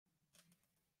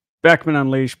Beckman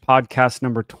Unleashed podcast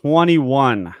number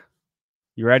 21.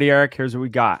 You ready, Eric? Here's what we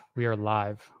got. We are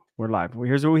live. We're live.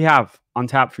 Here's what we have on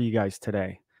tap for you guys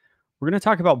today. We're going to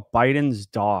talk about Biden's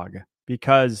dog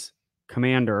because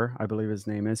Commander, I believe his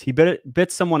name is, he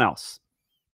bit someone else.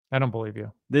 I don't believe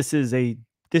you. This is a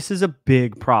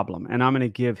big problem, and I'm going to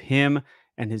give him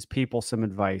and his people some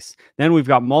advice. Then we've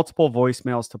got multiple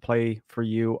voicemails to play for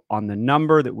you on the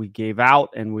number that we gave out,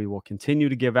 and we will continue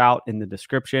to give out in the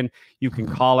description. You can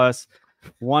call us.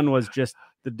 One was just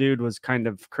the dude was kind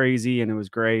of crazy, and it was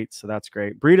great, so that's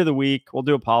great. Breed of the week. We'll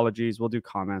do apologies. We'll do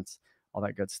comments, all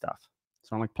that good stuff.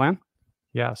 Sound like a plan?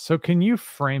 Yeah. So can you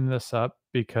frame this up?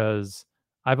 Because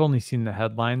I've only seen the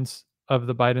headlines of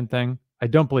the Biden thing. I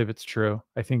don't believe it's true.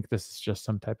 I think this is just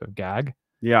some type of gag.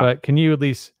 Yeah. But can you at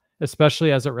least,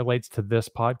 especially as it relates to this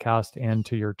podcast and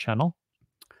to your channel?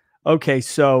 Okay.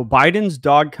 So Biden's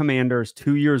dog Commander is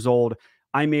 2 years old.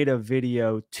 I made a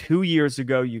video 2 years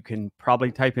ago. You can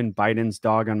probably type in Biden's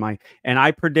dog and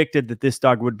I predicted that this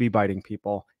dog would be biting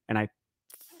people. And I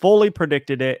fully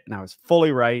predicted it, and I was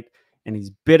fully right. And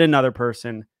he's bit another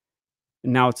person.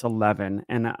 And now it's 11.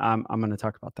 And I'm going to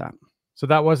talk about that. So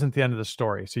that wasn't the end of the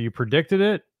story. So you predicted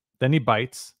it, then he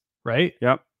bites, right?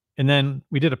 Yep. And then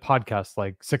we did a podcast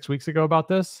like 6 weeks ago about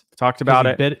this. Talked about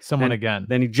it. Bit someone again.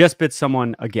 Then he just bit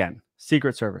someone again.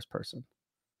 Secret Service person.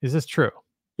 Is this true?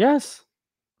 Yes.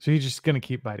 So he's just going to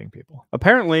keep biting people?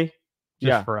 Apparently.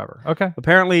 Just forever. Okay.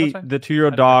 Apparently, the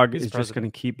 2-year-old dog is just going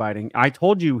to keep biting. I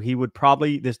told you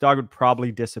this dog would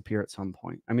probably disappear at some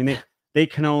point. I mean, they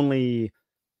can only,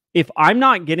 if I'm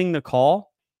not getting the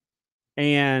call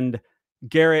and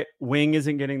Garrett Wing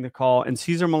isn't getting the call and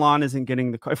Cesar Millan isn't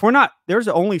getting the call, if we're not, there's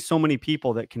only so many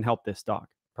people that can help this dog.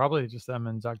 Probably just them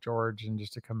and Zach George and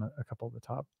just a couple of the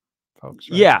top folks.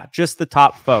 Right? Yeah, just the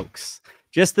top folks.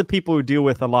 Just the people who deal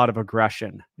with a lot of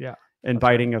aggression. Yeah. And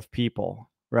biting of people.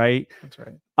 Right. That's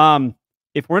right.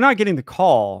 If we're not getting the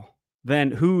call,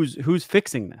 then who's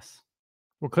fixing this?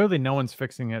 Well, clearly no one's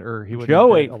fixing it, or he would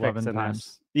Joe ain't 11 fixing times.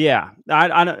 This. Yeah,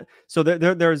 I don't. So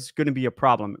there's going to be a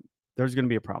problem. There's going to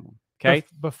be a problem. Okay.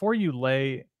 Before you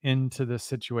lay into this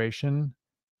situation,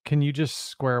 can you just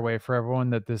square away for everyone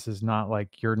that this is not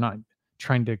like you're not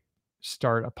trying to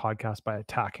start a podcast by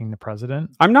attacking the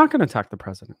president? I'm not going to attack the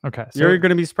president. Okay. So you're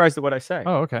going to be surprised at what I say.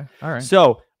 Oh, okay. All right.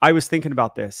 So I was thinking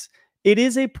about this. It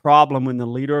is a problem when the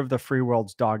leader of the free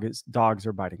world's dogs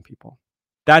are biting people.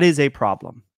 That is a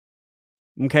problem.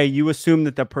 Okay. You assume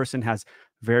that the person has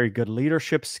very good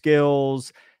leadership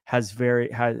skills,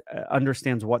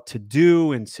 understands what to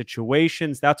do in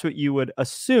situations. That's what you would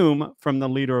assume from the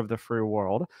leader of the free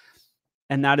world.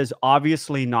 And that is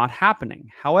obviously not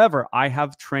happening. However, I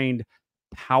have trained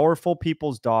powerful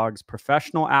people's dogs,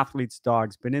 professional athletes'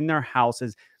 dogs, been in their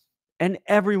houses, and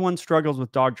everyone struggles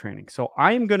with dog training. So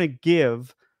I am going to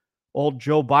give old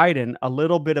Joe Biden a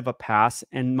little bit of a pass.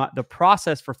 And the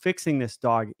process for fixing this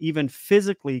dog, even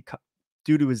physically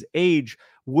due to his age,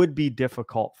 would be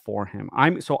difficult for him.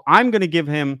 I'm going to give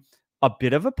him a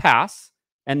bit of a pass.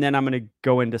 And then I'm going to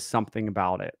go into something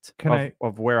about it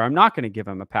of where I'm not going to give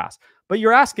him a pass. But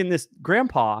you're asking this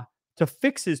grandpa to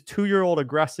fix his 2-year-old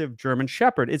aggressive German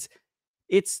Shepherd.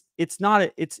 It's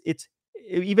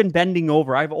even bending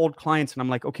over. I have old clients and I'm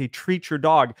like, okay, treat your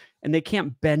dog. And they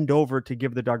can't bend over to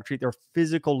give the dog a treat. There are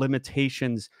physical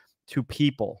limitations to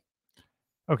people.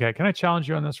 Okay. Can I challenge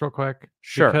you on this real quick?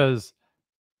 Sure. Because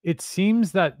it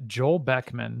seems that Joel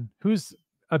Beckman, who's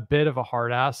a bit of a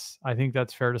hard ass, I think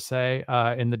that's fair to say,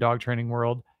 in the dog training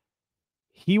world,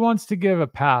 he wants to give a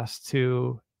pass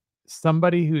to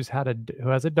somebody who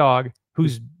has a dog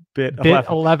who's bit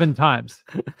 11 times.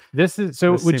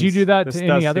 Would you do that to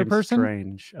any other person?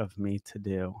 Strange of me to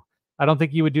do. I don't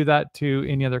think you would do that to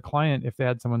any other client if they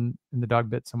had someone and the dog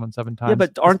bit someone 7 times. Yeah,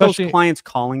 but aren't those clients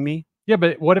calling me? Yeah,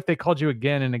 but what if they called you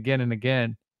again and again and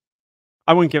again?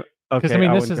 I wouldn't give. Okay, because I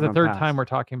mean, this is the third time we're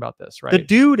talking about this, right? The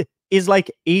dude is like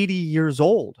 80 years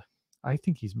old. I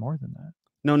think he's more than that.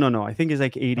 No. I think he's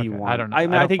like 81. Okay, I don't know.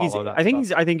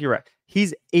 I think you're right.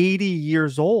 He's 80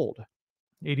 years old.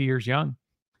 80 years young.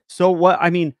 So what? I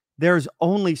mean, there's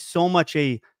only so much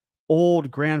a old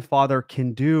grandfather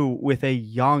can do with a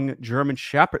young German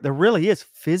Shepherd. There really is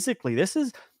physically. This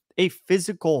is a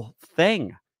physical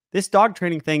thing. This dog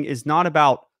training thing is not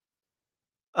about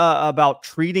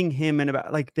treating him and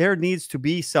about like there needs to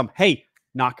be some, hey,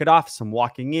 knock it off, some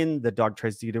walking in, the dog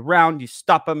tries to get around, you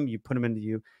stop him, you put him into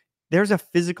you. There's a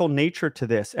physical nature to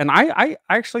this. And I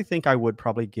actually think I would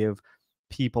probably give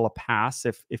people a pass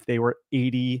if they were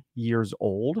 80 years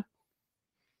old.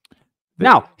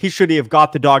 Now, should he have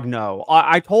got the dog? No.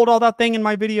 I told all that thing in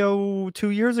my video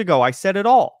 2 years ago. I said it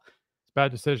all. It's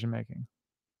bad decision making.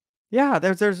 Yeah,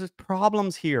 there's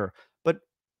problems here, but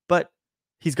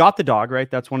he's got the dog,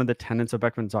 right? That's one of the tenets of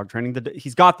Beckman's dog training.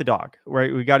 He's got the dog,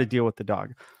 right? We got to deal with the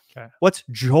dog. Okay. What's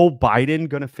Joe Biden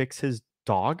gonna fix his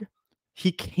dog?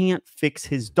 He can't fix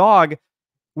his dog.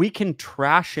 We can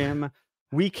trash him.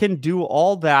 We can do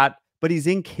all that, but he's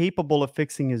incapable of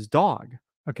fixing his dog.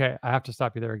 Okay, I have to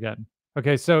stop you there again.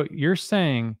 Okay, so you're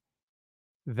saying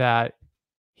that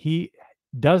he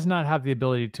does not have the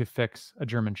ability to fix a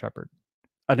German Shepherd,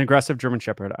 An aggressive German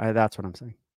Shepherd. That's what I'm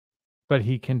saying. but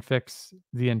he can fix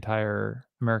the entire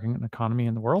American economy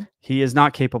in the world? He is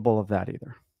not capable of that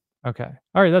either. Okay.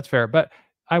 All right, that's fair. But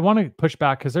I want to push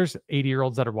back because there's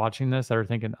 80-year-olds that are watching this that are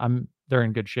thinking they're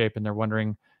in good shape and they're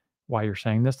wondering why you're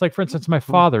saying this. Like, for instance, my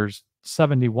father's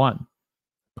 71.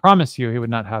 Promise you he would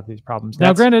not have these problems.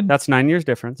 Now, granted, that's 9 years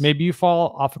difference. maybe you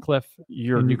fall off a cliff.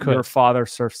 Your father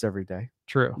surfs every day.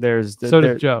 True. So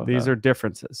does Joe. These are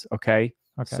differences. Okay.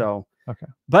 Okay. So okay.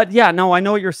 But yeah, no, I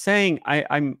know what you're saying. I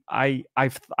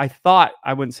thought,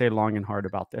 I wouldn't say long and hard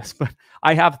about this, but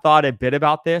I have thought a bit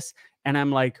about this, and I'm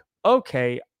like,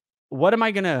 okay,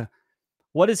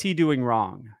 what is he doing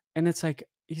wrong? And it's like,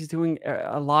 he's doing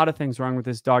a lot of things wrong with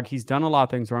this dog. He's done a lot of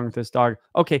things wrong with this dog.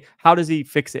 Okay, how does he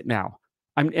fix it now?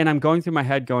 I'm going through my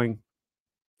head going,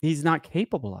 he's not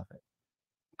capable of it.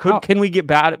 Can we get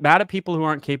mad at people who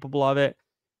aren't capable of it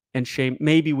and shame?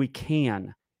 Maybe we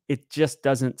can. It just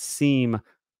doesn't seem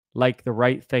like the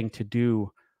right thing to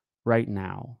do right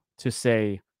now, to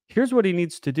say, here's what he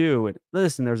needs to do. And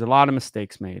listen, there's a lot of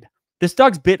mistakes made. This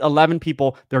dog's bit 11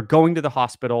 people. They're going to the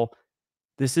hospital.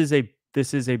 This is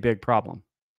a big problem.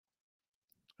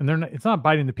 And it's not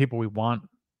biting the people we want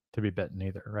to be bitten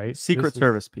either, right? Secret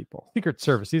Service people. Secret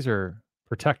Service. These are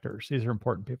protectors. These are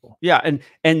important people. Yeah, and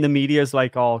the media is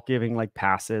like all giving like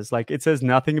passes. Like, it says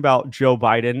nothing about Joe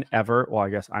Biden ever. Well, I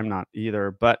guess I'm not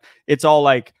either, but it's all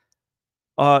like,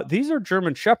 these are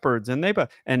German Shepherds, and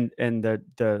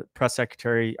the press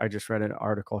secretary, I just read an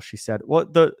article. She said,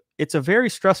 well, it's a very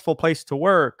stressful place to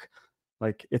work.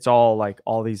 Like, it's all like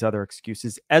all these other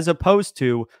excuses, as opposed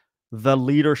to the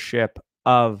leadership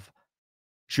of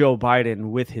Joe Biden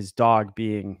with his dog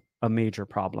being a major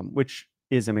problem, which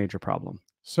is a major problem.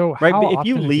 So right, how if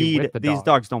you often lead, is he with these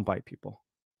dogs don't bite people.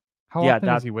 How often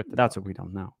is he with the that's dog? what we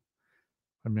don't know.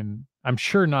 I mean, I'm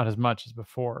sure not as much as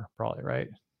before, probably, right?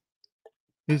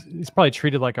 He's probably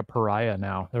treated like a pariah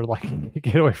now. They're like,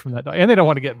 get away from that dog. And they don't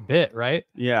want to get bit, right?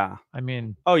 Yeah. I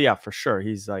mean, oh yeah, for sure.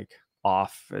 He's like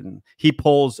off, and he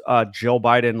pulls Jill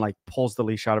Biden, like pulls the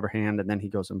leash out of her hand, and then he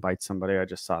goes and bites somebody. I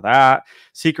just saw that.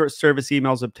 Secret Service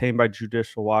emails obtained by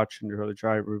Judicial Watch and Early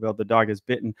Drive revealed the dog has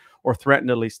bitten or threatened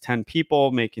at least 10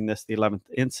 people, making this the 11th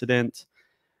incident.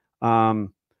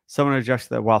 Someone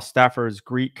adjusted that while staffers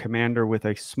greet commander with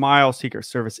a smile, Secret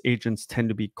Service agents tend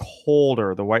to be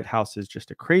colder. The White House is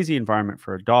just a crazy environment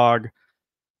for a dog.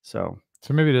 So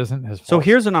maybe it isn't his fault. So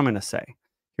here's what I'm going to say.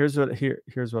 Here's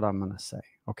what I'm going to say.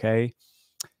 Okay.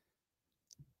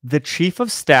 The chief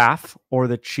of staff or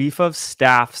the chief of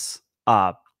staff's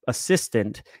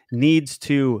assistant needs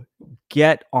to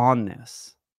get on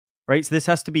this, right? So this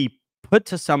has to be put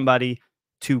to somebody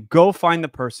to go find the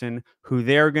person who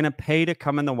they're going to pay to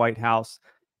come in the White House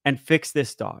and fix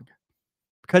this dog,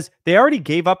 because they already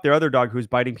gave up their other dog who's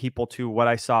biting people to what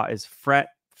I saw as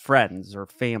friends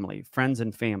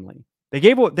and family. They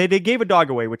gave a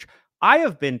dog away, which I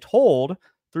have been told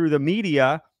through the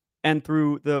media and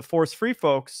through the Force Free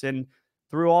folks and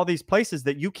through all these places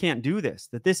that you can't do this,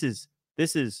 that this is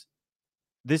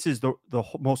the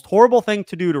most horrible thing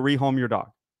to do, to rehome your dog.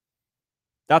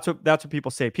 That's what people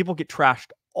say. People get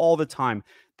trashed all the time.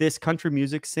 This country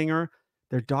music singer,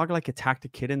 their dog like attacked a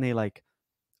kid, and they like,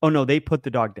 oh no, they put the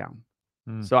dog down.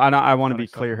 So I want to be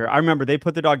clear here. I remember they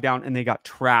put the dog down and they got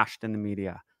trashed in the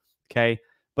media. Okay.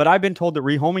 But I've been told that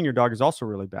rehoming your dog is also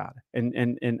really bad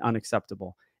and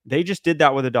unacceptable. They just did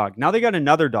that with a dog. Now they got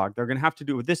another dog. They're going to have to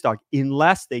do it with this dog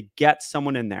unless they get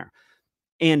someone in there.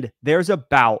 And there's and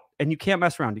you can't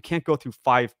mess around. You can't go through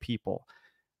 5 people.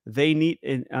 They need,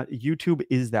 YouTube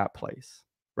is that place,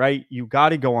 right? You got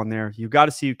to go on there. You got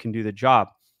to see who can do the job.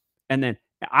 And then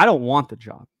I don't want the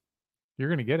job. You're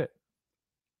going to get it.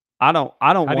 I don't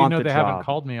How want do you know the they job. haven't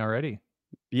called me already?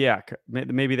 Yeah,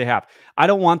 maybe they have. I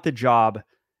don't want the job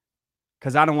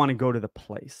because I don't want to go to the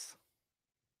place.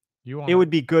 It would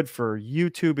be good for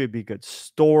YouTube. It'd be a good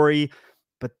story.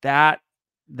 But that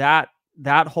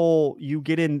whole, you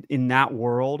get in that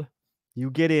world, you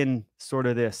get in sort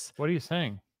of this. What are you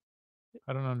saying?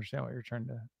 I don't understand what you're trying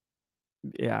to.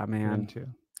 Yeah, man.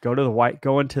 Go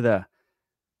into the.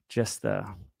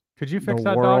 Could you fix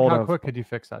that dog? How quick could you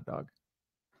fix that dog?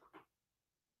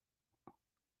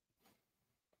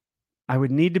 I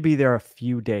would need to be there a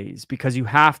few days because you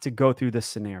have to go through the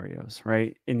scenarios,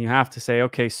 right? And you have to say,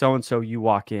 okay, so and so, you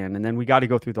walk in, and then we got to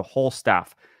go through the whole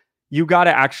staff. You got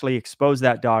to actually expose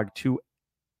that dog to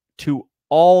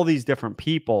all these different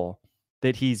people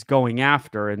that he's going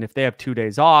after. And if they have 2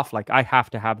 days off, like I have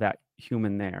to have that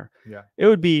human there. Yeah. It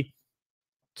would be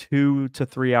 2 to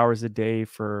 3 hours a day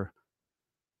for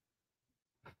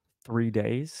 3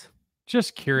 days.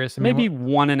 Just curious. I mean, Maybe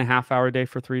 1.5 hour a day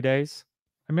for 3 days.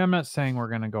 I mean, I'm not saying we're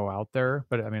going to go out there,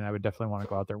 but I mean, I would definitely want to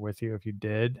go out there with you if you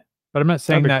did. But I'm not That'd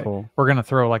saying be that cool. we're going to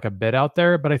throw like a bid out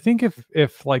there. But I think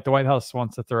if like the White House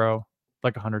wants to throw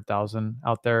like 100,000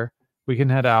 out there, we can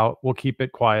head out. We'll keep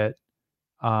it quiet.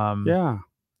 Yeah.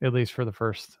 At least for the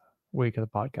first week of the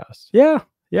podcast. Yeah.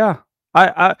 Yeah.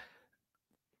 I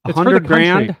It's for the 100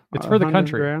 grand. country. It's for the 100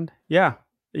 country. grand. Yeah.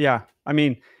 Yeah. I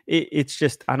mean, it's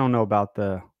just, I don't know about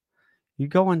you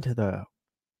go into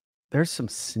there's some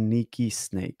sneaky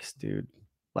snakes, dude,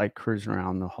 like cruising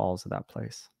around the halls of that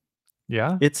place.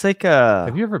 Yeah. It's like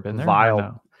Have you ever been there? vile.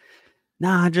 No?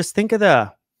 Nah, just think of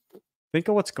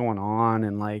what's going on,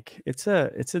 and like it's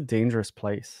a dangerous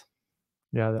place.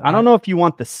 Yeah. I don't know if you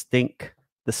want the stink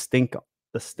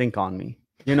on me.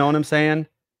 You know what I'm saying?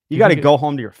 You got to go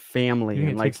home to your family You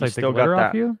think and it like takes you like the still got glitter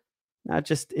off that. you? Not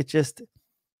just it just,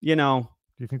 you know,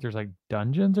 Do you think there's like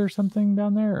dungeons or something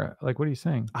down there? Or, like, what are you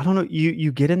saying? I don't know.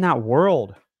 You get in that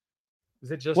world.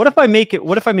 Is it just What if I make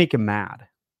him mad?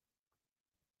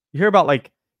 You hear about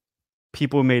like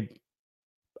people who made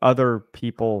other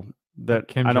people that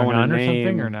Kim I don't want Jong-un to or name.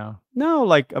 something or no? No,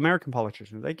 like American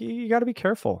politicians. Like you got to be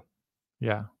careful.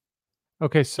 Yeah.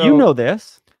 Okay, so You know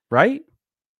this, right?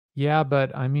 yeah,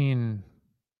 but I mean,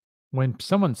 when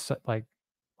someone like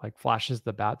flashes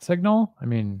the bat signal, I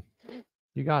mean,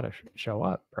 you gotta show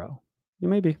up, bro.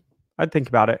 Maybe I'd think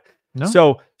about it.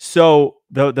 No? So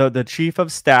the chief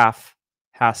of staff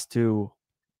has to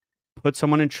put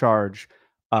someone in charge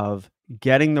of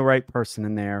getting the right person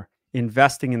in there,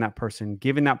 investing in that person,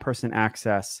 giving that person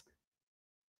access.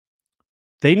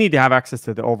 They need to have access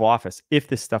to the Oval Office if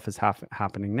this stuff is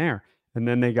happening there. And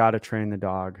then they got to train the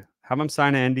dog, have them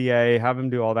sign an NDA, have them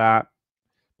do all that.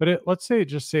 But let's say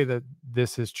that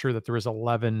this is true, that there was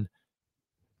 11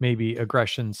 maybe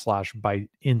aggression/bite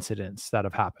incidents that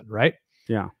have happened, right?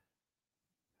 Yeah.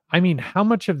 I mean, how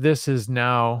much of this is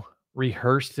now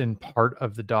rehearsed in part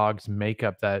of the dog's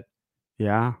makeup that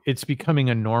Yeah. it's becoming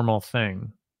a normal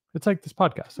thing? It's like this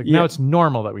podcast. Like Yeah. now it's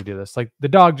normal that we do this. Like the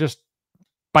dog just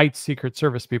bites Secret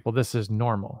Service people. This is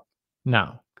normal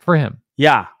now for him.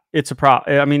 Yeah. It's a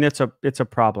problem. I mean, it's a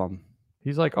problem.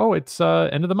 He's like, oh, it's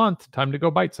end of the month, time to go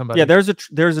bite somebody. Yeah, there's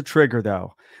a trigger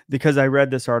though, because I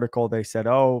read this article. They said,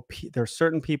 oh, there's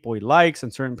certain people he likes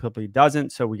and certain people he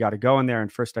doesn't, so we got to go in there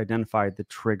and first identify the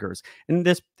triggers. And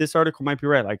this article might be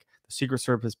right. Like the Secret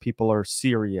Service people are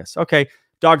serious. Okay,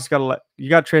 you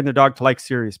got to train the dog to like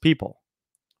serious people.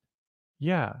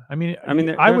 Yeah, I mean,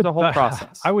 there's a whole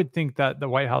process. I would think that the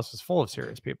White House is full of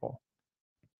serious people.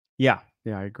 Yeah,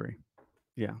 I agree.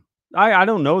 Yeah, I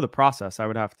don't know the process. I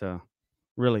would have to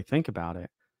really think about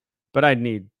it, but I'd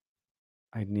need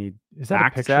Is that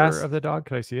access. a picture of the dog?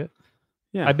 Could I see it?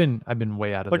 Yeah, I've been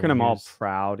way out of look the at him all news.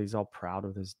 proud. He's all proud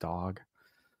of his dog.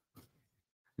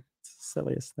 It's the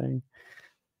silliest thing.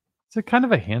 It's a kind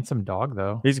of a handsome dog,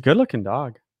 though. He's a good looking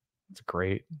dog. It's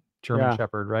great. German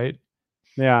Shepherd, right?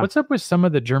 Yeah. What's up with some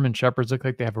of the German Shepherds? Look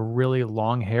like they have really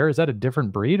long hair. Is that a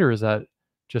different breed, or is that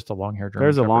just a long hair German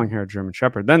There's Shepherd? a long haired German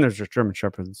Shepherd. Then there's just German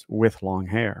Shepherds with long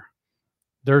hair.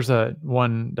 There's a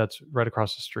one that's right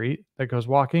across the street that goes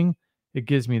walking. It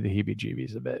gives me the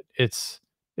heebie-jeebies a bit. It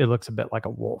looks a bit like a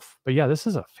wolf. But yeah, this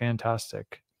is a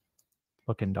fantastic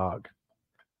looking dog.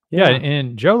 Yeah,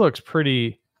 and Joe looks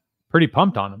pretty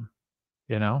pumped on him,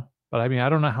 you know? But I mean, I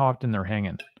don't know how often they're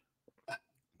hanging.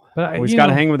 But he's got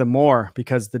to hang with him more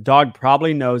because the dog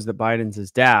probably knows that Biden's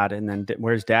his dad. And then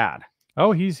where's dad?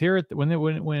 Oh, he's here when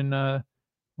the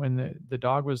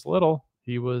dog was little.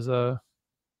 He was there.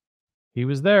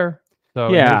 So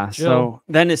yeah. So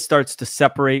then it starts to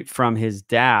separate from his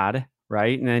dad,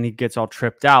 right? And then he gets all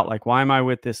tripped out. Like, why am I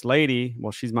with this lady?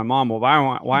 Well, she's my mom. Well,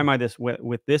 why am I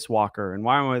with this walker? And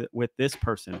why am I with this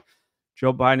person?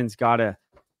 Joe Biden's got to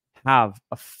have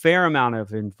a fair amount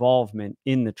of involvement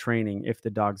in the training if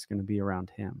the dog's going to be around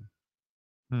him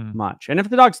much. And if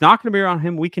the dog's not going to be around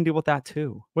him, we can deal with that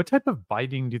too. What type of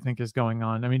biting do you think is going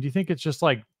on? I mean, do you think it's just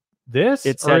like this,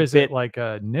 or is it like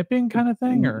a nipping kind of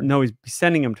thing? Or no, he's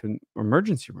sending him to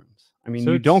emergency rooms. I mean,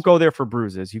 so you don't go there for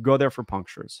bruises. You go there for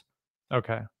punctures.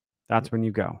 Okay. That's when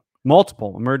you go.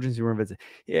 Multiple emergency room visits.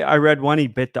 Yeah, I read one, he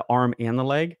bit the arm and the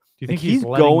leg. Do you think he's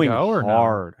letting going go or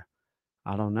hard? No?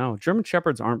 I don't know. German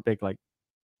Shepherds aren't big like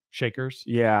shakers.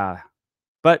 Yeah.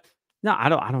 But no, I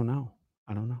don't know.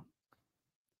 I don't know.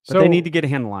 But So they need to get a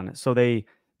handle on it. So they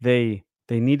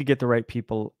need to get the right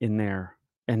people in there.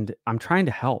 And I'm trying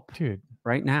to help dude,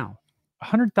 right now.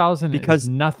 100,000 Because- is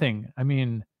nothing. I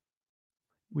mean,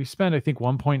 we spend, I think,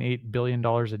 $1.8 billion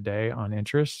a day on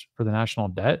interest for the national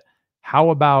debt. How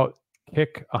about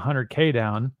kick 100K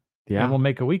down Yeah. and we'll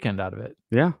make a weekend out of it?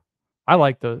 Yeah. I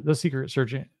like the Secret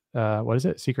Surgeon. What is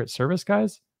it? Secret Service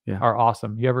guys Yeah. are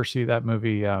awesome. You ever see that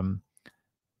movie,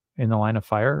 In the Line of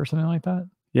Fire or something like that?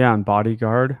 Yeah. And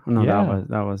Bodyguard. Oh, no, Yeah.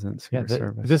 that wasn't Secret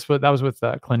Service. That was with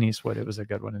Clint Eastwood. It was a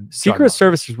good one. And Secret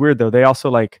Service is weird though. They also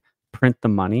like print the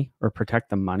money or protect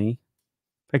the money.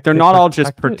 Like they're They not all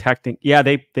just protect it? protecting. Yeah,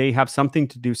 they have something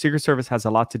to do. Secret Service has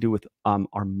a lot to do with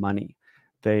our money.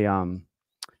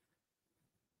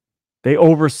 They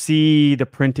oversee the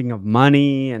printing of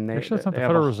money, and Actually, it's not they the have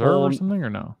a Federal Reserve whole- or something, or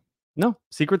no? No,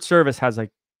 Secret Service has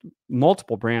like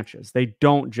multiple branches. They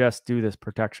don't just do this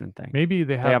protection thing. Maybe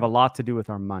they They have have a lot to do with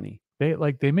our money.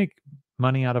 they make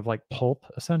money out of like pulp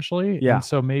essentially. Yeah. And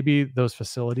so maybe those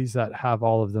facilities that have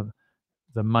all of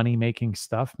the money making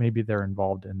stuff, maybe they're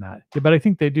involved in that. Yeah, but I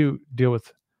think they do deal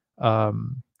with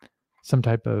some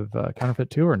type of counterfeit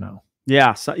too, or no?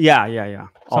 Yeah. So yeah. All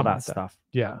Something that like that. stuff.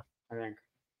 Yeah. I think.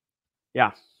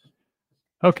 Yeah.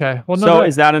 Okay. Well, no, So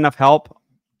is that enough help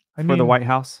I for mean, the White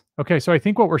House? okay, so I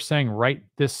think what we're saying right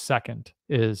this second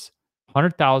is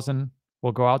 100,000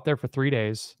 will go out there for 3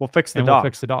 days We'll fix the and dog. we'll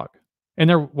fix the dog. And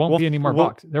there won't We'll be f- any more we'll-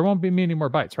 bucks. There won't be any more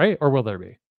bites, right? Or will there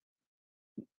be?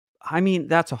 I mean,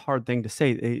 that's a hard thing to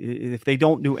say. If they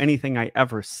don't do anything I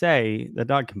ever say, the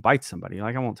dog can bite somebody.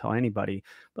 Like I won't tell anybody,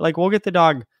 but like we'll get the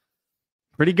dog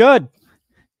pretty good.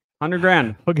 100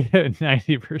 grand, We'll get it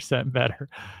 90% better,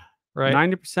 right?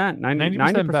 90%, 90%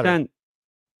 90%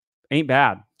 ain't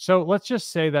bad. So let's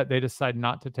just say that they decide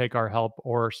not to take our help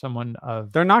or someone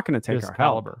of They're not going to take this our help.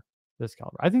 caliber. This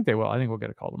caliber. I think they will. I think we'll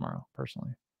get a call tomorrow,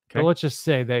 personally. But Okay. let's just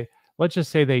say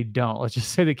they don't. Let's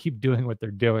just say they keep doing what they're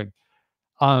doing.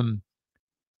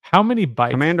 How many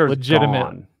bites Commander's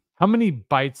gone. how many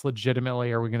bites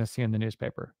legitimately are we going to see in the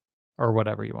newspaper or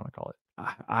whatever you want to call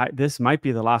it? This might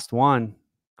be the last one.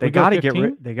 we They go got to get 15?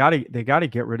 rid. They got to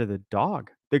get rid of the dog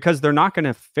because they're not going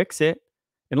to fix it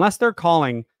unless they're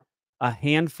calling a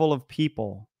handful of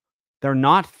people. They're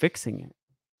not fixing it.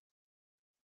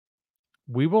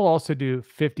 We will also do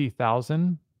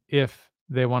 50,000 if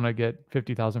they want to get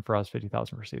 50,000 for us,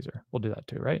 50,000 for Caesar. We'll do that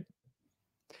too, right?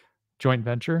 Joint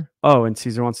venture? Oh, and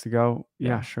Caesar wants to go. Yeah,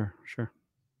 Yeah. sure.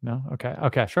 No?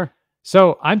 Okay. Sure.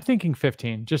 So I'm thinking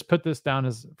 15. Just put this down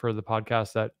as for the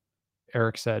podcast that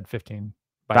Eric said 15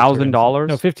 bites or $1,000?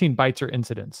 No, 15 bites or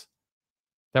incidents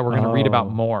that we're going to read about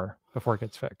Oh. more before it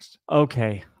gets fixed.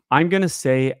 Okay. I'm going to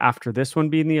say after this one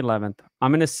being the 11th, I'm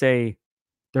going to say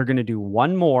they're going to do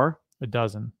one more. A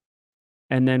dozen.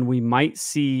 And then we might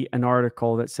see an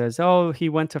article that says, "Oh, he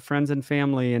went to friends and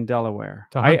family in Delaware."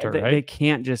 To Hunter, they right?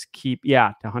 can't just keep,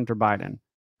 to Hunter Biden,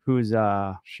 who's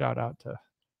Shout out to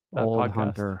that old podcast.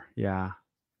 Hunter, Yeah.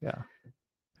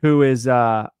 who is,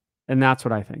 and that's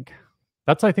what I think.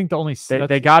 That's, I think, the only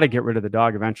They got to get rid of the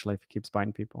dog eventually if he keeps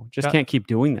biting people. Just That- can't keep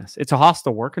doing this. It's a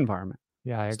hostile work environment.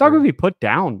 yeah. I This dog agree. would be put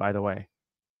down, by the way.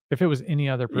 If it was any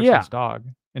other person's Yeah. dog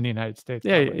in the United States.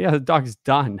 Yeah, probably. the dog's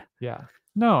done. Yeah.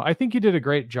 No, I think you did a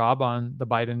great job on the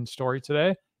Biden story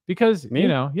today because, Me? you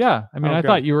know, yeah. I mean, Oh, I good.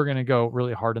 thought you were going to go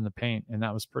really hard in the paint and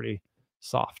that was pretty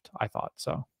soft, I thought.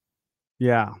 So,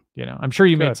 Yeah. you know, I'm sure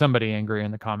you made Good. somebody angry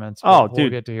in the comments. Oh, We'll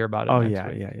dude. get to hear about it. Oh, next yeah,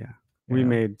 week, yeah. you We know?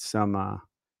 made some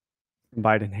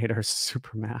Biden haters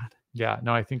super mad. Yeah,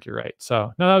 no, I think you're right.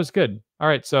 So, no, that was good. All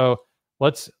right. So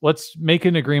let's make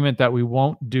an agreement that we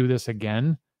won't do this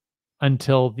again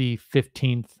until the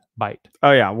 15th bite.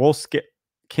 Oh, yeah. We'll skip.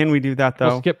 Can we do that, though?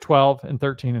 We'll skip 12 and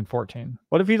 13 and 14.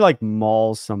 What if he like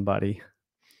mauls somebody?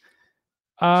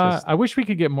 Just I wish we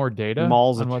could get more data.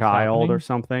 Mauls a on what's child or happening.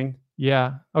 something?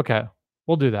 Yeah. Okay.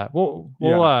 We'll do that. We'll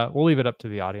leave it up to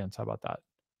the audience. How about that?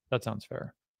 That sounds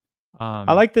fair.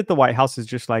 I like that the White House is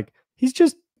just like, he's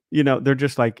just, they're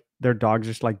just like, their dog's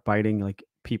just like biting like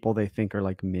people they think are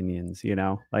like minions,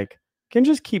 like can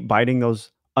just keep biting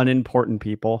those unimportant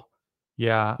people.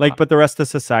 Yeah. Like, but the rest of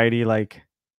society like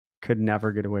could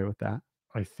never get away with that.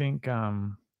 I think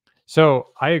so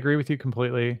I agree with you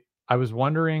completely. I was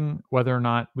wondering whether or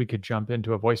not we could jump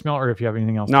into a voicemail or if you have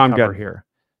anything else No, to I'm cover good. here.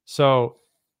 So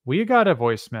we got a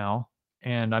voicemail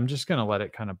and I'm just gonna let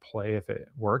it kind of play if it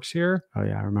works here. Oh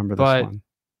yeah, I remember this But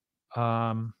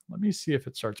one. let me see if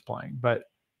it starts playing, but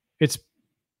it's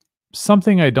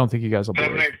something I don't think you guys will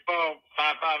believe. 784-5580.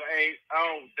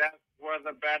 That's where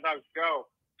the bad dogs go.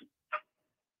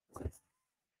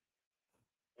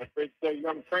 Every day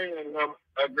I'm training them.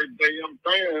 Every day I'm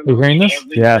training Are you them. hearing this?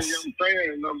 Every Yes. day I'm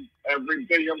training them. Every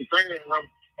day I'm training them.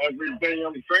 Every day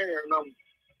I'm training them.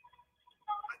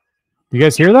 You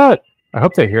guys hear that? I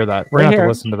hope they hear that. We're They gonna have hear to it.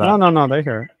 listen to that. No, they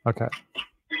hear it. Okay.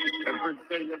 Every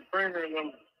day I'm training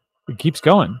them. It keeps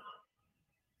going.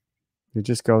 It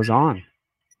just goes on.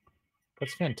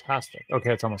 That's fantastic.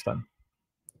 Okay, it's almost done.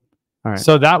 All right.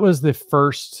 So that was the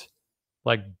first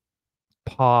like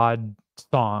pod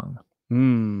song.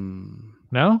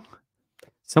 No?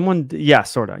 Someone, yeah,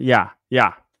 sort of. Yeah.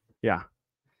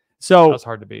 So That's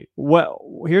hard to beat.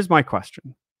 well, here's my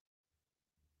question.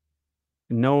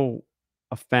 No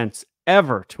offense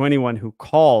ever to anyone who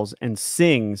calls and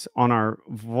sings on our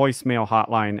voicemail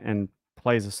hotline and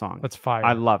plays a song. That's fire.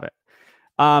 I love it.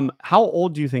 How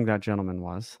old do you think that gentleman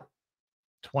was?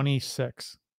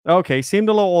 26. Okay, seemed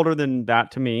a little older than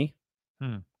that to me,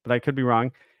 but I could be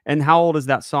wrong. And how old is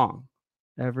that song?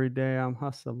 Every day I'm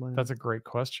hustling. That's a great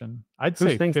question. I'd Who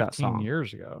say sings 15 that song?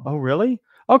 years ago. Oh, really?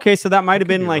 Okay, so that might have could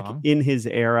been be like wrong. in his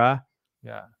era,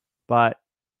 Yeah. but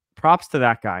props to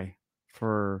that guy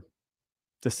for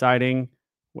deciding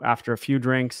after a few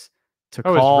drinks to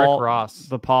Oh, it's Rick call Ross.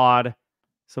 the pod.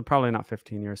 So probably not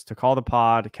 15 years to call the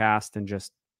podcast and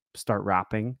just start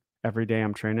rapping every day.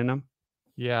 I'm training him.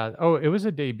 Yeah. Oh, it was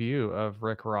a debut of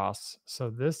Rick Ross. So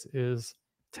this is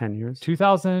 10 years.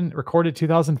 2000, recorded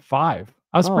 2005.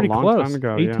 I was Oh, a pretty long close. time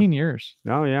ago, yeah. 18 years.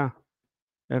 Oh yeah.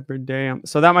 Every day.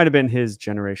 So that might have been his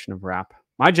generation of rap.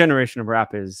 My generation of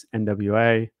rap is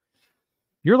NWA.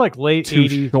 You're like late Too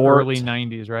 80s, Short. early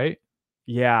 90s, right?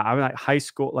 Yeah, I was like high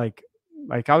school, like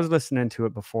I was listening to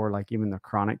it before, like even the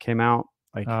Chronic came out,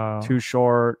 like Oh. Too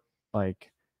Short,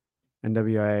 like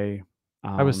NWA.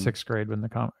 I was sixth grade when the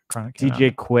Chronic came DJ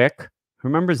out. Quick. Who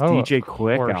remembers Oh, DJ of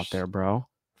Quick out course. there, bro?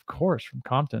 Of course, from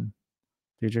Compton.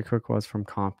 DJ Quick was from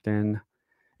Compton.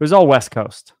 It was all West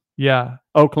Coast, Yeah.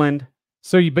 Oakland.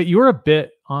 So, but you were a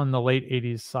bit on the late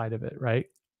 80s side of it, right?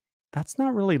 That's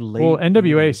not really late. Well,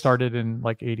 NWA 80s. started in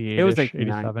like 88. It was like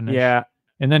 87. Yeah.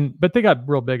 And then, but they got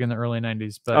real big in the early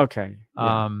 90s. But, Okay.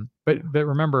 Yeah. but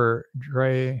remember,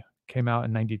 Dre came out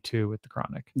in 92 with the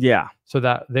Chronic. Yeah, So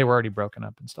that they were already broken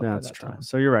up and stuff by that's that true. time.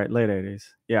 So you're right. Late 80s.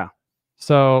 Yeah.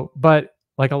 So, but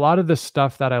like a lot of the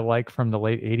stuff that I like from the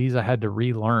late 80s, I had to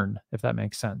relearn, if that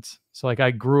makes sense. So like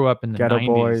I grew up in the Ghetto 90s.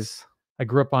 Boys. I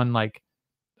grew up on like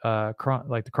the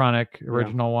Chronic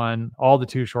original one, all the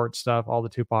Too Short stuff, all the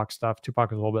Tupac stuff.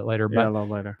 Tupac was a little bit later, Yeah, a but little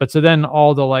later. but so then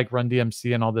all the like Run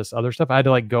DMC and all this other stuff, I had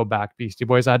to like go back. Beastie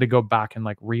Boys, I had to go back and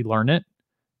like relearn it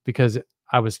because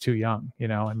I was too young. You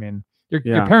know, I mean, your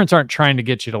parents aren't trying to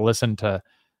get you to listen to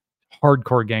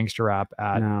hardcore gangster rap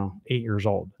at No, 8 years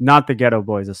old. not the Ghetto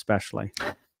Boys, especially.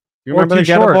 You Or remember the Too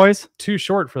Ghetto Short. Boys? Too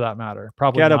Short for that matter.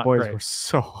 Probably Ghetto not Boys great. were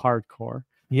so hardcore.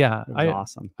 Yeah, It was I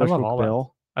awesome. I love Bushwick all that.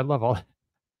 Bill. I love all that.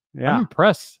 Yeah. I'm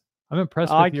impressed. I'm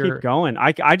impressed I with your. keep going.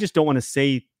 I just don't want to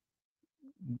say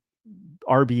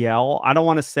RBL. I don't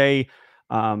want to say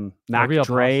Mac RBL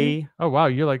Dre. Posse? Oh wow,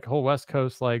 you're like whole West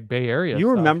Coast, like Bay Area. You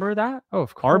stuff. remember that? Oh,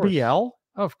 of course. RBL?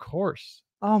 Of course.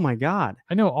 Oh my God.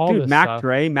 I know all Dude, this Mac stuff.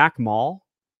 Dre, Mac Mall.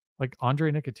 Like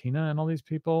Andre Nicotina and all these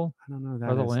people. I don't know who that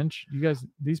Brother is. Lynch. You guys,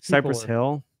 these people. Cypress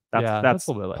Hill. That's Yeah, that's that's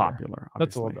a little bit later. popular.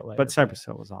 That's a little obviously. bit later, But but- Cypress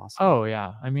Hill was awesome. Oh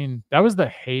yeah. I mean, that was the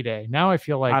heyday. Now I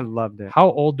feel like I loved it. how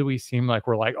old do we seem like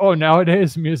we're like, oh,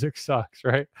 nowadays music sucks,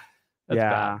 right? That's Yeah.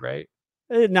 bad, right?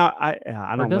 No, I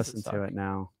don't does it listen to suck? it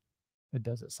now. It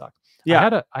does. It suck.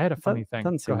 Yeah. I had a funny thing.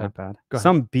 Doesn't Go seem ahead. that bad. Go ahead.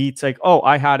 Some beats like,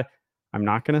 I'm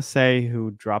not gonna say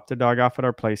who dropped the dog off at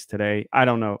our place today. I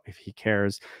don't know if he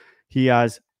cares. He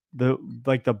has the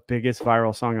biggest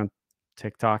viral song on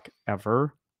TikTok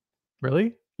ever.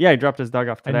 Really? Yeah, he dropped his dog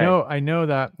off today. I know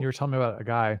that you were telling me about a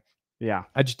guy. Yeah.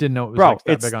 I just didn't know it was Bro, like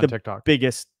that it's big on the TikTok.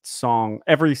 biggest song.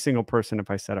 Every single person, if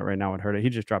I said it right now, would heard it. He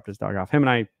just dropped his dog off. Him and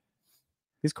I,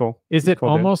 he's cool. Is He's it cool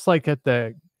dude. almost like at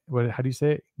the how do you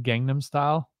say it? Gangnam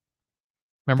Style?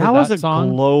 Remember That that, was a song?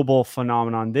 global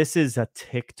phenomenon. This is a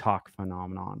TikTok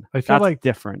phenomenon. I feel That's like-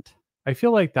 different. I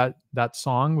feel like that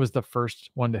song was the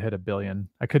first one to hit 1 billion.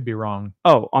 I could be wrong.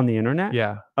 Oh, on the internet?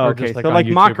 Yeah. Oh, or okay. just, So on like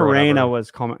YouTube or Macarena whatever.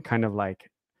 was kind of like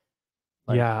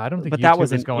yeah, I don't think but YouTube that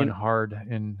was was an going in- hard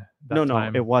in that no,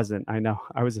 time. it wasn't. I know.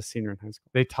 I was a senior in high school.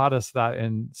 They taught us that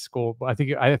in school. I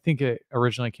think it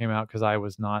originally came out because I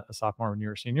was not a sophomore when you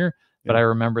were a senior, but Yeah. I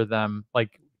remember them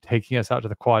like taking us out to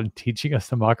the quad and teaching us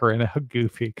the Macarena. How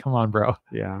goofy. Come on, bro.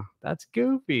 Yeah. That's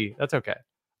goofy. That's okay.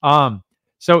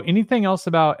 So anything else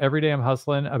about Everyday I'm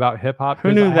Hustling about hip hop? Who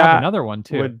 'Cause knew I have that another one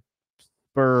too. Would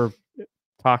spur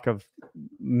talk of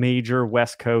major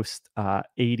West Coast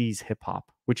 80s hip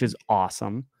hop, which is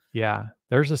awesome. Yeah,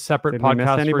 there's a separate Did we miss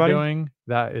podcast we're anybody? doing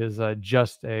that is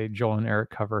just a Joel and Eric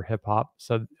cover hip hop.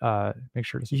 So make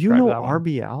sure to subscribe You to know that one.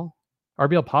 RBL?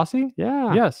 RBL Posse?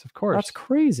 Yeah. Yes, of course. That's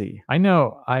crazy. I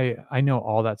know. I know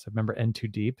all that stuff. Remember N Too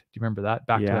Deep? Do you remember that?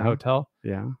 Back to the Yeah. Hotel.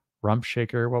 Yeah. Rump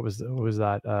Shaker. What was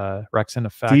that? Rex and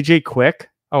Effect. DJ Quick.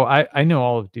 Oh, I know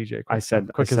all of DJ Quick. I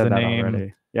said Quick I is said the that name.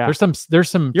 already. Yeah. There's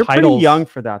some You're titles. pretty young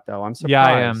for that though. I'm surprised. Yeah,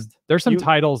 I am. There's some You-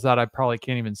 titles that I probably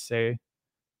can't even say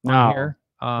No. on here.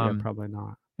 Yeah, probably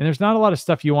not. And there's not a lot of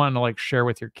stuff you want to like share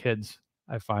with your kids,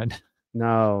 I find.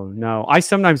 No. I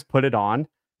sometimes put it on.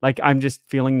 Like I'm just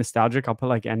feeling nostalgic. I'll put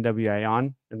like NWA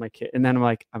on and my kid, and then I'm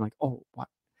like, oh, what?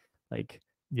 Like,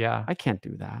 Yeah. I can't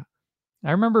do that.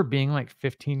 I remember being like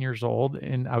 15 years old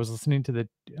and I was listening to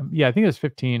I think it was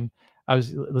 15. I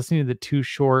was listening to the Too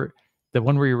Short, the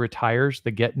one where he retires, the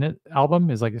Getting It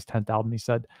album is like his 10th album, he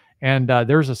said. And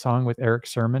there's a song with Eric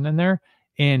Sermon in there.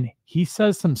 And he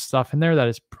says some stuff in there that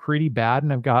is pretty bad.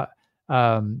 And I've got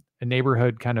a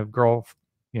neighborhood kind of girl,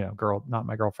 not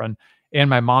my girlfriend. And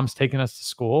my mom's taking us to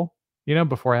school,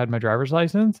 before I had my driver's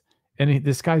license. And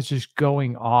this guy's just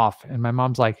going off. And my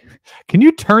mom's like, can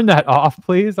you turn that off,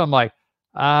 please? I'm like,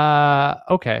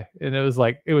 okay. And it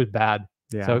was bad.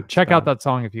 Yeah. So check out that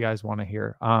song if you guys want to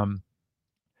hear.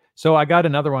 So I got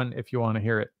another one if you want to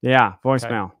hear it. Yeah.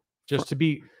 Voicemail. Just to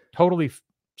be totally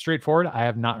straightforward, I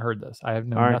have not heard this. I have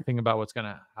known All right. nothing about what's going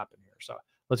to happen here. So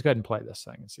let's go ahead and play this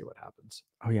thing and see what happens.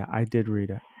 Oh yeah, I did read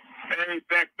it. Hey,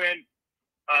 Beckman.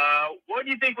 What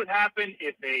do you think would happen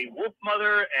if a wolf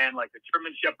mother and like a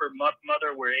German Shepherd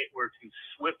mother were to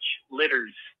switch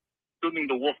litters? Assuming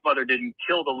the wolf mother didn't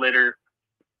kill the litter,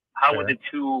 how would the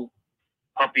two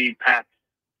puppy packs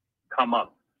come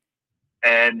up?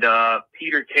 And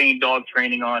Peter Kane Dog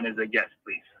Training on as a guest,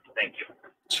 please. Thank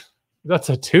you. That's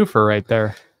a twofer right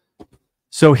there.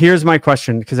 So here's my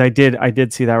question, because I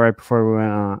did see that right before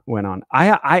we went on.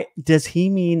 I does he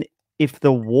mean if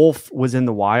the wolf was in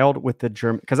the wild with the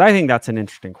German? Because I think that's an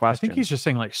interesting I question. think he's just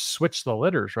saying like switch the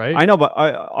litters, right? I know, but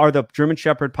are the German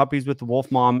Shepherd puppies with the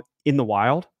wolf mom in the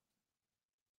wild?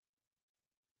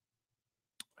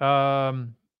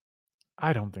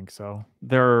 I don't think so.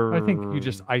 I I think you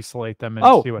just isolate them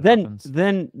and see what happens.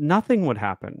 Then nothing would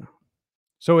happen.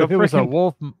 So the if it was a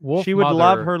freaking- wolf She would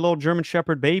love mother- her little German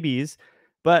Shepherd babies,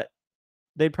 but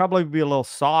they'd probably be a little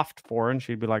soft for her, and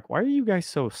she'd be like, "Why are you guys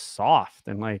so soft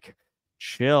and like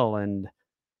chill and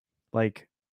like?"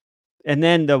 And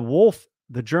then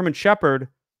the German Shepherd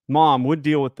mom would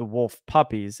deal with the wolf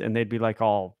puppies, and they'd be like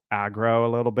all aggro a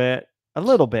little bit, and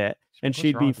What's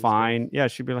she'd wrong be with these guys? fine. Yeah,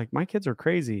 she'd be like, "My kids are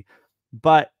crazy,"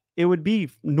 but it would be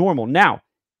normal. Now,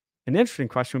 an interesting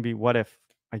question would be, what if,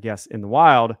 I guess, in the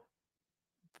wild,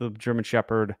 the German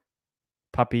Shepherd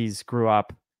puppies grew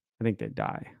up? I think they'd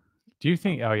die. Do you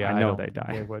think? Oh yeah, I know don't they think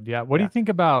die. They would. Yeah. What do Yeah. you think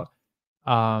about?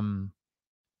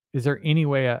 Is there any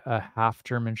way a half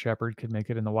German Shepherd could make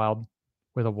it in the wild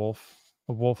with a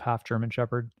wolf half German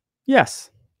Shepherd? Yes.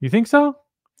 You think so?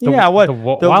 Yeah. What? The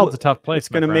the- wild's a tough place. It's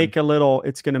going to make a little.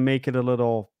 It's going to make it a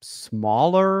little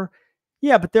smaller.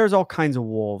 Yeah, but there's all kinds of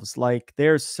wolves. Like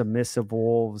there's submissive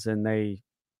wolves, and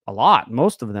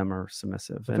most of them are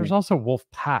submissive. But and there's also wolf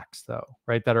packs, though,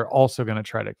 right? That are also going to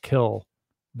try to kill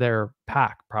their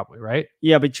pack, probably, right?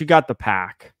 yeah, but you got the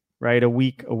pack, right? A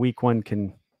weak one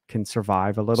can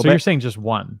survive a little So bit. you're saying just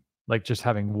one, like just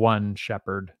having one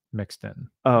shepherd mixed in,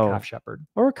 half shepherd.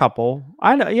 Or a couple.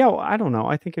 I don't know.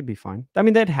 I think it'd be fine. I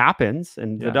mean, that happens.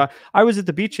 And the dog, I was at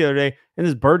the beach the other day, and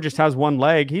this bird just has one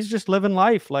leg. He's just living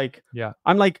life. Like, Yeah.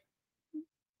 I'm like,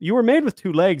 you were made with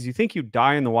two legs. You think you'd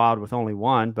die in the wild with only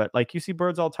one, but like you see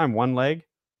birds all the time, one leg,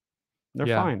 they're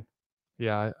Yeah. fine.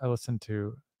 Yeah, I listened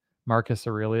to Marcus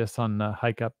Aurelius on the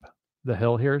hike up the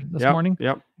hill here this Yep, morning,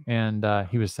 Yep. and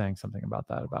he was saying something about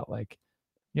that, about like,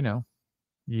 you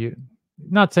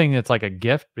not saying it's like a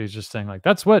gift, but he's just saying like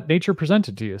that's what nature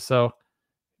presented to you. So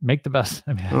make the best.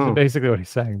 I mean, Oh. that's basically what he's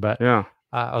saying. But Yeah.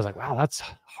 I was like, wow, that's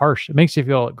harsh. It makes you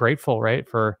feel grateful, right?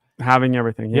 For Having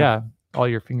everything. yeah, all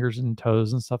your fingers and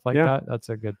toes and stuff like Yeah. that. That's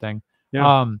a good thing.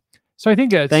 Yeah. So I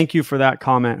think it's Thank you for that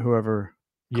comment, whoever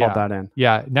called that in.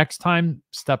 Yeah. Next time,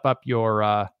 step up your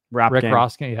Rap Rick game.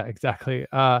 Roskin. Yeah, exactly.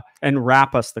 And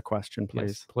wrap us the question,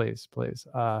 Yes, please. please.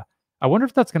 I wonder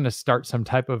if that's going to start some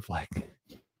type of like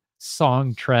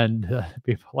song trend.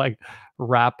 People like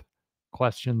rap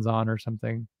questions on or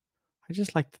something. I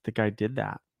just like that the guy did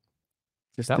that.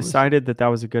 Just That was- decided that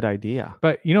was a good idea.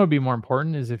 But what'd be more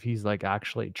important is if he's like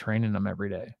actually training them every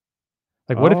day.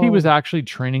 Like, what if he was Oh. actually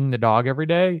training the dog every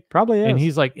day? Probably is. And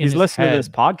he's like, in he's his listening head, to this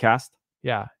podcast.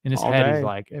 Yeah, in his all head, day. he's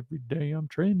like, every day I'm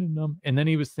training them. And then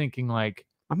he was thinking like,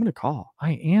 I'm going to call.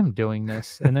 I am doing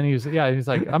this. And then he's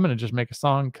like, I'm going to just make a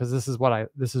song because this is what I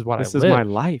This is live. my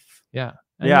life. Yeah.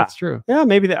 And Yeah. that's true. Yeah,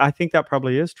 maybe I think that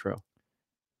probably is true.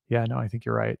 Yeah, no, I think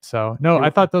you're right. So no, I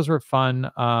thought those were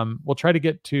fun. We'll try to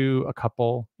get to a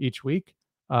couple each week.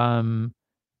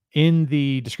 In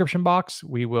the description box,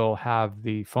 we will have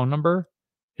the phone number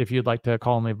if you'd like to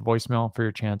call and leave a voicemail for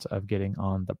your chance of getting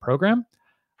on the program.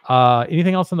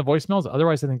 Anything else on the voicemails?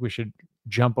 Otherwise, I think we should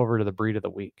jump over to the breed of the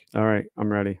week. All right,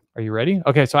 I'm ready. Are you ready?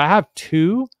 Okay, so I have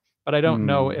 2, but I don't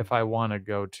know if I want to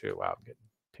go to. Wow, I'm getting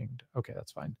pinged. Okay,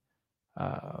 that's fine.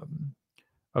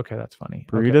 Okay, that's funny.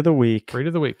 Breed of the week. Breed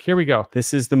of the week. Here we go.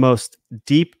 This is the most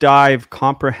deep dive,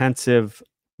 comprehensive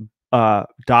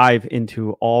dive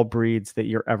into all breeds that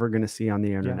you're ever going to see on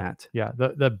the internet. Yeah,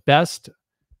 the best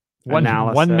one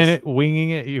minute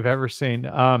winging it you've ever seen.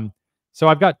 So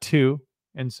I've got 2,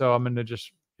 and so I'm going to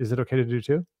just. Is it okay to do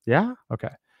 2? Yeah. Okay.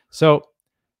 So,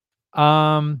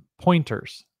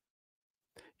 pointers.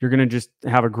 You're going to just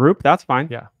have a group. That's fine.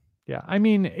 Yeah. Yeah. I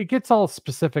mean, it gets all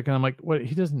specific, and I'm like, what?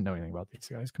 He doesn't know anything about these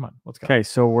guys. Come on, let's go. Okay.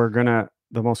 So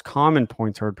the most common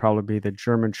pointer would probably be the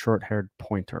German short-haired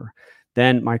pointer.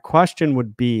 Then my question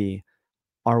would be,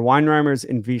 are Weinreimers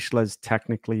and Vizslas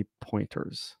technically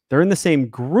pointers? They're in the same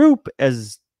group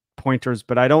as pointers,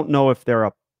 but I don't know if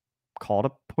they're called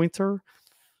a pointer.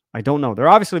 I don't know. They're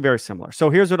obviously very similar. So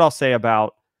here's what I'll say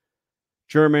about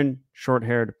German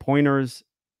short-haired pointers.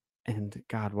 And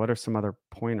God, what are some other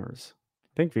pointers?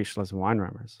 I think Vizslas and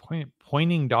Weinreimers.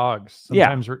 Pointing dogs,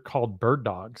 sometimes called bird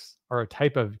dogs, are a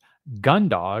type of gun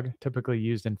dog typically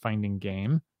used in finding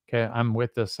game. Okay, I'm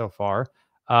with this so far.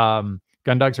 Gun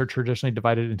dogs are traditionally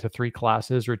divided into 3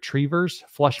 classes: retrievers,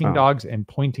 flushing dogs, and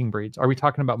pointing breeds. Are we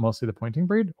talking about mostly the pointing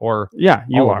breed, or you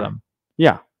all are of them?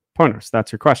 Yeah, pointers.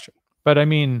 That's your question. But I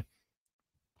mean,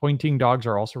 pointing dogs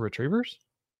are also retrievers?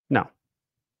 No.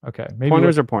 Okay, maybe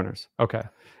pointers are pointers. Okay,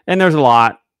 and there's a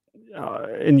lot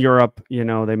in Europe. You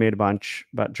know, they made a bunch,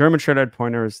 but German short-haired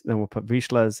pointers. Then we'll put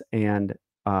Vizslas and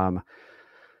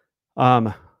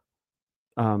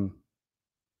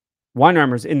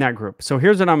Weinreimers in that group. So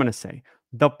here's what I'm going to say.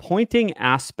 The pointing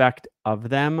aspect of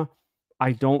them,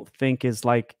 I don't think is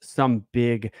like some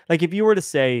big, like if you were to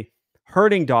say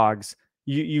herding dogs,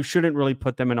 you shouldn't really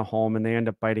put them in a home and they end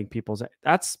up biting people's.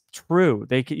 That's true.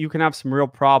 You can have some real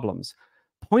problems.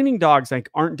 Pointing dogs like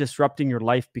aren't disrupting your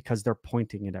life because they're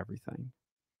pointing at everything.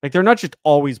 Like they're not just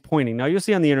always pointing. Now you'll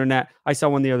see on the internet, I saw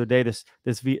one the other day, this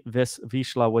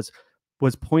Vizsla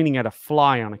was pointing at a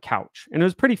fly on a couch, and it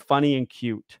was pretty funny and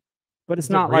cute. But it's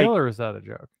not real, like, or is that a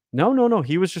joke? No.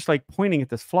 He was just like pointing at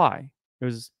this fly.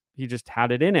 He just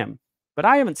had it in him. But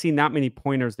I haven't seen that many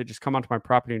pointers that just come onto my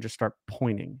property and just start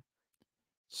pointing.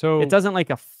 So it doesn't like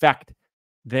affect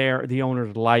the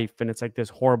owner's life, and it's like this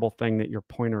horrible thing that your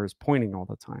pointer is pointing all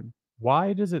the time.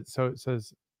 Why does it? So it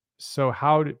says. So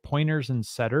how do pointers and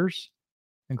setters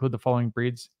include the following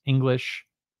breeds? English,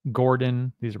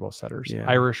 Gordon. These are both setters. Yeah.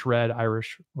 Irish red,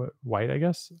 Irish white, I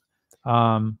guess.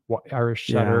 Irish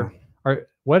setter. Yeah.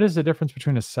 What is the difference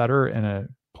between a setter and a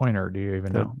pointer? Do you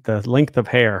even know? The length of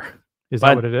hair. Is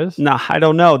that what it is? No, I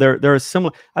don't know. They're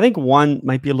similar. I think one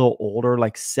might be a little older.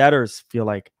 Like setters I feel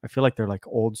like they're like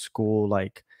old school,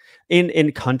 like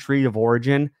in country of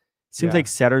origin. It seems like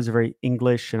setters are very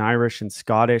English and Irish and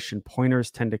Scottish, and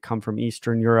pointers tend to come from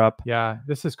Eastern Europe. Yeah,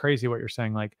 this is crazy what you're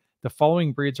saying. Like the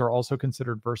following breeds are also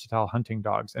considered versatile hunting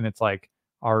dogs, and it's like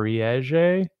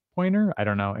Ariege pointer. I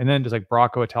don't know. And then there's like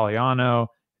Bracco Italiano.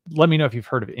 Let me know if you've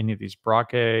heard of any of these.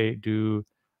 Bracche,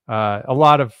 a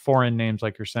lot of foreign names,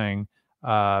 like you're saying.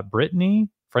 Brittany,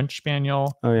 French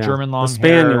Spaniel, German long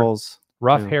Spaniels,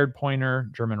 rough-haired pointer,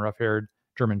 German rough-haired,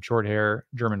 German short hair,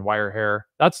 German wire hair.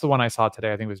 That's the one I saw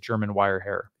today. I think it was German wire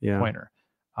hair pointer.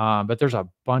 But there's a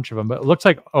bunch of them. But it looks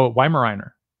like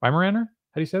Weimaraner. Weimaraner?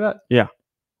 How do you say that? Yeah,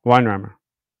 Weinreimer.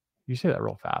 You say that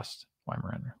real fast,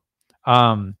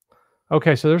 Weimaraner.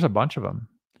 Okay, so there's a bunch of them.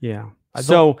 Yeah.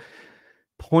 So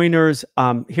pointers.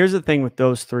 Here's the thing with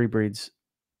those 3 breeds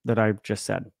that I just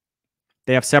said.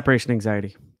 They have separation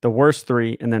anxiety. The worst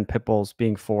 3, and then pit bulls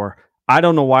being 4. I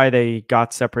don't know why they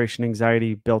got separation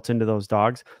anxiety built into those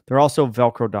dogs. They're also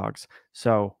Velcro dogs.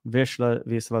 So Vizslas,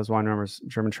 Weinreimers,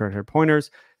 German short-haired pointers,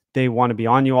 they want to be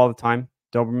on you all the time.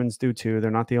 Dobermans do too.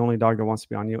 They're not the only dog that wants to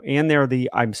be on you. And they're the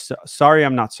sorry,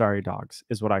 I'm not sorry dogs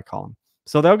is what I call them.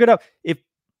 So they'll get up. If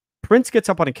Prince gets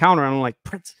up on a counter and I'm like,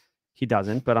 Prince, he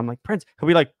doesn't, but I'm like, Prince, he'll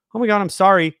be like, oh my God, I'm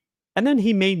sorry. And then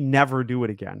he may never do it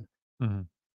again. Mm-hmm.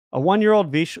 A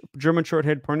 1-year-old German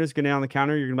short-haired pointer is getting on the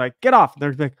counter. You're going to be like, get off.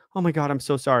 They're like, oh my God, I'm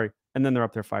so sorry. And then they're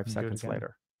up there 5 seconds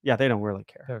later. Yeah, they don't really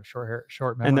care. They have short hair,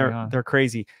 short memory. And they're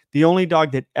crazy. The only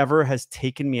dog that ever has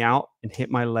taken me out and hit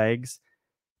my legs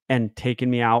and taking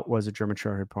me out was a German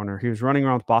Shepherd Pointer. He was running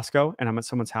around with Bosco, and I'm at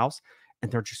someone's house, and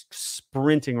they're just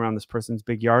sprinting around this person's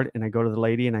big yard. And I go to the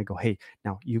lady and I go, hey,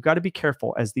 now you got to be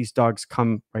careful as these dogs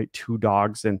come, right? 2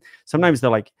 dogs. And sometimes they're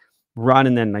like run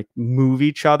and then like move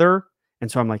each other.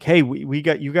 And so I'm like, hey, you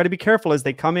got to be careful as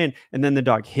they come in. And then the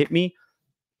dog hit me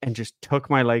and just took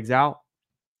my legs out.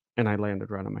 And I landed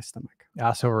right on my stomach.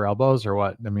 Ass over elbows or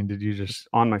what? I mean, did you just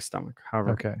on my stomach?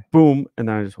 However, okay. Boom. And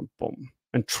then I just went boom.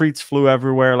 And treats flew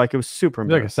everywhere. Like it was super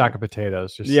like a sack of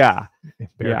potatoes. Just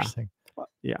embarrassing.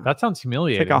 Yeah. That sounds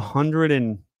humiliating. It's like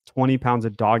 120 pounds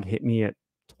of dog hit me at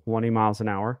 20 miles an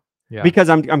hour. Yeah. Because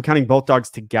I'm counting both dogs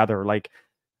together. Like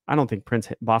I don't think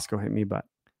Bosco hit me, but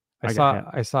I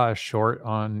saw a short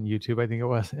on YouTube, I think it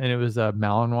was, and it was a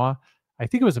Malinois. I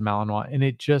think it was a Malinois, and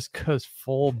it just goes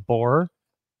full bore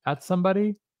at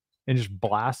somebody and just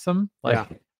blasts them. Like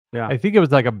yeah. I think it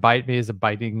was like a bite me as a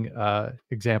biting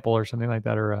example or something like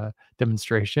that, or a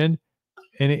demonstration.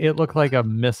 And it looked like a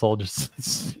missile just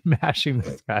smashing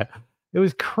this guy. It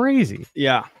was crazy.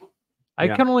 Yeah. I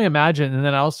can only imagine. And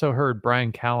then I also heard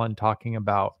Brian Callen talking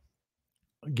about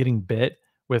getting bit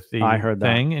with the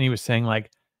thing. And he was saying like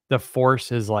the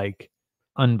force is like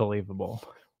unbelievable.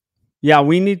 Yeah.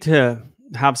 We need to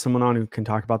have someone on who can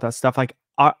talk about that stuff. Like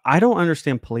I don't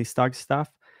understand police dog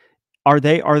stuff. Are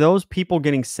those people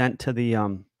getting sent to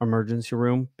the emergency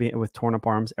room with torn up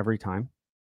arms every time?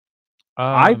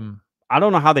 I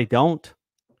don't know how they don't.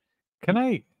 Can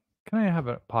I have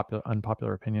a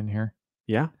unpopular opinion here?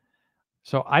 Yeah.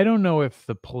 So I don't know if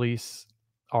the police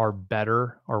are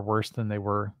better or worse than they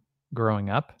were growing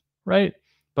up, right?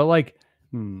 But like,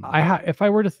 if I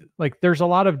were to like, there's a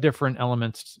lot of different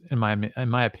elements in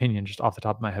my opinion, just off the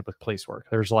top of my head with police work.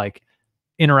 There's like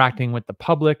interacting with the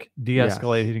public,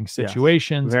 de-escalating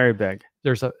situations. Yes. Very big.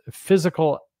 There's a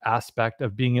physical aspect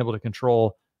of being able to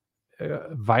control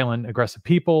violent, aggressive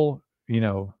people.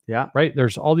 Right.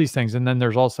 There's all these things. And then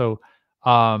there's also,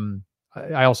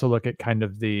 I also look at kind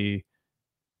of the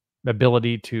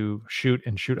ability to shoot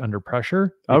under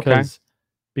pressure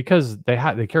because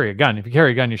they carry a gun. If you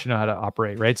carry a gun, you should know how to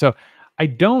operate. Right. So I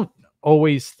don't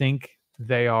always think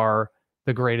they are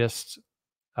the greatest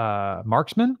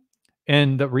marksmen.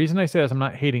 And the reason I say this, I'm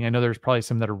not hating. I know there's probably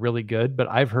some that are really good, but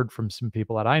I've heard from some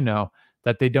people that I know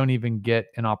that they don't even get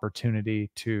an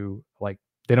opportunity to like,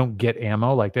 they don't get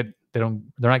ammo. Like they're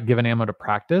not given ammo to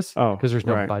practice because there's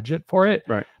no budget for it.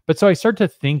 Right. But so I start to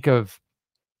think of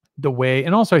the way,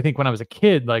 and also I think when I was a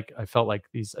kid, like I felt like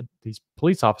these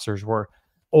police officers were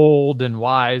old and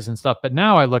wise and stuff. But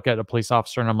now I look at a police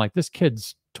officer and I'm like, this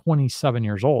kid's 27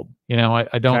 years old.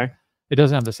 I don't, it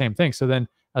doesn't have the same thing. So then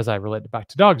as I relate it back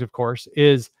to dogs, of course,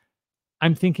 is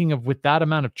I'm thinking of with that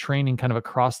amount of training kind of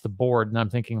across the board. And I'm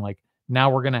thinking like, now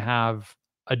we're going to have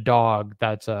a dog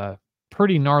that's a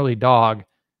pretty gnarly dog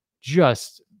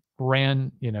just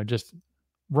run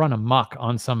amok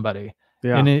on somebody.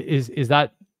 Yeah. And is he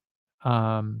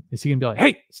gonna be like,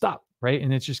 hey, stop, right?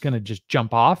 And it's just gonna just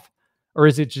jump off, or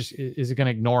is it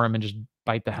gonna ignore him and just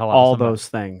bite the hell out of all somebody? those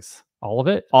things? All of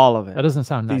it. That doesn't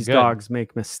sound that these good. Dogs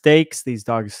make mistakes. These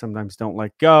dogs sometimes don't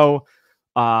let go.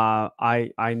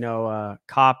 I know a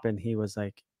cop, and he was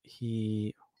like,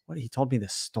 he told me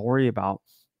this story about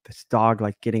this dog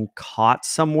like getting caught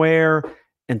somewhere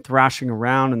and thrashing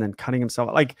around and then cutting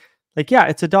himself. Like, yeah,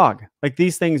 it's a dog. Like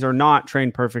these things are not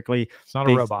trained perfectly. It's not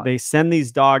a robot. They send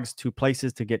these dogs to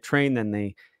places to get trained, then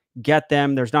they get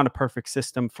them. There's not a perfect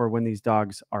system for when these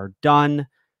dogs are done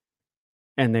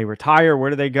and they retire. Where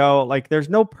do they go? Like there's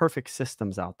no perfect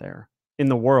systems out there in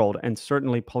the world. And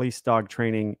certainly police dog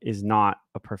training is not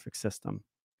a perfect system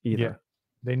either. Yeah.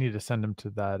 They need to send them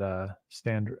to that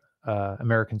standard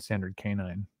American Standard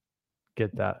Canine.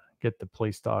 Get the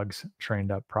police dogs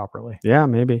trained up properly. Yeah,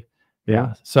 maybe.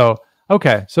 Yeah. So,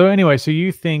 okay. So anyway, so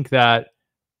you think that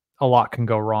a lot can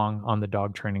go wrong on the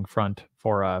dog training front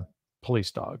for a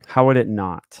police dog? How would it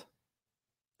not?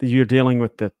 You're dealing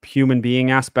with the human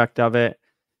being aspect of it.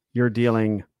 You're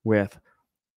dealing with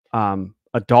a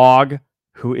dog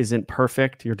who isn't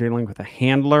perfect. You're dealing with a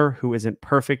handler who isn't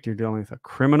perfect. You're dealing with a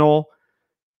criminal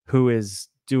who is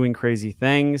doing crazy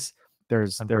things.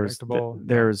 There's risk to the dog.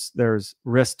 There's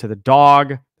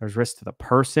risk to the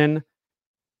person.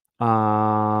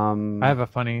 I have a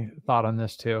funny thought on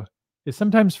this too. Is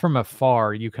sometimes from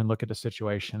afar you can look at a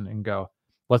situation and go,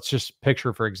 let's just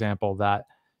picture, for example, that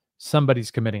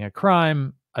somebody's committing a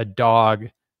crime, a dog,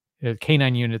 a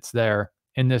canine unit's there,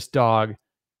 and this dog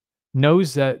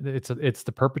knows that it's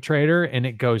the perpetrator, and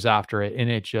it goes after it, and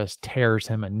it just tears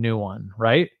him a new one,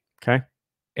 right? Okay.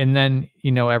 And then,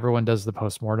 everyone does the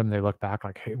postmortem. They look back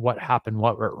like, hey, what happened?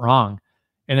 What went wrong?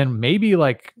 And then maybe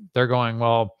like they're going,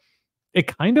 well, it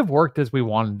kind of worked as we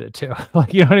wanted it to.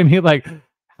 Like, you know what I mean? Like,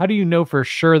 how do you know for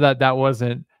sure that that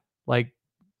wasn't like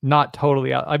not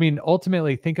totally out? I mean,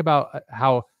 ultimately, think about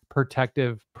how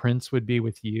protective Prince would be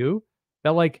with you.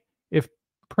 That, like, if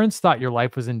Prince thought your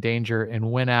life was in danger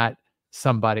and went at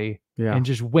somebody Yeah. and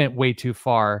just went way too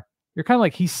far, you're kind of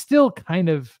like, he's still kind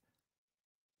of,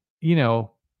 you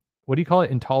know, what do you call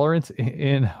it? Intolerance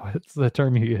in what's the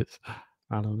term you use?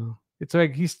 I don't know. It's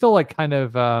like he's still like kind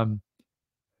of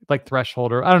like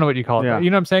threshold, or I don't know what you call it. Yeah. But you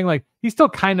know what I'm saying? Like he's still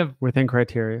kind of Within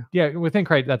criteria. within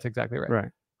criteria. That's exactly right. Right.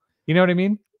 You know what I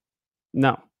mean?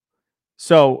 No.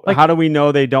 So Like- how do we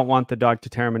know they don't want the dog to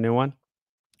tear him a new one?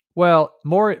 Well,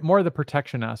 more the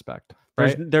protection aspect,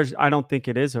 right? There's I don't think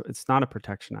it's not a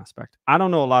protection aspect. I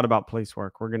don't know a lot about police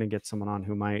work. We're gonna get someone on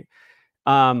who might.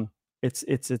 It's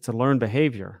a learned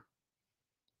behavior.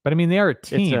 But I mean, they are a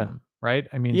team, right?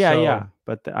 I mean, Yeah, so, yeah.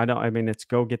 But I mean, it's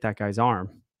go get that guy's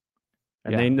arm.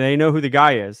 And Yeah. they know who the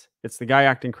guy is. It's the guy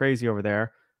acting crazy over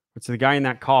there. It's the guy in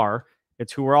that car.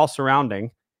 It's who we're all surrounding.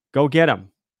 Go get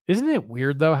him Isn't it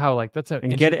weird though how like that's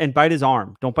and get it and bite his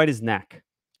arm. Don't bite his neck.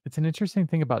 It's an interesting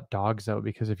thing about dogs though,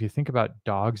 because if you think about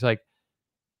dogs, like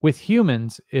with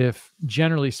humans, if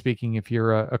generally speaking, if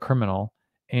you're a criminal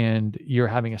and you're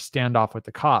having a standoff with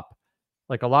the cop,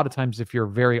 like a lot of times if you're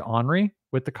very ornery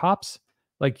with the cops,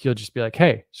 like you'll just be like,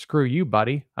 hey, screw you,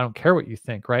 buddy. I don't care what you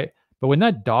think, right? But when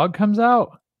that dog comes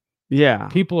out, Yeah.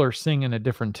 people are singing a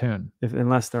different tune.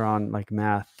 Unless they're on like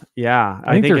meth. Yeah.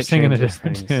 I think they're it singing a changes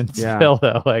different things. tune Yeah. still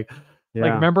though. Like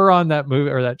Yeah. remember on that movie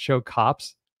or that show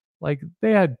Cops? Like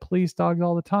they had police dogs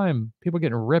all the time. People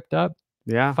getting ripped up,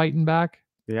 Yeah. fighting back.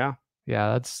 Yeah.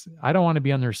 Yeah, I don't want to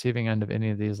be on the receiving end of any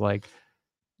of these. Like,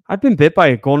 I've been bit by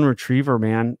a golden retriever,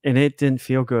 man, and it didn't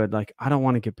feel good. Like I don't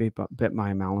want to get bit by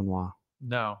a Malinois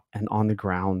no. and on the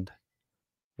ground.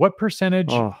 What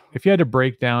percentage, Oh, if you had to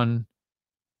break down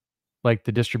like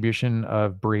the distribution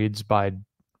of breeds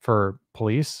for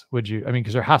police, would you, I mean,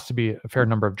 because there has to be a fair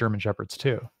number of German Shepherds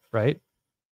too, right?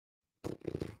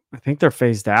 I think they're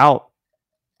phased out.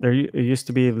 It used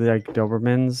to be like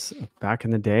Dobermans back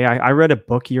in the day. I read a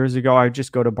book years ago. I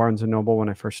just go to Barnes and Noble when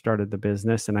I first started the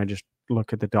business, and I just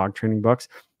look at the dog training books.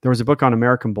 There was a book on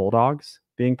American Bulldogs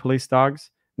being police dogs.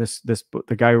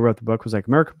 The guy who wrote the book was like,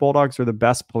 American Bulldogs are the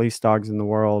best police dogs in the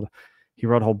world. He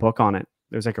wrote a whole book on it.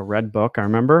 It was like a red book, I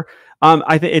remember.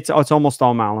 I think it's almost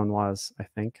all Malinois, I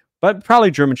think, but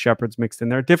probably German Shepherds mixed in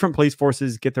there. Different police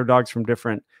forces get their dogs from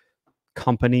different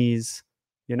companies,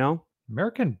 you know.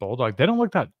 American Bulldog, they don't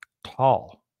look that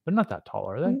tall. They're not that tall,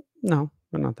 are they? No,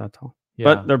 they're not that tall, Yeah.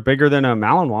 but they're bigger than a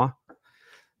Malinois.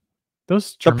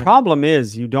 Those The German, problem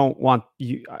is you don't want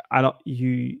you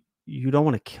don't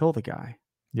want to kill the guy.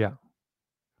 yeah.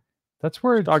 That's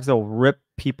where Dogs that'll rip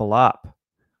people up.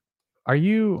 I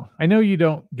know you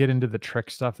don't get into the trick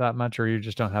stuff that much, or you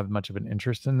just don't have much of an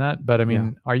interest in that. But I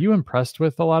mean, Are you impressed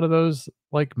with a lot of those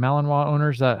like Malinois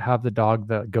owners that have the dog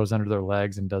that goes under their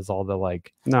legs and does all the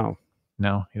like? No,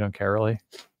 You don't care really.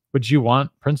 Would you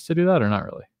want Prince to do that or not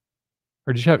really?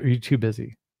 Or are you too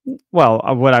busy? well,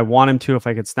 would I want him to if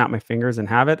I could snap my fingers and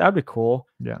have it? That'd be cool.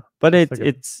 Yeah. But It's like a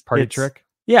it's Party it's- trick?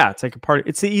 Yeah, it's like a party.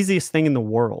 It's the easiest thing in the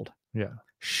world. Yeah.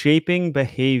 Shaping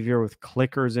behavior with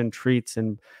clickers and treats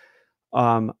and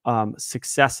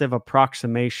successive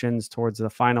approximations towards the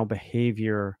final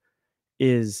behavior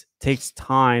takes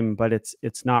time, but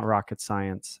it's not rocket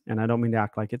science. And I don't mean to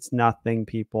act like it's nothing,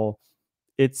 people.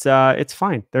 It's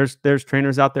fine. There's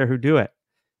trainers out there who do it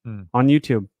on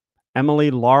YouTube.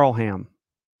 Emily Laurelham,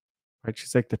 right?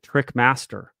 She's like the trick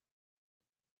master.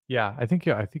 Yeah, I think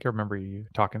I remember you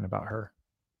talking about her.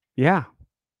 Yeah.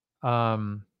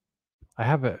 I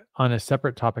have on a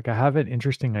separate topic. I have an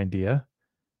interesting idea,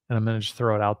 and I'm going to just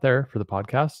throw it out there for the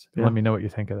podcast. Yeah. Let me know what you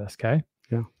think of this. Okay.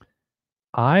 Yeah.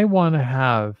 I want to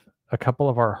have a couple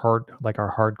of our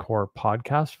hardcore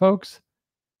podcast folks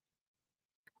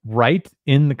write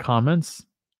in the comments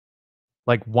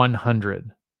like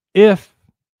 100 if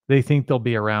they think they'll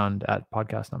be around at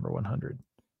podcast number 100.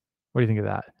 What do you think of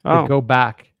that? Oh.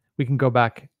 We can go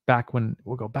back when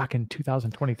we'll go back in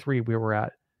 2023. We were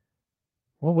at,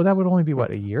 well, that would only be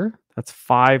what, a year? That's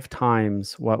 5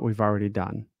 times what we've already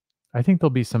done. I think there'll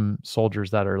be some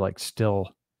soldiers that are like still,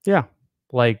 Yeah.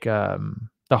 like the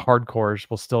hardcores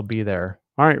will still be there.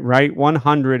 All right, write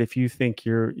 100 if you think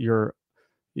you're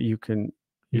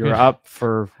up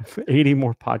for 80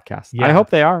 more podcasts. Yeah. I hope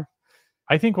they are.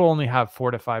 I think we'll only have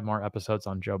 4 to 5 more episodes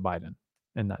on Joe Biden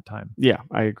in that time. Yeah,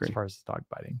 I As agree. far as dog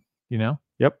biting, you know?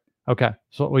 Yep. Okay.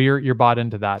 So well, you're bought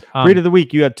into that. Breed of the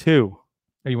week, you had 2.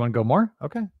 You want to go more?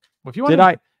 Okay. Well, if you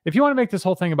want if you want to make this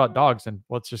whole thing about dogs, then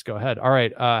let's just go ahead. All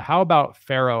right. How about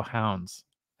Pharaoh hounds?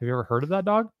 Have you ever heard of that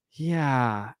dog?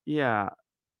 Yeah, yeah.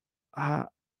 I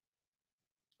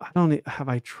don't have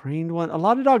I trained one. A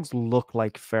lot of dogs look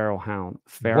like feral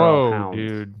Whoa, hounds.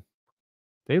 dude.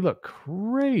 They look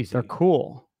crazy. They're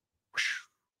cool.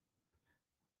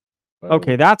 Whoa.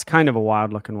 Okay, that's kind of a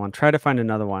wild looking one. Try to find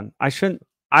another one. I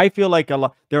feel like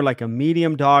they're like a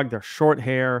medium dog. They're short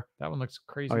hair. That one looks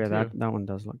crazy Oh yeah, too. that one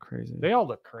does look crazy. They all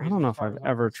look crazy. I don't know as if far I've as I'm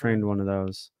ever trained concerned. one of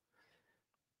those.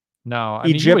 No, I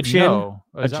mean, you would Egyptian, know.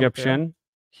 Is that what they are? Egyptian.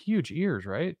 Huge ears,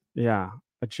 right? Yeah,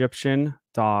 Egyptian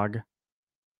dog.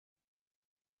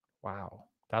 Wow,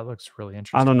 that looks really I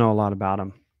interesting. don't know a lot about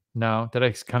them. No, did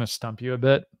I kind of stump you a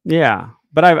bit? Yeah,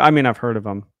 but I mean I've heard of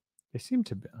them. They seem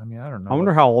to be. I mean, I don't know. I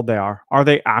wonder how old they are. Are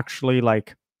they actually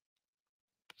like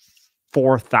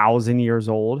 4,000 years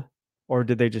old, or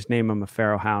did they just name them a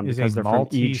pharaoh hound Is because a they're from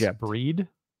Maltese Egypt? breed?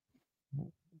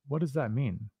 What does that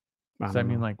mean? I Does that don't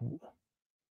mean know. like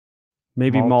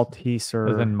Maybe Malt- Maltese as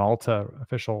in or Malta,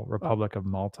 official Republic of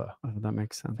Malta? oh, that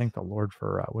makes sense. Thank the Lord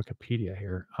for Wikipedia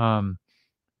here.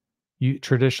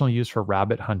 Traditionally used for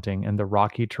rabbit hunting in the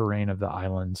rocky terrain of the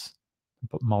islands.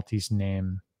 But Maltese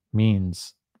name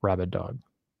means rabbit dog.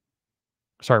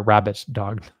 Sorry, rabbit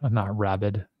dog, not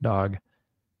rabid dog.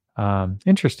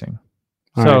 Interesting.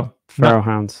 All So right, pharaoh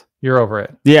hounds. you're over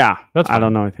it. Yeah, That's I don't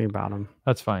fine. know anything about them.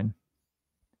 That's fine.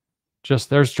 Just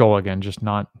there's Joel again, just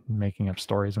not making up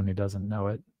stories when he doesn't know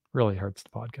it. Really hurts the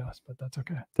podcast, but that's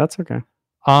okay. That's okay.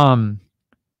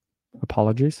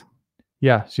 Apologies.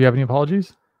 Yeah. So you have any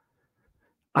apologies?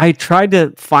 I tried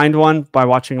to find one by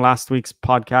watching last week's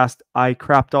podcast. I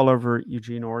crapped all over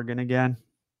Eugene, Oregon again.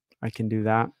 I can do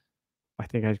that. I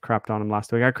think I crapped on him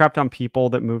last week. I crapped on people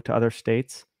that moved to other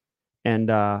states and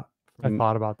I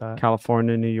thought about that.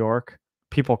 California, New York.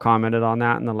 People commented on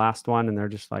that in the last one, and they're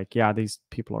just like, yeah, these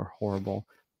people are horrible.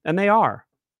 And they are.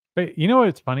 But you know what?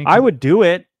 It's funny. I would do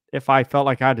it if I felt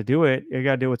like I had to do it. You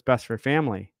got to do what's best for your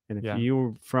family. And if Yeah.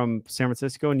 you're from San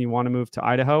Francisco and you want to move to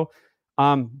Idaho,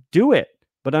 do it.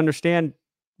 But understand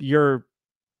you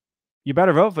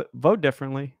better vote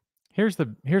differently. Here's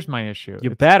my issue.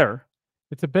 You better.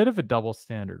 It's a bit of a double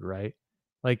standard, right?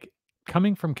 Like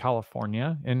coming from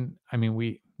California, and I mean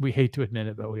we hate to admit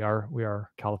it, but we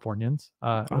are Californians.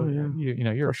 Oh yeah,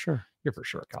 you're for sure. You're for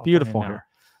sure California. Beautiful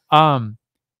now. here.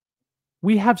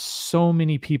 We have so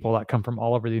many people that come from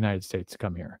all over the United States to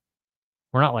come here.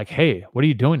 We're not like, hey, what are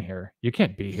you doing here? You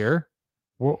can't be here.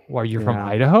 Are you from Yeah.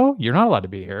 Idaho? You're not allowed to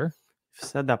be here. You've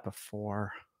said that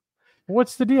before.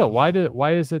 What's the deal? Why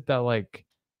is it that like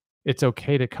it's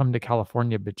okay to come to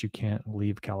California, but you can't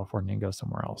leave California and go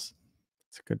somewhere else?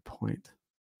 That's a good point.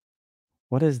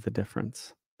 What is the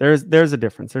difference? There's a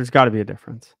difference. There's got to be a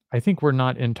difference. I think we're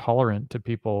not intolerant to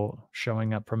people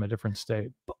showing up from a different state.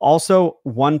 But also,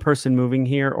 one person moving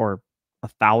here or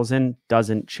 1,000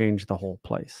 doesn't change the whole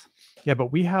place. Yeah, but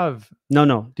we have.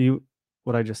 No.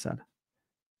 What I just said?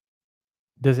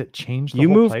 Does it change the You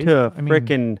whole move place? to I mean,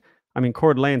 frickin'. I mean,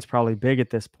 Coeur d'Alene's probably big at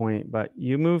this point, but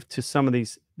you move to some of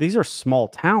these. These are small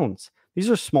towns. These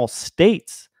are small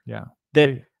states. Yeah.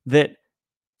 That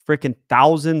freaking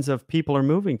thousands of people are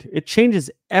moving to. It changes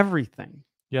everything.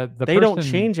 Yeah, They don't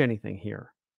change anything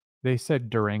here. They said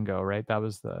Durango, right? That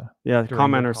was the Yeah, the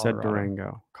Durango, commenter said Colorado.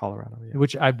 Durango, Colorado. Yeah.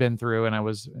 which I've been through, and I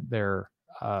was there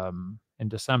in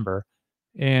December,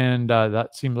 and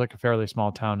that seemed like a fairly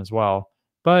small town as well.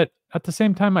 But at the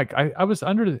same time, like I was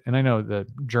and I know the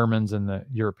Germans and the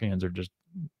Europeans are just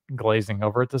glazing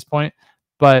over at this point,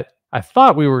 but I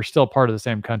thought we were still part of the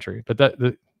same country, but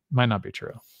that might not be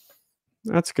true.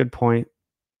 That's a good point.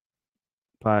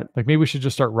 But Like maybe we should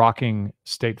just start rocking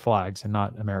state flags and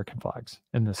not American flags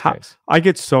in this case. I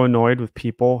get so annoyed with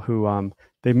people who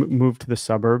they move to the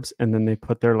suburbs and then they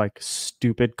put their like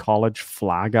stupid college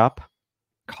flag up.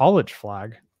 College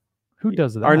flag? Who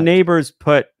does that? Our neighbors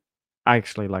put. I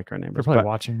actually like our They're neighbors. probably But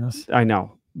watching this. I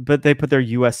know, but they put their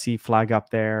USC flag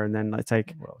up there, and then it's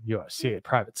like, Well, USC, a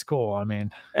private school. I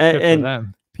mean, good for and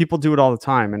them. people do it all the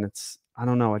time, and it's I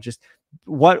don't know. It just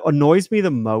what annoys me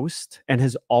the most, and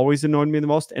has always annoyed me the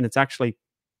most, and it's actually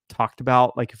talked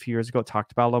about like a few years ago.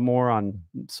 Talked about a little more on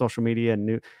social media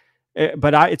and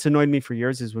but it's annoyed me for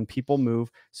years is when people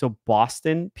move. So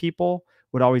Boston people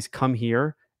would always come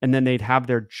here and then they'd have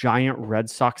their giant Red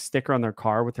Sox sticker on their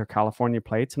car with their California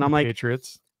plates. And I'm like,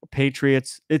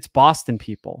 Patriots, it's Boston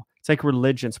people. It's like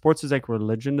religion. Sports is like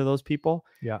religion to those people.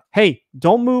 Yeah. Hey,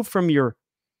 don't move from your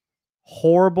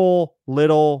horrible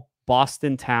little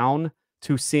Boston town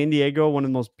to San Diego, one of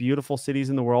the most beautiful cities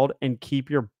in the world, and keep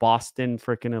your Boston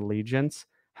freaking allegiance.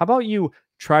 How about you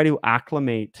try to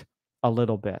acclimate a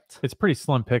little bit? It's pretty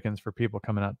slim pickings for people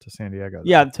coming out to San Diego. Though.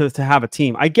 Yeah, to have a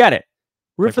team. I get it.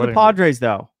 Root Like, for what the do you mean? Padres,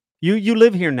 though. You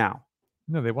live here now.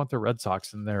 No, they want their Red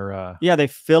Sox in their. Yeah, they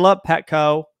fill up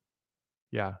Petco.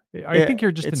 Yeah, I think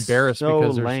you're just It's embarrassed so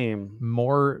because there's lame.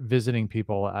 more visiting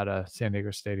people at a San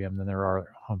Diego stadium than there are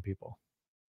home people.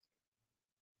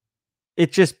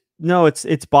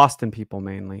 It's Boston people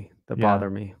mainly that Yeah. bother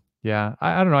me. Yeah,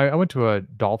 I don't know. I went to a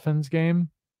Dolphins game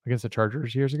against the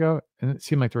Chargers years ago, and it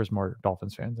seemed like there was more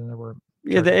Dolphins fans than there were.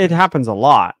 Yeah, Charger it fans. happens a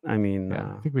lot. I mean,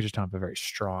 Yeah, I think we just don't have a very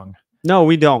strong. no,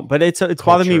 we don't. But it's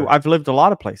bothered me. Culture. I've lived a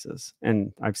lot of places,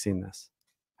 and I've seen this.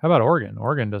 How about Oregon?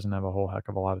 Oregon doesn't have a whole heck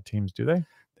of a lot of teams, do they?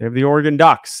 They have the Oregon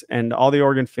Ducks, and all the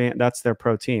Oregon that's their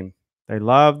pro team. They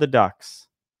love the Ducks.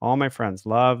 All my friends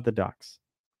love the Ducks.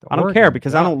 I don't care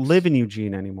because I don't live in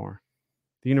Eugene anymore.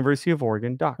 The University of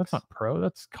Oregon Ducks. That's not pro.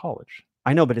 That's college.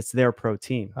 I know, but it's their pro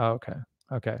team. Oh, okay.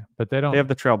 Okay. But they don't. They have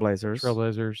the Trailblazers.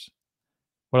 Trailblazers.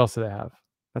 What else do they have?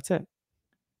 That's it.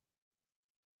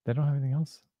 They don't have anything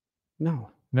else? No.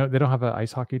 No, they don't have an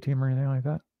ice hockey team or anything like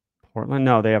that? Portland?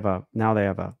 No, they have a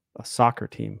soccer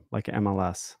team like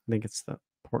MLS. I think it's the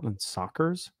Portland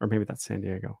Sockers, or maybe that's San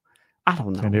Diego. I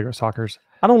don't know. San Diego Sockers.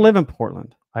 I don't live in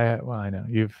Portland. I know.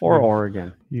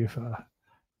 Oregon.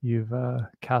 You've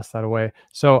cast that away.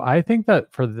 So I think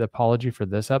that for the apology for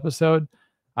this episode,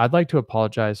 I'd like to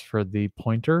apologize for the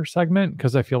pointer segment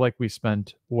because I feel like we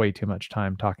spent way too much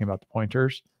time talking about the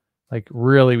pointers. Like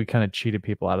really, we kind of cheated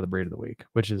people out of the breed of the week,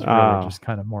 which is really just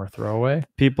kind of more throwaway.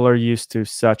 People are used to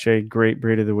such a great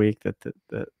breed of the week that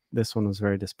this one was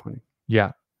very disappointing.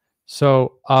 Yeah.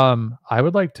 So I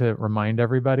would like to remind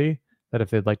everybody that if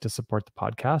they'd like to support the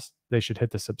podcast, they should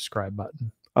hit the subscribe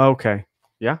button. Okay.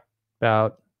 Yeah.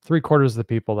 About 3/4 of the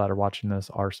people that are watching this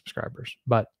are subscribers,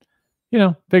 but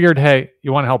figured, hey,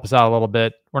 you want to help us out a little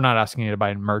bit. We're not asking you to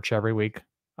buy merch every week.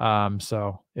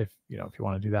 So if you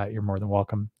want to do that, you're more than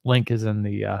welcome. Link is in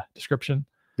the description.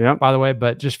 Yeah. By the way,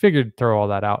 but just figured throw all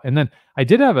that out. And then I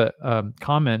did have a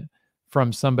comment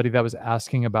from somebody that was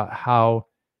asking about how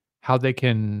they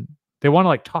want to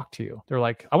like talk to you. They're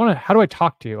like, how do I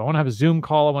talk to you? I want to have a Zoom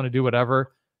call. I want to do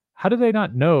whatever. How do they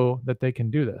not know that they can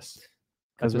do this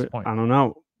at this point? I don't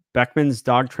know.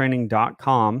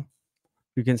 BeckmansDogTraining.com.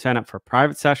 You can sign up for a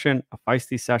private session, a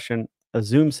feisty session, a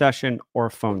Zoom session, or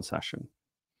a phone session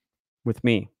with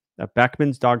me at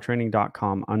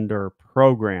BeckmansDogTraining.com under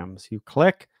programs. You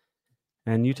click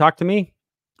and you talk to me.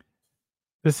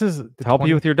 This is to help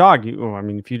you with your dog.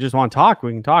 If you just want to talk,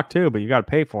 we can talk too, but you got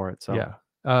to pay for it. So yeah,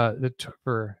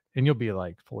 and you'll be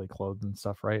like fully clothed and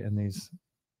stuff, right? And these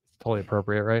totally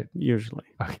appropriate, right? Usually.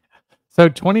 Okay. So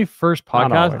 21st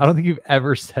podcast. I don't think you've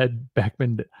ever said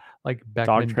Beckman, like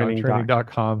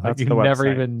BeckmanDogTraining.com. Like you've never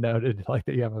even noted like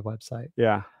that you have a website.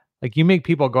 Yeah. Like you make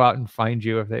people go out and find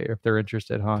you if they're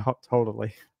interested, huh?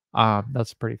 Totally.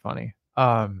 That's pretty funny.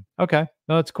 Okay.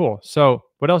 No, that's cool. So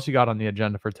what else you got on the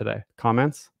agenda for today?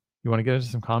 Comments? You want to get into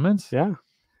some comments? Yeah.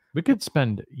 We could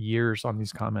spend years on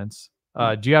these comments.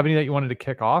 Do you have any that you wanted to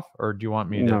kick off or do you want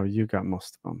me to? No, you got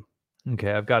most of them.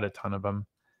 Okay. I've got a ton of them.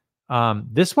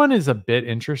 This one is a bit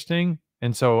interesting.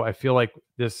 And so I feel like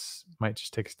this might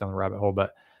just take us down the rabbit hole,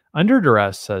 but Under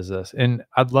Duress says this, and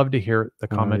I'd love to hear the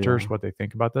commenters, what they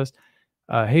think about this.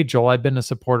 Hey, Joel, I've been a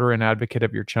supporter and advocate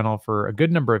of your channel for a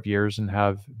good number of years and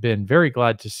have been very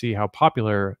glad to see how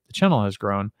popular the channel has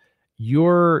grown.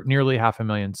 You're nearly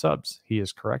 500,000 subs. He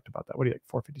is correct about that. What do you like,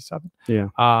 457?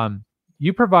 Yeah.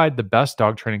 You provide the best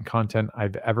dog training content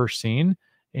I've ever seen,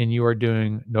 and you are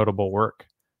doing noble work,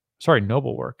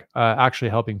 actually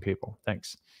helping people.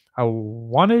 Thanks. I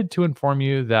wanted to inform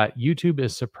you that YouTube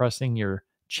is suppressing your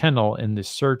channel in the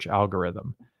search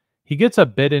algorithm. He gets a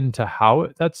bit into how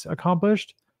that's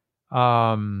accomplished.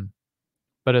 But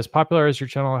as popular as your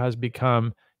channel has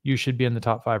become, you should be in the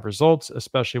top 5 results,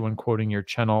 especially when quoting your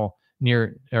channel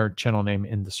channel name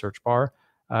in the search bar.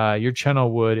 Your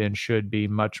channel would and should be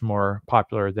much more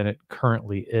popular than it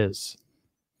currently is.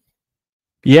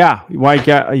 Yeah. Well,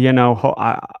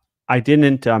 I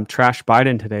didn't trash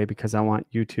Biden today because I want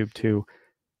YouTube to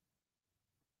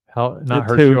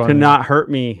not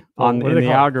hurt me in the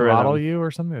algorithm. Throttle you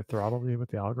or something? Throttle you with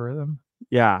the algorithm?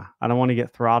 Yeah, I don't want to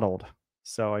get throttled.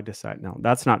 So I decide, no,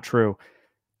 that's not true.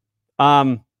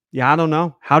 Yeah, I don't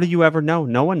know. How do you ever know?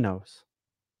 No one knows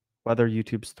whether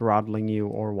YouTube's throttling you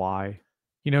or why.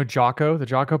 Jocko, the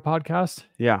Jocko podcast?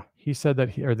 Yeah. He said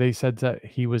that they said that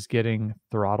he was getting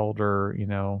throttled or,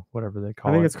 whatever they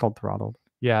call it. I think it's called throttled.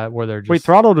 Yeah, where they're just... Wait,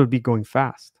 throttled would be going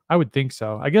fast. I would think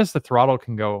so. I guess the throttle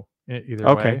can go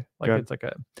either way. Like good. It's like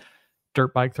a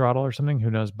dirt bike throttle or something.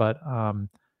 Who knows? But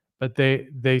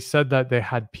they said that they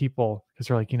had people because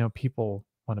they're like, people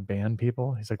want to ban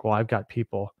people. He's like, well, I've got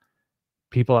people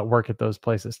people at work at those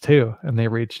places too, and they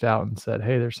reached out and said,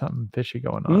 "Hey, there's something fishy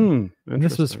going on." And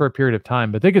this was Interesting. for a period of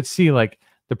time, but they could see like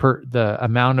the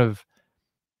amount of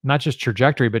not just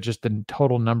trajectory, but just the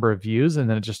total number of views, and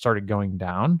then it just started going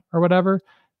down or whatever.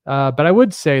 But I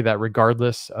would say that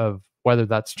regardless of whether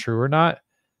that's true or not,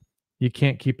 you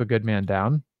can't keep a good man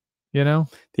down, you know?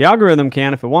 The algorithm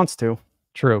can if it wants to.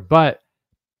 True. But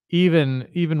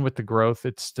even with the growth,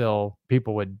 it's still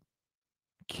people would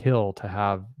kill to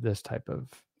have this type of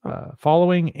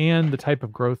following, and the type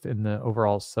of growth in the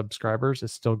overall subscribers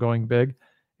is still going big.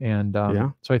 And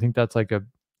so I think that's like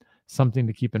something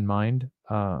to keep in mind.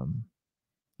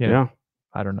 Yeah.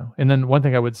 I don't know. And then one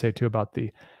thing I would say too about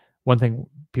one thing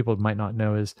people might not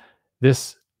know is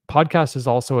this podcast is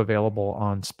also available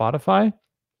on Spotify.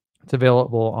 It's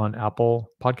available on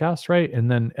Apple Podcasts, right? And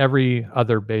then every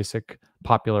other basic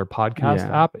popular podcast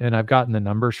app. And I've gotten the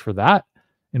numbers for that.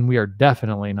 And we are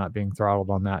definitely not being throttled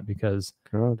on that because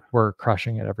we're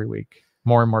crushing it every week.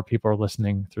 More and more people are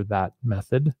listening through that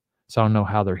method. So I don't know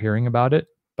how they're hearing about it,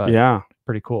 but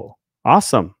pretty cool.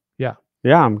 Awesome. Yeah.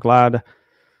 Yeah. I'm glad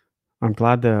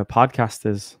the podcast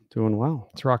is doing well.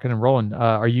 It's rocking and rolling.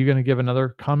 Are you going to give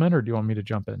another comment, or do you want me to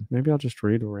jump in? Maybe I'll just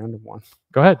read a random one.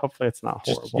 Go ahead. Hopefully it's not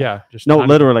horrible. No,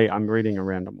 literally, I'm reading a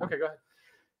random one. Okay, go ahead.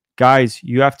 Guys,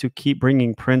 you have to keep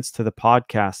bringing Prince to the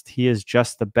podcast. He is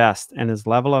just the best, and his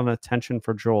level of attention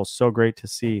for Joel is so great to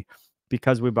see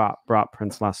because we brought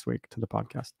Prince last week to the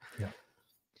podcast. Yeah.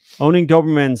 Owning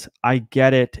Dobermans, I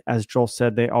get it. As Joel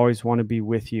said, they always want to be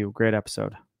with you. Great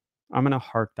episode. I'm going to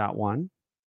heart that one.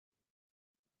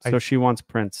 So she wants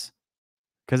Prince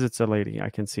because it's a lady.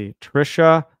 I can see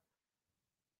Trishul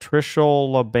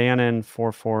Labanon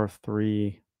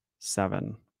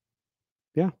 4437.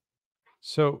 Yeah.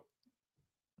 So,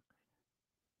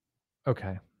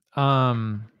 okay.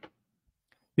 The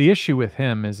issue with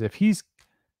him is if he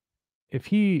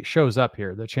shows up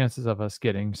here, the chances of us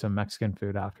getting some Mexican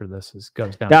food after this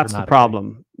goes down. That's the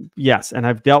problem. Yes. And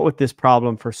I've dealt with this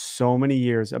problem for so many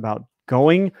years about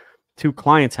going to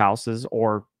clients' houses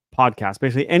or podcasts.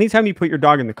 Basically, anytime you put your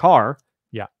dog in the car,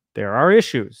 there are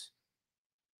issues.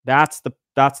 That's the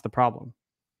problem.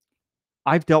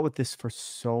 I've dealt with this for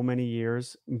so many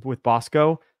years with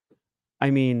Bosco. I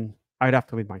mean, I'd have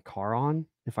to leave my car on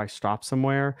if I stop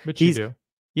somewhere. But you do.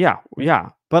 Yeah.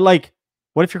 But like,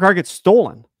 what if your car gets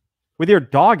stolen with your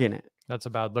dog in it? That's a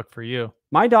bad look for you.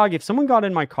 My dog, if someone got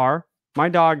in my car, my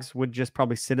dogs would just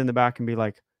probably sit in the back and be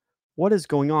like, what is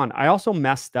going on? I also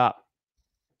messed up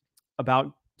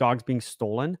about dogs being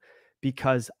stolen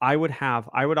because I would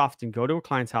often go to a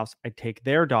client's house. I'd take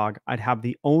their dog. I'd have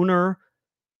the owner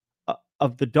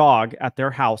of the dog at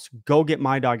their house go get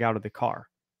my dog out of the car.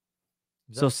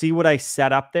 So see what I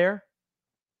set up there?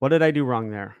 What did I do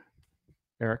wrong there,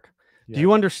 Eric? Yeah. Do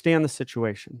you understand the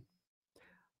situation?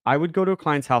 I would go to a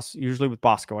client's house, usually with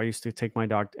Bosco. I used to take my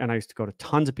dog, and I used to go to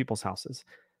tons of people's houses.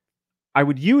 I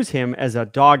would use him as a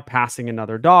dog passing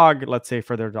another dog, let's say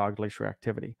for their dog leash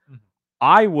reactivity. Mm-hmm.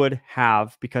 I would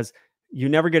have, because you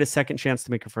never get a second chance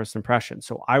to make a first impression.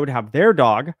 So I would have their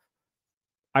dog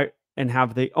and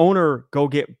have the owner go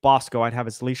get Bosco. I'd have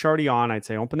his leash already on. I'd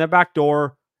say, open that back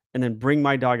door and then bring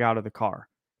my dog out of the car.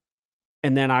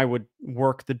 And then I would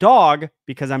work the dog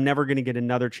because I'm never going to get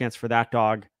another chance for that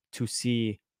dog to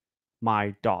see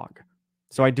my dog.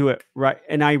 So I do it right.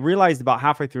 And I realized about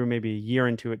halfway through, maybe a year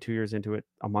into it, 2 years into it,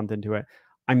 a month into it,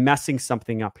 I'm messing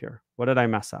something up here. What did I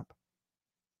mess up?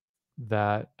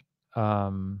 That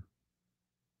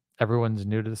everyone's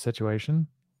new to the situation.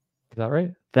 Is that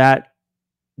right?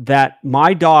 That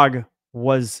my dog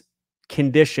was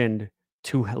conditioned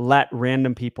to let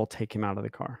random people take him out of the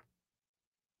car.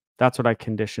 That's what I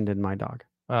conditioned in my dog.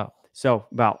 Oh. So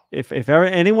about if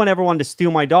anyone ever wanted to steal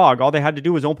my dog, all they had to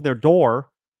do was open their door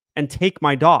and take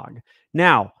my dog.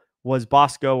 Now, was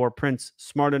Bosco or Prince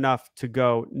smart enough to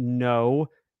go, no,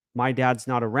 my dad's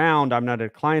not around. I'm not at a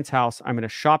client's house. I'm in a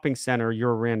shopping center.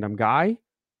 You're a random guy?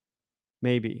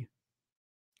 Maybe.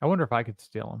 I wonder if I could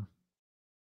steal him.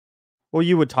 Well,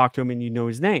 you would talk to him and you know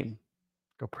his name.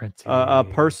 Go Prince. A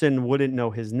person wouldn't know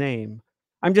his name.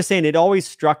 I'm just saying, it always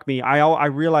struck me. I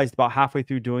realized about halfway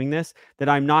through doing this that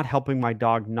I'm not helping my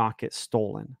dog not get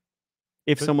stolen.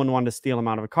 If someone wanted to steal him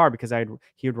out of a car, because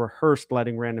he had rehearsed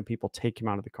letting random people take him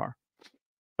out of the car.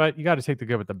 But you got to take the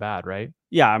good with the bad, right?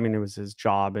 Yeah, I mean, it was his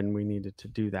job and we needed to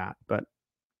do that. But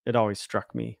it always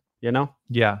struck me, you know?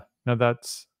 Yeah. No, that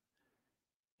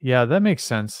makes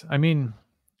sense. I mean,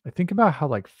 I think about how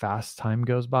like fast time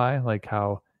goes by, like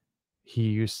how he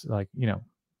used, like, you know,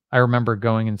 I remember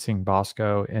going and seeing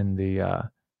Bosco in the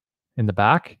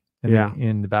back,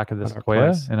 in the back of the At our Sequoia,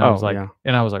 place. and I was Oh, like,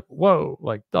 yeah. whoa,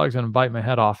 like dog's gonna bite my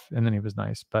head off, and then he was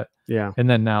nice, but Yeah. and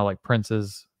then now like Prince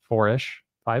is 4-ish,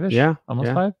 5-ish, Yeah. almost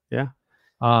Yeah. 5. Yeah.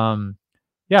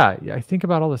 Yeah, I think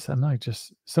about all this. I'm like,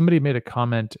 just somebody made a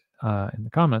comment in the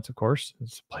comments, of course.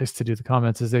 It's a place to do the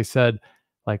comments, as they said,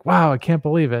 like, wow, I can't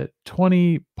believe it.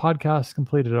 20 podcasts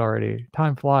completed already.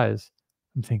 Time flies.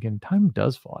 I'm thinking time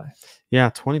does fly. Yeah.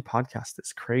 20 podcasts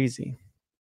is crazy.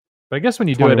 But I guess when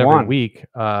you do it every 21. week,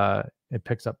 it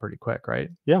picks up pretty quick, right?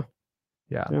 Yeah.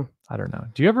 Yeah. Yeah. I don't know.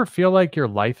 Do you ever feel like your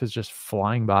life is just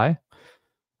flying by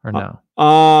or no?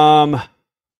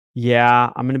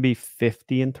 Yeah, I'm going to be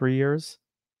 50 in 3 years.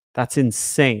 That's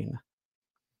insane.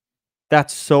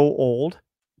 That's so old.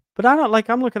 But I don't like,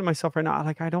 I'm looking at myself right now.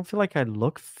 Like, I don't feel like I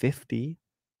look 50.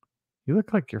 You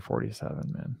look like you're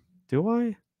 47, man. Do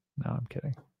I? No, I'm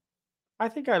kidding. I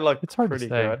think I look It's hard to pretty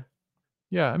say. good.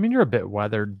 Yeah, I mean, you're a bit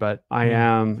weathered, but I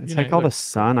am. It's you know, like you all the look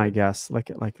sun, I guess.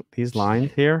 Like these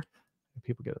lines here.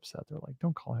 people get upset. They're like,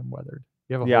 "Don't call him weathered."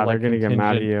 You have a Yeah, whole they're like gonna get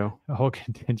mad at contingent, you. a whole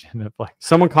contingent of like,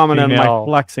 Someone commented on my female-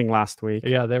 flexing last week.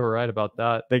 yeah, they were right about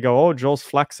that. They go, "Oh, Joel's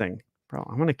flexing." Bro,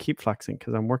 I'm gonna keep flexing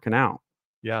because I'm working out.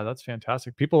 Yeah, that's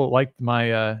fantastic. People liked my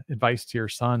advice to your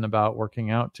son about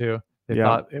working out too. They Yeah.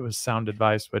 thought it was sound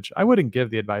advice, which I wouldn't give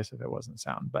the advice if it wasn't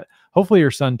sound. But hopefully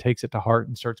your son takes it to heart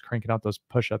and starts cranking out those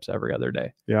push-ups every other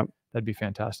day. Yep. That'd be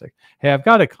fantastic. Hey, I've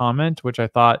got a comment which I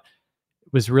thought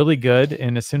was really good,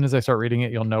 and as soon as I start reading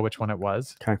it, you'll know which one it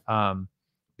was. Okay.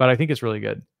 But I think it's really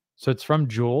good. So it's from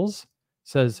Jules.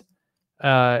 Says,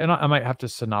 and I might have to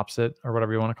synopsis it or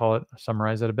whatever you want to call it,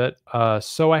 summarize it a bit.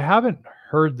 So I haven't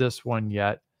heard this one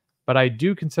yet, but I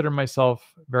do consider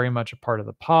myself very much a part of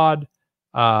the pod.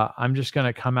 I'm just going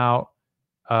to come out.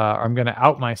 I'm going to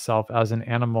out myself as an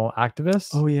animal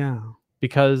activist. Oh yeah.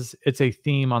 Because it's a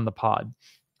theme on the pod.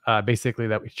 Basically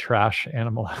that we trash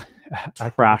animal.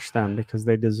 Trash them because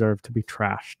they deserve to be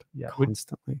trashed. Yeah.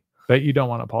 Constantly. But you don't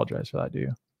want to apologize for that, do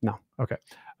you? No. Okay.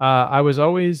 I was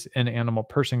always an animal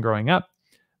person growing up.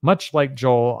 Much like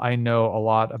Joel, I know a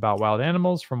lot about wild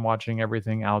animals from watching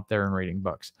everything out there and reading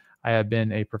books. I have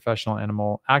been a professional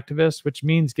animal activist, which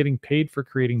means getting paid for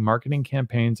creating marketing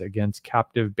campaigns against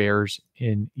captive bears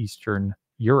in Eastern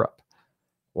Europe.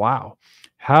 Wow.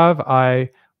 Have I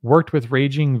worked with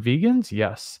raging vegans?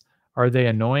 Yes. Are they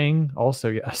annoying? Also,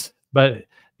 yes. But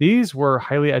these were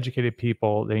highly educated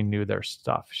people. They knew their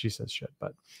stuff. She says shit,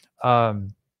 but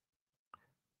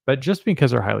just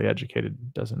because they're highly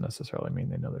educated doesn't necessarily mean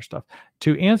they know their stuff.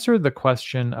 To answer the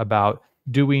question about,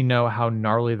 do we know how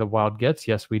gnarly the wild gets?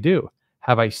 Yes, we do.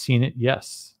 Have I seen it?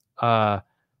 Yes.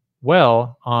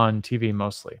 Well, on TV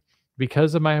mostly.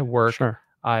 Because of my work, Sure.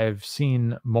 I've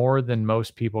seen more than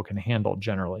most people can handle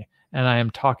generally. And I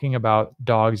am talking about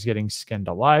dogs getting skinned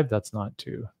alive. That's not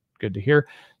too good to hear.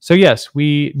 So yes,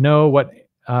 we know what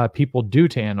people do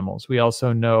to animals. We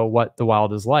also know what the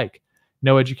wild is like.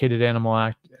 No educated animal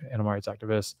rights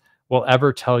activist will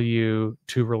ever tell you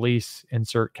to release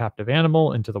insert captive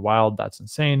animal into the wild. That's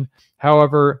insane.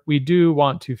 However, we do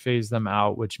want to phase them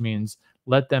out, which means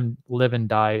let them live and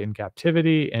die in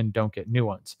captivity and don't get new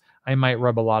ones. I might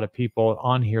rub a lot of people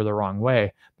on here the wrong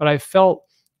way, but I felt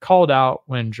called out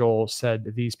when Joel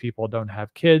said these people don't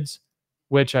have kids,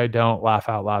 which I don't laugh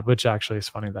out loud, which actually is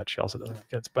funny that she also doesn't have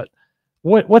kids. But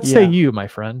what say you, my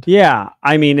friend? Yeah.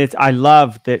 I mean, I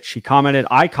love that she commented.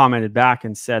 I commented back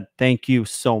and said, thank you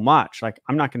so much. Like,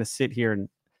 I'm not going to sit here and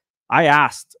I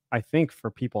asked, I think, for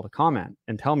people to comment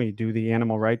and tell me, do the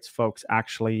animal rights folks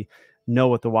actually know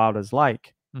what the wild is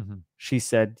like? Mm-hmm. She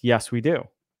said, yes, we do.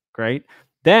 Great.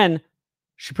 Then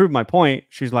she proved my point.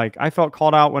 She's like, I felt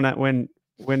called out when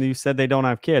you said they don't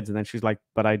have kids. And then she's like,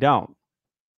 but I don't.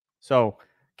 So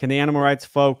can the animal rights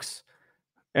folks,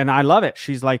 and I love it.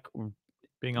 She's like,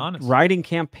 being honest, writing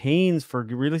campaigns for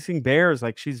releasing bears.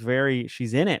 Like she's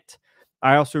in it.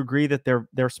 I also agree that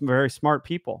they're some very smart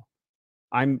people.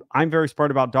 I'm very smart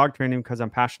about dog training because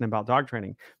I'm passionate about dog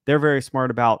training. They're very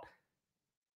smart about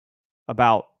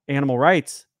animal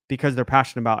rights because they're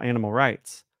passionate about animal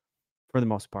rights for the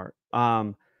most part.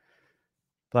 But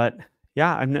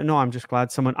yeah, I'm just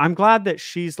glad I'm glad that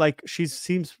she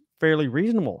seems fairly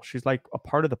reasonable. She's like a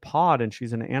part of the pod and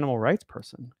she's an animal rights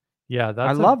person. Yeah,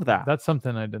 I love that. That's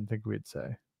something I didn't think we'd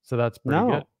say. So that's pretty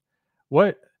good.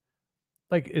 What,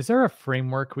 like, is there a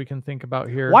framework we can think about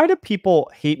here? Why do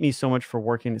people hate me so much for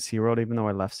working at SeaWorld, even though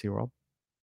I left SeaWorld?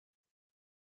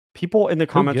 People in the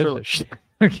comments are like,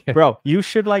 okay. Bro, you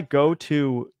should like go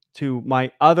to my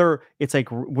other, it's like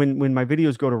when my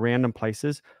videos go to random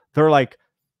places, they're like,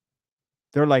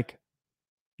 they're like,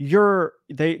 you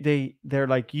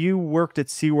worked at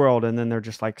SeaWorld, and then they're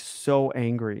just like so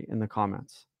angry in the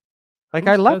comments. Like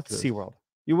Who I left says this? SeaWorld.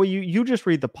 You just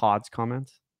read the pods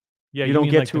comments. Yeah, you don't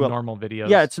mean get like to the a- normal videos.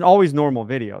 Yeah, it's always normal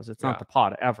videos. It's Yeah. not the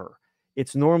pod ever.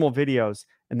 It's normal videos,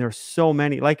 and there's so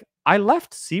many. Like I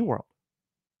left SeaWorld.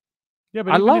 yeah,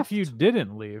 but I even if you left.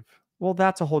 didn't leave, Well,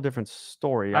 that's a whole different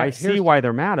story. I- I see here's- why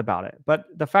they're mad about it, but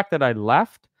the fact that I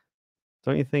left,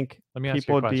 don't you think let me ask you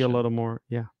people a would be a question. little more?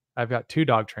 Yeah. I've got 2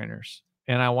 dog trainers,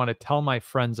 and I want to tell my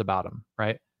friends about them.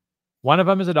 Right, one of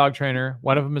them is a dog trainer.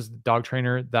 One of them is the dog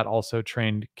trainer that also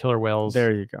trained killer whales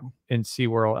There you go. in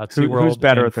SeaWorld at Who's SeaWorld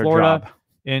better in at their Florida. job?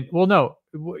 And well, no,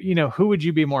 who would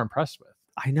you be more impressed with?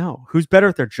 I know. Who's better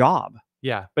at their job?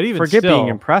 Yeah, but even Forget still, being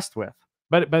impressed with.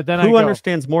 But then Who I go,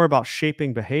 understands more about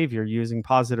shaping behavior using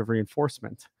positive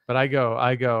reinforcement? but I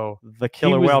go. The He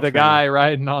killer was whale the trainer. guy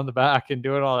riding on the back and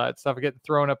doing all that stuff, getting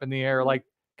thrown up in the air, like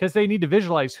because they need to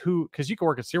visualize who. Because you can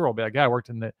work at SeaWorld, be like, yeah, I worked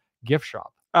in the gift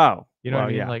shop. Oh, You know what I well,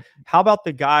 mean? yeah. Like, How about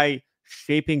the guy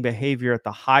shaping behavior at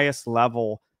the highest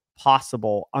level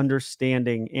possible,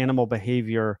 understanding animal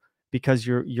behavior because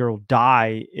you'll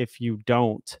die if you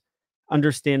don't,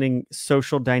 understanding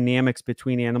social dynamics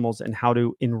between animals and how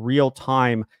to in real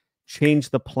time change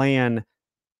the plan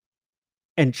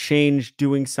and change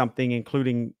doing something,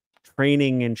 including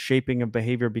training and shaping of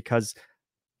behavior because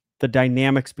the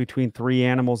dynamics between 3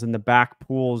 animals in the back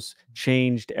pools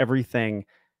changed everything.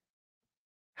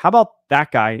 How about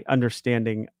that guy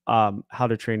understanding how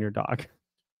to train your dog?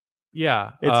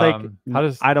 yeah, It's like how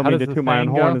does I don't how mean does to the toot my own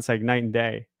saying horn. go? It's like night and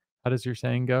day. How does your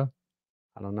saying go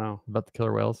I don't know. about the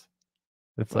killer whales?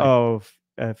 It's like, Oh,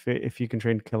 if you can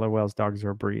train killer whales, dogs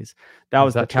are a breeze. That Is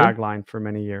was the that true? tagline for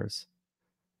many years.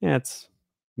 Yeah, it's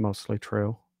mostly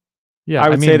true. yeah, I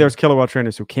would say mean, there's killer whale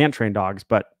trainers who can't train dogs,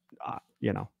 but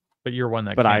you know. but you're one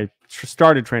that. But can. I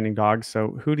started training dogs, so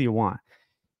who do you want?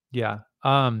 yeah.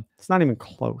 It's not even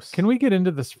close. Can we get into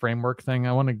this framework thing?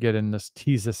 I want to get in this,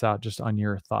 tease this out just on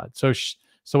your thoughts.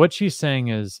 So what she's saying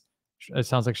is, it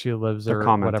sounds like she lives The or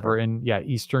commenter. whatever in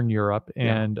Eastern Europe,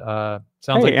 Yeah. and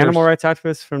sounds Hey, like animal there's- rights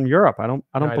activists from Europe. I don't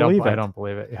believe it. I don't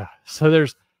believe it. Yeah. So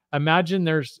imagine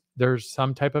there's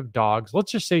some type of dogs.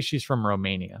 Let's just say she's from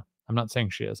Romania. I'm not saying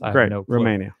she is. I Great, have no clue.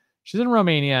 Romania. She's in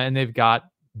Romania, and they've got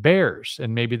bears,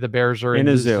 and maybe the bears are In in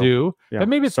a the zoo. zoo, Yeah. but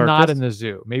maybe it's not Circus. in the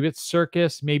zoo. Maybe it's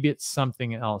circus. Maybe it's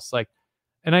something else. Like,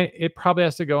 and it probably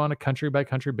has to go on a country by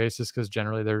country basis because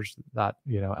generally there's that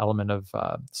element of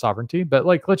sovereignty. But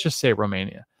like, let's just say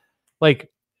Romania.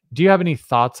 Like, do you have any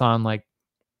thoughts on like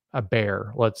a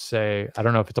bear? Let's say, I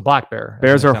don't know if it's a black bear. as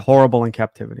Bears an are example. horrible in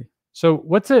captivity. So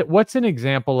what's an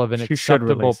example of an She should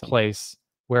acceptable release them. place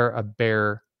where a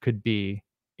bear could be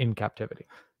in captivity?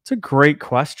 It's a great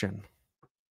question.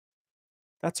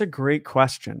 That's a great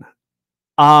question.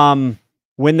 When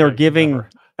they're Like, giving never.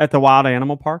 at the Wild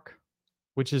Animal Park,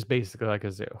 Which is basically like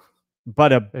a zoo,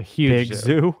 but a a huge big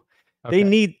zoo.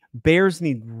 Okay. Bears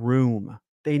need room.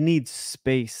 They need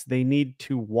space. They need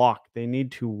to walk. They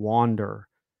need to wander.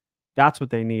 That's what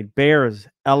they need. Bears,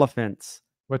 elephants.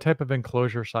 What type of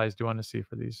enclosure size do you want to see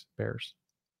for these bears?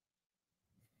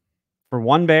 For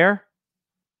one bear,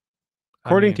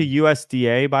 according mean, to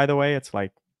USDA, by the way, it's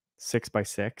like 6 by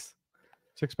 6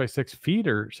 6 by 6 feet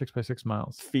or 6 by 6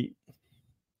 miles? feet.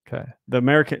 Okay. The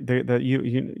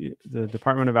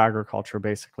Department of Agriculture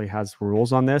basically has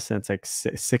rules on this, and it's like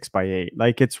 6 by 8.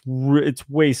 Like it's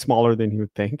way smaller than you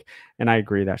would think, and I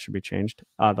agree that should be changed.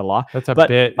 The law, That's a but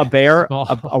bit a bear, small.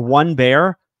 a one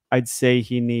bear, I'd say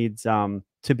he needs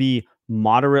to be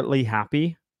moderately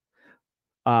happy.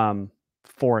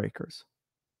 4 acres.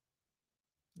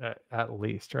 at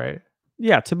least, right?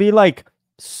 Yeah, to be like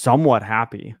somewhat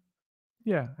happy.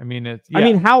 Yeah. I mean, it's. I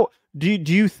mean, how do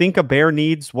you think a bear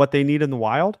needs what they need in the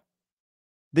wild?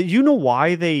 Do you know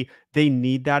why they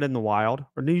need that in the wild?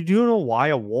 Or do you know why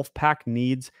a wolf pack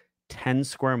needs 10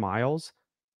 square miles?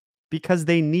 Because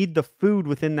they need the food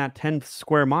within that 10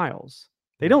 square miles.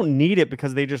 They don't need it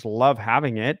because they just love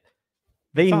having it.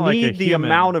 They It's not like a need the human,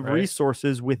 amount of right?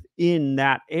 resources within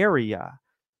that area.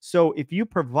 So if you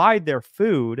provide their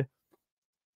food,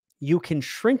 you can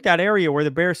shrink that area where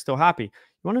the bear is still happy.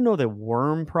 You want to know the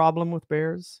worm problem with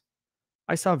bears?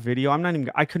 I saw a video.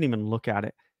 I couldn't even look at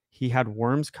it. He had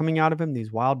worms coming out of him.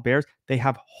 These wild bears, they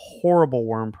have horrible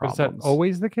worm But is problems. that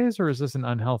always the case, or is this an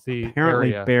unhealthy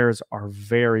Apparently, area? bears are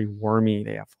very wormy.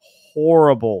 They have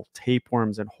horrible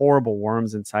tapeworms and horrible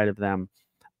worms inside of them.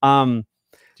 Do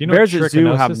you know Bears what at zoo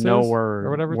have trichinosis no is, or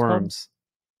whatever it's called? worms.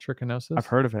 Trichinosis. I've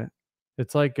heard of it.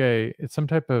 It's like it's some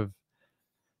type of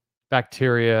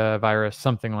bacteria, virus,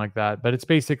 something like that. But it's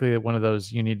basically one of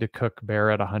those, you need to cook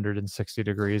bear at 160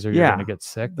 degrees or you're Yeah, going to get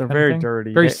sick. They're kind of very thing.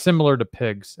 dirty. Very They- similar to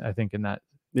pigs, I think, in that.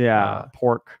 yeah,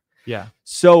 pork. Yeah.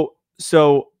 So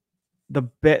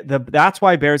that's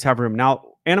why bears have room.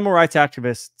 Now, animal rights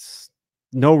activists,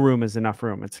 no room is enough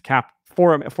room. It's capped.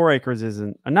 4 acres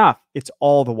isn't enough. It's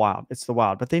all the wild. It's the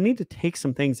wild. But they need to take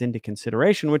some things into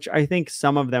consideration, which I think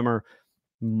some of them are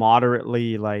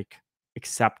moderately like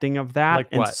accepting of that. Like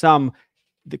and what? some,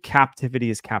 the captivity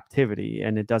is captivity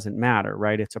and it doesn't matter,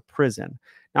 right? It's a prison.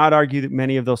 Now, I'd argue that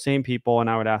many of those same people, and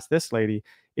I would ask this lady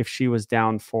if she was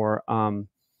down for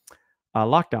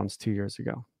lockdowns 2 years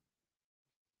ago.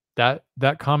 That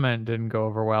comment didn't go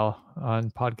over well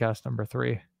on podcast number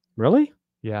 3. Really?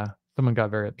 Yeah. Someone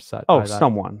got very upset. Oh, by that.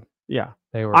 someone. Yeah.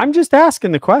 They were. I'm just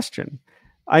asking the question.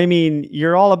 I mean,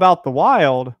 you're all about the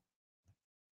wild,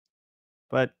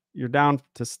 but you're down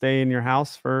to stay in your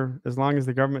house for as long as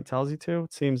the government tells you to.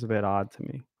 It seems a bit odd to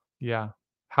me. Yeah.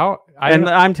 How?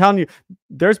 I'm telling you,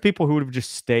 there's people who would have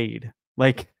just stayed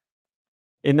like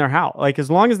in their house, like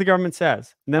as long as the government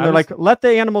says. And then they're like, let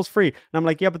the animals free. And I'm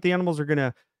like, yeah, but the animals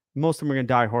are most of them are gonna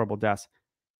die horrible deaths.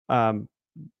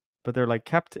 But they're like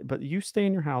but you stay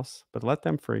in your house, but let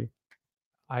them free.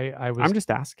 I'm just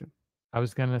asking. I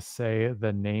was gonna say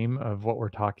the name of what we're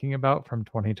talking about from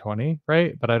 2020,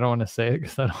 right? But I don't want to say it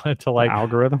because I don't want it to like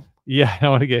algorithm. Yeah, I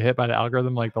don't want to get hit by the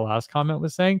algorithm like the last comment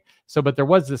was saying. So, but there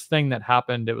was this thing that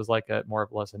happened. It was like a more or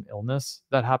less an illness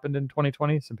that happened in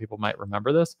 2020. Some people might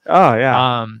remember this. Oh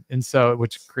yeah. And so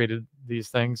which created these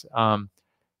things.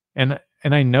 And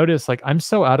I noticed like I'm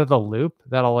so out of the loop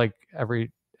that I'll like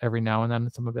every now and then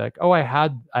someone will be like, oh, I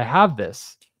have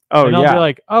this. Oh, and I'll yeah. be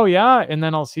like, oh yeah. And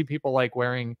then I'll see people like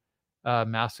wearing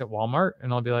masks at Walmart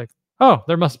and I'll be like, oh,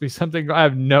 there must be something. I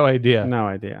have no idea. No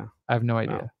idea. I have no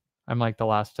idea. No. I'm like the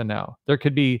last to know. There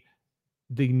could be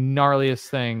the gnarliest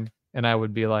thing and I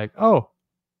would be like, oh,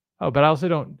 but I also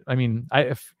don't, I mean,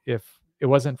 if it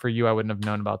wasn't for you, I wouldn't have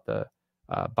known about the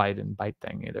Biden bite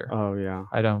thing either. Oh yeah.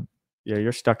 I don't. Yeah,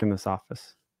 you're stuck in this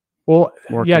office. Well,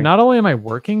 working. Yeah, not only am I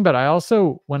working, but I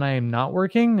also, when I am not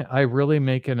working, I really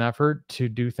make an effort to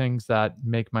do things that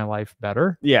make my life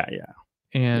better. Yeah.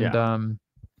 And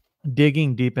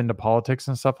digging deep into politics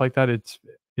and stuff like that, it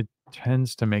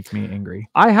tends to make me angry.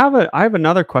 I have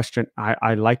another question.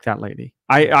 I like that lady.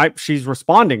 She's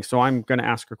responding, so I'm going to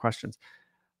ask her questions.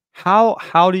 How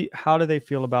do they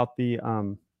feel about the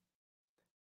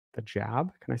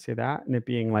jab? Can I say that? And it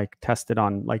being like tested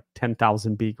on like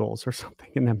 10,000 beagles or something,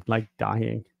 and them like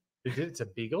dying. It's a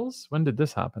beagles? When did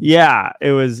this happen? Yeah,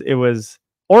 it was.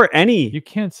 Or any. You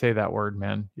can't say that word,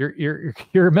 man.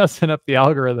 You're messing up the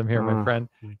algorithm here, my friend.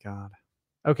 Oh my God.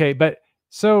 Okay, but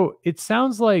so it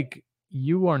sounds like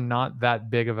you are not that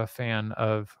big of a fan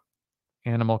of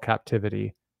animal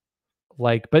captivity.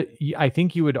 Like, but I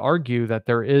think you would argue that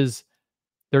there's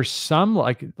some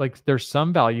like there's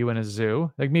some value in a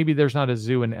zoo. Like maybe there's not a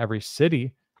zoo in every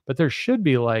city, but there should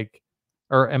be like,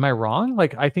 or am I wrong?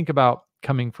 Like I think about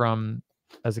coming from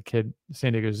as a kid,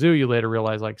 San Diego Zoo, you later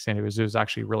realize like San Diego Zoo is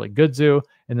actually a really good zoo.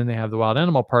 And then they have the Wild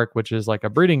Animal Park, which is like a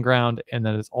breeding ground. And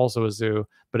then it's also a zoo,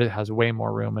 but it has way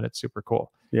more room and it's super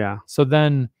cool. Yeah. So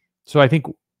I think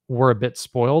we're a bit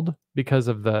spoiled because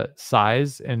of the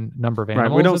size and number of animals.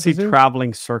 Right. We don't see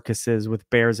traveling circuses with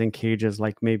bears in cages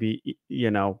like maybe,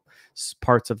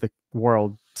 parts of the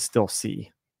world still see.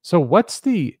 So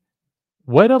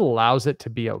what allows it to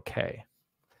be okay?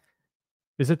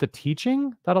 Is it the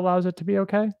teaching that allows it to be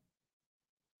okay?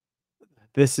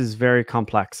 This is very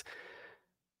complex.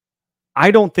 I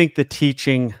don't think the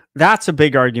teaching, that's a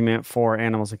big argument for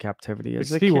animals in captivity. It's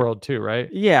SeaWorld too, right?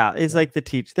 Yeah, it's like the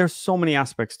teach. There's so many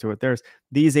aspects to it.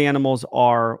 These animals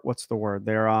are, what's the word?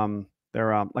 They're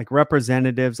like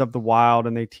representatives of the wild,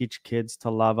 and they teach kids to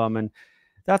love them, and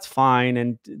that's fine.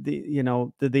 And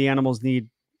the animals need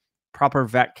proper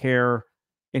vet care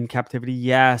in captivity.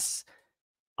 Yes.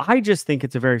 I just think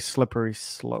it's a very slippery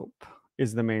slope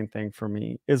is the main thing for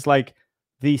me. Is like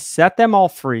set them all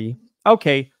free.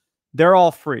 Okay, they're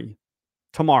all free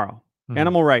tomorrow. Mm-hmm.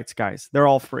 Animal rights guys, they're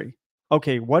all free.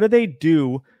 Okay, what do they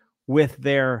do with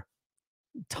their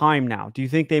time now? Do you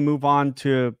think they move on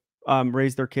to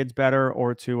raise their kids better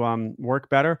or to work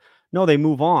better? No, they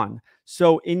move on.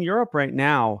 So in Europe right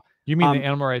now, you mean the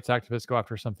animal rights activists go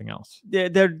after something else?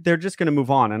 They're just going to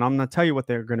move on, and I'm going to tell you what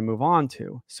they're going to move on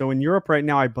to. So in Europe right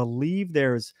now, I believe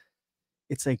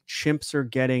it's like chimps are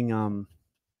getting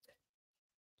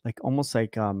like almost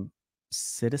like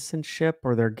citizenship,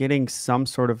 or they're getting some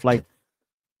sort of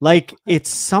like it's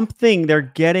something they're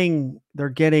getting they're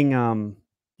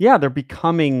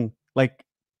becoming like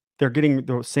they're getting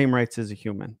the same rights as a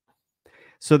human.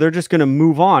 So they're just going to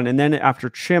move on. And then after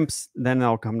chimps, then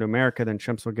they'll come to America. Then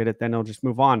chimps will get it. Then they'll just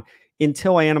move on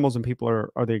until animals and people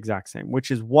are the exact same,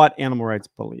 which is what animal rights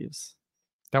believes.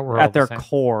 That we're at their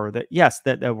core. That yes,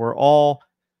 that we're all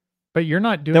But you're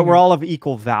not doing that we're all of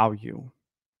equal value.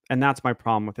 And that's my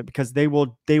problem with it, because they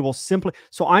will simply,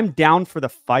 so I'm down for the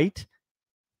fight.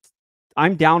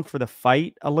 I'm down for the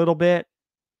fight a little bit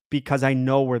because I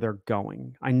know where they're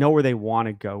going. I know where they want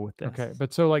to go with this. Okay,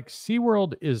 but so like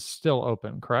SeaWorld is still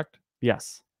open, correct?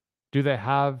 Yes. Do they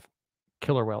have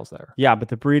killer whales there? Yeah, but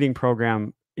the breeding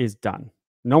program is done.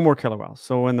 No more killer whales.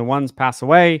 So when the ones pass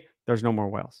away, there's no more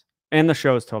whales. And the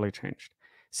show has totally changed.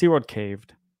 SeaWorld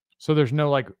caved. So there's no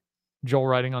like Joel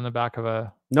riding on the back of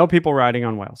a... No people riding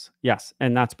on whales. Yes,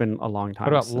 and that's been a long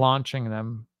time. What about launching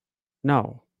them?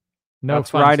 No. No,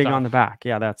 that's fun riding stuff. on the back.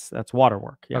 Yeah, that's water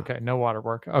work. Yeah. Okay, no water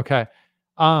work. Okay.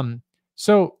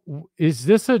 So is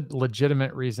this a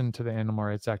legitimate reason to the animal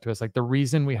rights activists? Like the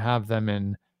reason we have them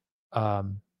in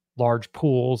large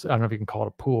pools, I don't know if you can call it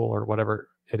a pool or whatever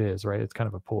it is, right? It's kind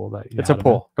of a pool that it's a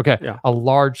pool. Okay. Yeah. A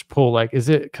large pool. Like, is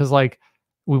it because like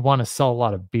we want to sell a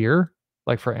lot of beer,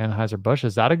 like for Anheuser-Busch?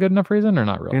 Is that a good enough reason or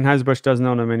not really? Anheuser-Busch doesn't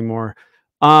own them anymore.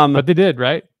 But they did,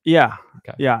 right? Yeah.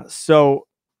 Okay. Yeah. So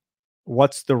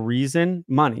what's the reason?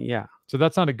 Money. Yeah. So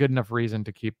that's not a good enough reason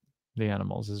to keep the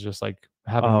animals. Is just like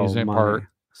have an Oh, amusement money. park,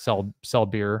 sell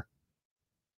beer.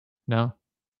 No?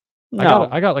 No.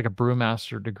 I got like a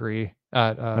brewmaster degree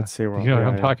at Let's see. you know what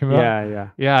I'm talking about? Yeah. Yeah.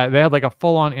 Yeah, they had like a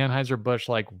full-on Anheuser-Busch,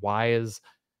 like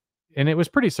and it was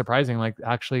pretty surprising. Like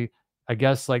actually, I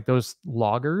guess like those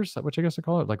loggers, which I guess they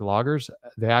call it, like loggers,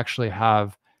 they actually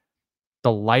have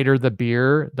the lighter the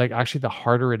beer, like actually the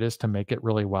harder it is to make it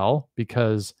really well,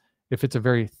 because if it's a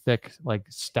very thick, like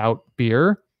stout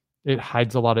beer, it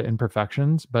hides a lot of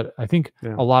imperfections. But I think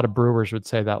a lot of brewers would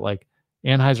say that like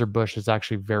Anheuser-Busch is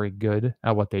actually very good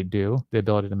at what they do, the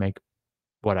ability to make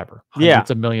whatever,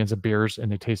 hundreds of millions of beers,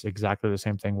 and they taste exactly the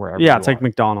same thing wherever. Yeah, it's like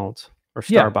McDonald's or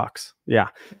Starbucks. Yeah.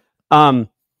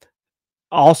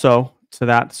 Also, to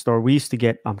that store, we used to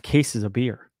get cases of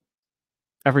beer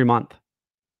every month.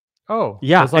 Oh,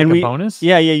 yeah, like and a bonus.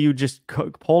 Yeah, you just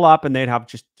pull up, and they'd have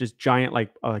just giant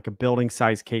like a building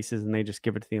size cases, and they just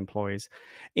give it to the employees.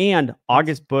 And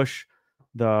August Busch,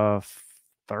 the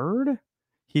third,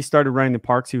 he started running the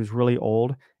parks. He was really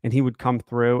old, and he would come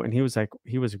through, and he was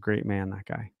a great man. That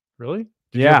guy. Really?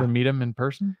 Did you ever meet him in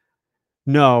person?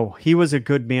 No, he was a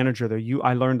good manager though.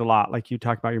 I learned a lot. Like you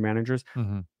talked about your managers.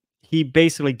 Mm-hmm. He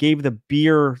basically gave the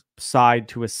beer side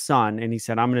to his son, and he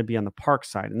said, I'm going to be on the park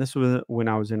side. And this was when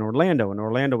I was in Orlando, and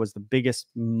Orlando was the biggest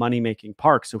money-making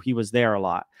park. So he was there a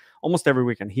lot, almost every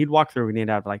weekend. He'd walk through and he'd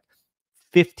have like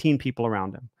 15 people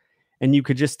around him. And you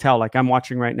could just tell, like I'm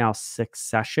watching right now,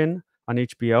 Succession on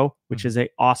HBO, which is an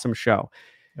awesome show.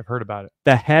 I've heard about it.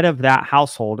 The head of that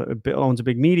household owns a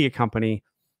big media company.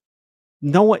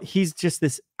 He's just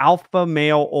this alpha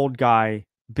male old guy,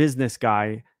 business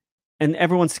guy, and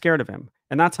everyone's scared of him.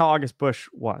 And that's how August Busch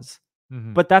was.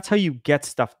 Mm-hmm. But that's how you get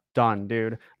stuff done,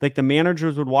 dude. Like the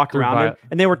managers would walk around him,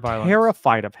 and they were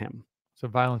terrified of him. So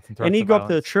violence and threats. And he'd go up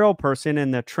to the trail person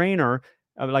and the trainer,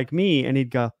 like me, and he'd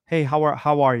go, "Hey, how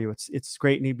are you? It's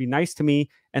great." And he'd be nice to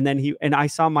me. And then I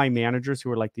saw my managers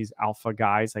who were like these alpha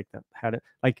guys, like that had it,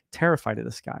 like terrified of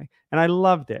this guy, and I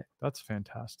loved it. That's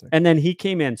fantastic. And then he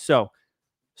came in. So,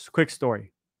 quick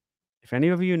story. If any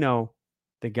of you know,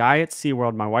 the guy at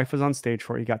SeaWorld, my wife was on stage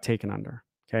for it. He got taken under.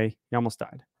 Okay. He almost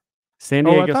died. San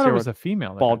Diego. I thought SeaWorld, it was a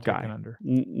female that bald got guy. taken under.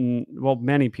 Well,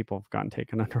 many people have gotten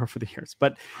taken under over the years.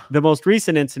 But the most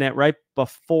recent incident, right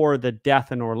before the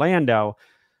death in Orlando,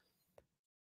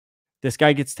 this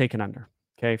guy gets taken under.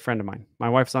 Okay. Friend of mine. My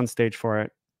wife's on stage for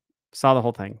it. Saw the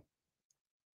whole thing.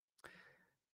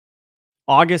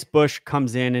 August Busch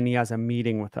comes in and he has a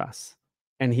meeting with us.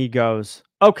 And he goes,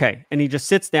 okay. And he just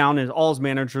sits down and all his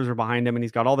managers are behind him and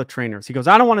he's got all the trainers. He goes,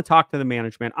 I don't want to talk to the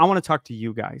management. I want to talk to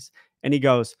you guys. And he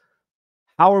goes,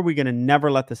 how are we going to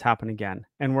never let this happen again?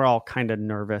 And we're all kind of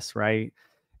nervous, right?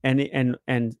 And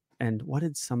what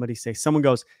did somebody say? Someone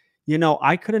goes,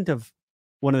 I couldn't have,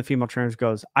 one of the female trainers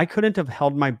goes, I couldn't have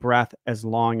held my breath as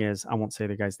long as, I won't say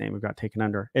the guy's name who got taken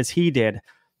under, as he did.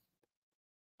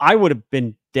 I would have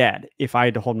been dead if I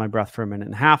had to hold my breath for a minute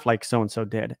and a half like so-and-so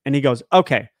did. And he goes,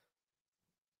 okay,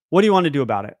 what do you want to do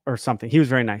about it? Or something. He was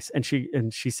very nice. And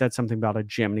she said something about a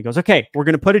gym. And he goes, okay, we're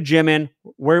going to put a gym in.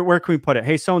 Where can we put it?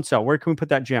 Hey, so-and-so, where can we put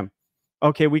that gym?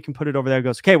 Okay, we can put it over there. He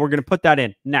goes, okay, we're going to put that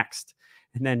in next.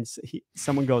 And then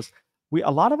someone goes,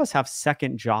 a lot of us have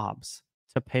second jobs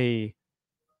to pay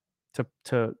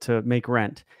to make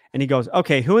rent. And he goes,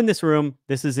 okay, who in this room,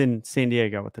 this is in San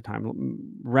Diego at the time,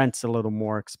 rent's a little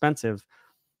more expensive.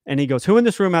 And he goes, who in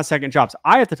this room has second jobs?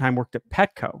 I, at the time, worked at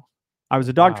Petco. I was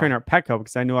a dog trainer at Petco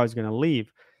because I knew I was going to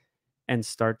leave and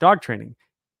start dog training.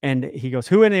 And he goes,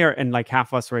 who in there? And like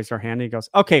half of us raised our hand. And he goes,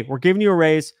 okay, we're giving you a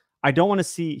raise. I don't want to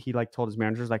see, he like told his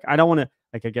managers, like, I don't want to,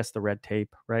 like, I guess the red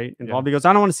tape, right? Involved. He goes,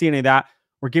 I don't want to see any of that.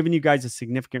 We're giving you guys a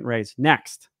significant raise.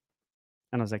 Next.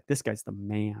 And I was like, this guy's the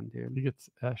man, dude. He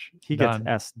gets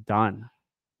S done.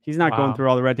 He's not going through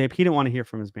all the red tape. He didn't want to hear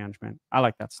from his management. I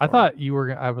like that story. I thought you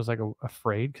were, I was like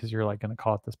afraid because you're like going to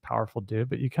call it this powerful dude,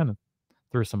 but you kind of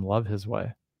threw some love his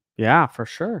way. Yeah, for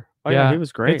sure. Oh, yeah, he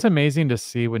was great. It's amazing to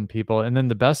see when people, and then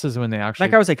the best is when they actually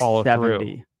like I was like follow 70.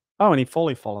 through. Oh, and he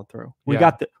fully followed through. We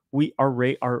got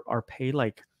our pay,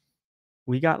 like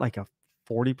we got like a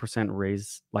 40%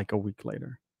 raise like a week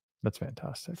later. That's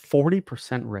fantastic.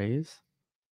 40% raise.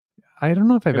 I don't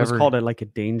know if I've ever called it like a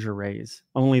danger raise.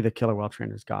 Only the killer whale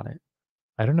trainers got it.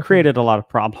 I don't know. Created a lot of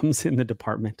problems in the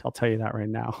department. I'll tell you that right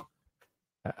now.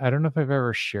 I don't know if I've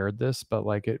ever shared this, but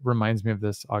like it reminds me of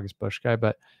this August Busch guy.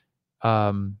 But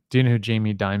do you know who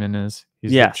Jamie Dimon is?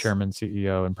 He's the chairman,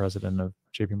 CEO, and president of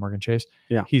JP Morgan Chase.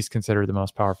 Yeah. He's considered the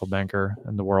most powerful banker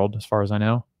in the world, as far as I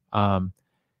know. And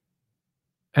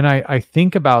I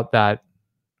think about that,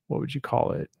 what would you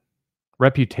call it?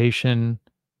 Reputation,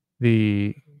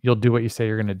 you'll do what you say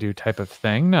you're going to do type of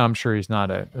thing. Now, I'm sure he's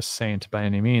not a saint by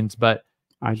any means, but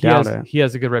I doubt it. He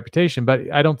has a good reputation,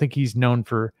 but I don't think he's known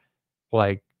for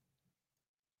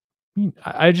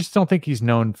I just don't think he's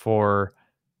known for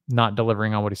not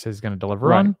delivering on what he says he's going to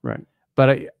deliver on. Right.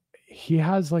 But he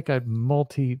has like a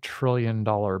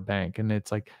multi-trillion-dollar bank. And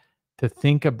it's like to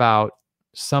think about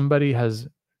somebody has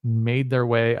made their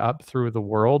way up through the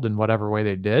world in whatever way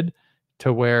they did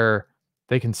to where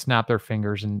they can snap their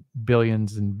fingers and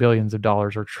billions of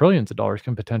dollars or trillions of dollars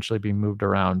can potentially be moved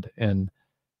around. And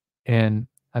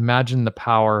imagine the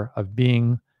power of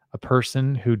being a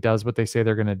person who does what they say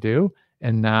they're going to do.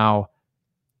 And now,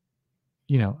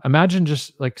 imagine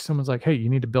just like someone's like, hey, you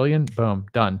need $1 billion. Boom,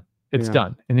 done. It's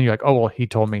done. And then you're like, oh, well, he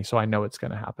told me, so I know it's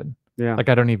going to happen. Yeah. Like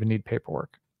I don't even need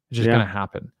paperwork. It's just going to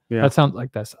happen. Yeah. That sounds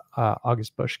like this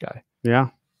August Busch guy. Yeah.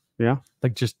 Yeah.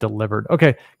 Like just delivered.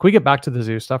 Okay. Can we get back to the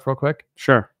zoo stuff real quick?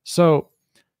 Sure. So,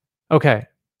 okay.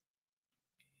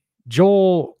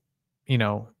 Joel,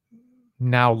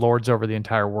 now lords over the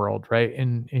entire world, right?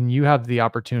 And you have the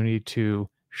opportunity to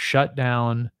shut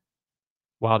down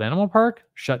Wild Animal Park,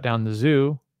 shut down the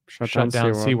zoo, shut down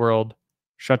SeaWorld,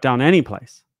 shut down any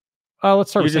place.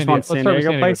 Let's start with San Diego. Let's start with San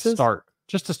Diego places.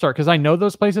 Just to start, because I know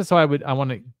those places, so I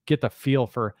want to get the feel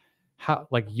for how,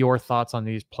 like, your thoughts on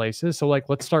these places. So, like,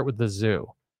 let's start with the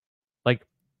zoo. Like,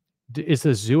 is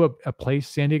the zoo a place?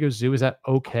 San Diego Zoo, is that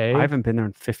okay? I haven't been there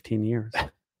in 15 years.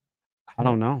 I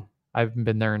don't know. I haven't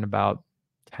been there in about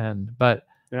 10, but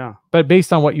yeah. But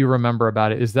based on what you remember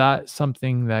about it, is that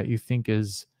something that you think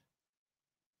does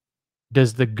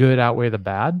the good outweigh the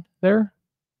bad there?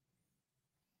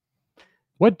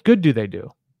 What good do they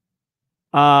do?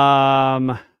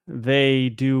 They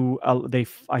do.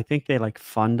 I think they like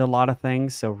fund a lot of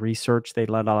things. So research, they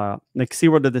let like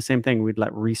SeaWorld did the same thing. We'd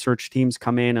let research teams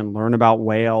come in and learn about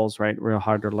whales. Right, real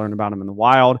hard to learn about them in the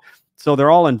wild. So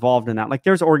they're all involved in that. Like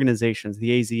there's organizations,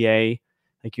 the AZA.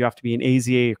 Like you have to be an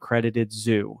AZA accredited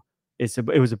zoo.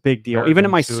 It was a big deal. Even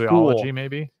in my school,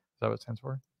 maybe is that what it stands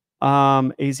for?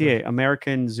 AZA,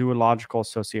 American Zoological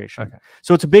Association. Okay.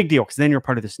 So it's a big deal because then you're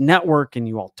part of this network and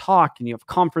you all talk and you have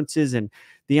conferences and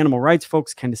the animal rights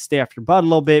folks kind of stay off your butt a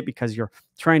little bit because you're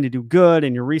trying to do good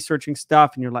and you're researching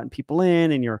stuff and you're letting people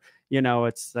in and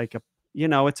it's like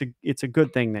it's a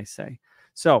good thing, they say.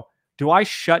 So do I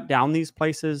shut down these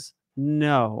places?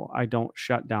 No, I don't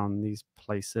shut down these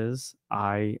places.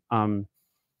 No,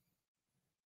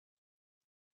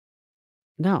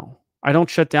 I don't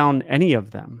shut down any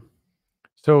of them.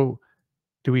 So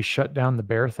do we shut down the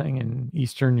bear thing in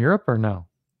Eastern Europe or no?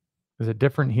 Is it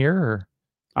different here or?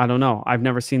 I don't know. I've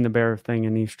never seen the bear thing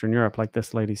in Eastern Europe like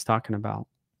this lady's talking about.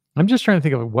 I'm just trying to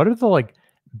think of what are the like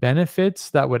benefits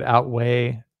that would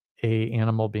outweigh a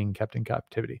animal being kept in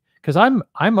captivity? Because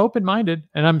I'm open-minded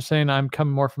and I'm saying I'm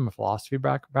coming more from a philosophy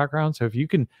background. So if you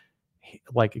can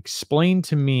like explain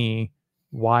to me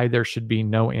why there should be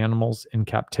no animals in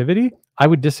captivity, I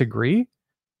would disagree,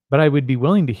 but I would be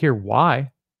willing to hear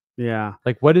why. Yeah.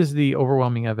 Like what is the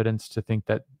overwhelming evidence to think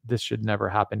that this should never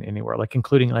happen anywhere, like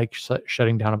including like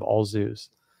shutting down of all zoos?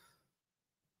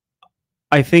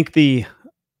 I think the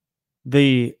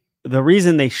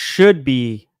reason there should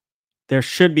be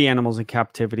animals in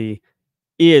captivity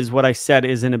is what I said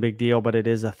isn't a big deal, but it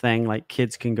is a thing. Like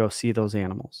kids can go see those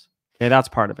animals. Okay, that's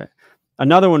part of it.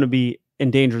 Another one would be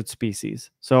endangered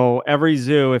species. So every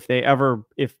zoo, if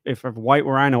a white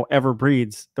rhino ever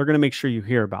breeds, they're going to make sure you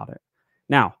hear about it.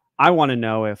 Now, I want to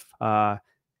know if the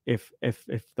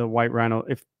white rhino,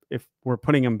 if we're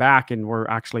putting them back and we're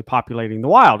actually populating the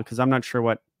wild, because I'm not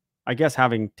sure I guess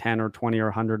having 10 or 20 or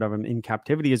 100 of them in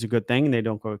captivity is a good thing and they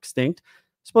don't go extinct.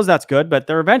 suppose that's good, but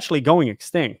they're eventually going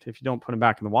extinct if you don't put them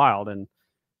back in the wild, and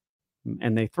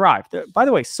they thrive. By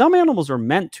the way, some animals are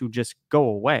meant to just go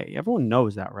away. Everyone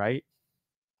knows that, right?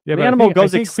 Yeah, the but animal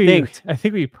goes extinct. I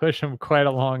think we push them quite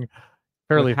along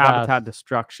fairly with habitat fast.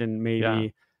 destruction, maybe. Yeah.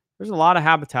 There's a lot of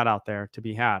habitat out there to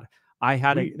be had.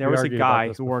 There was a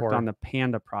guy who worked on the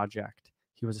Panda Project.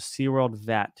 He was a SeaWorld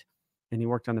vet, and he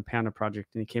worked on the Panda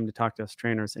Project, and he came to talk to us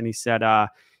trainers, and he said, yeah,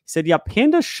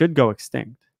 pandas should go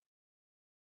extinct.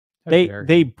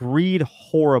 They breed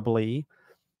horribly.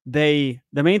 The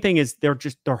main thing is they're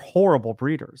horrible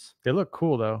breeders. They look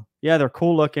cool though. Yeah, they're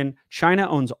cool looking. China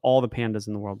owns all the pandas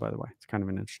in the world, by the way. It's kind of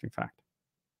an interesting fact.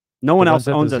 No one else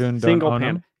owns a single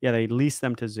panda. Yeah, they lease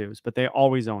them to zoos, but they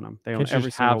always own them. They own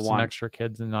every single one. Have some extra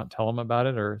kids and not tell them about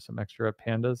it, or some extra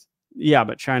pandas. Yeah,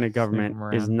 but China government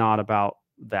is not about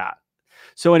that.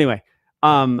 So anyway,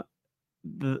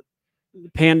 the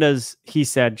pandas, he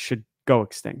said, should go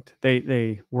extinct.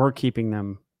 They were keeping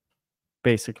them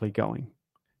basically going.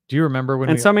 Do you remember when?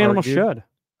 And some animals should.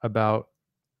 About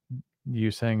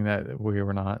you saying that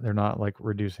they're not like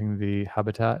reducing the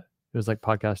habitat. It was like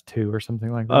podcast 2 or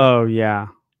something like that. Oh yeah.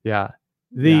 Yeah.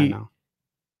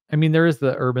 I mean, there is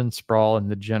the urban sprawl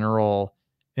and the general,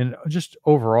 and just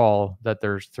overall that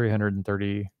there's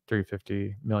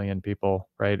 350 million people,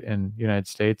 right, in the United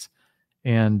States.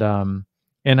 And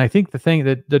I think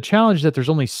the challenge that there's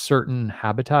only certain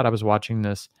habitat. I was watching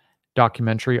this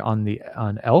documentary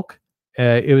on elk.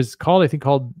 It was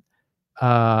called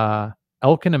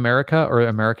Elk in America, or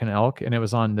American Elk, and it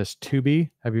was on this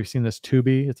Tubi. Have you seen this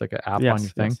Tubi? It's like an app on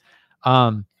your thing.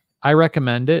 I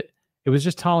recommend it. It was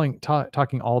just talking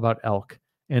all about elk,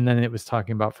 and then it was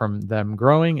talking about from them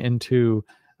growing into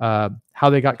how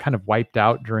they got kind of wiped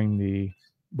out during the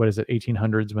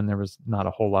 1800s, when there was not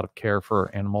a whole lot of care for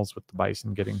animals, with the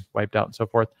bison getting wiped out and so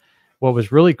forth. What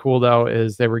was really cool though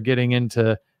is they were getting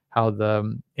into how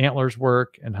the antlers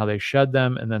work and how they shed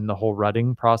them, and then the whole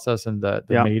rutting process and the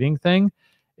mating thing.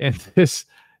 And this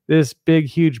big,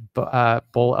 huge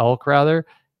bull elk, rather,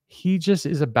 he just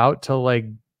is about to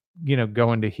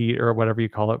go into heat, or whatever you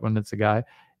call it when it's a guy,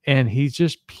 and he's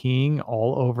just peeing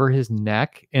all over his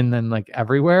neck and then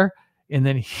everywhere. And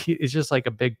then it's just like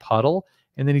a big puddle,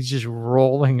 and then he's just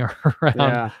rolling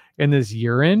around in this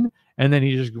urine, and then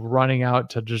he's just running out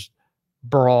to just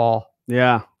brawl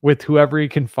with whoever he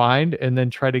can find, and then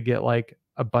try to get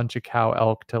a bunch of cow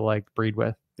elk to breed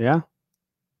with. Yeah.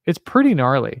 It's pretty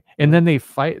gnarly. And then they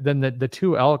fight. Then the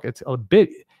two elk, it's a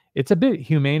bit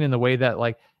humane in the way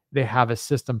that they have a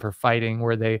system for fighting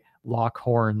where they lock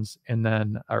horns and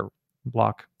then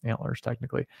lock antlers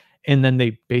technically. And then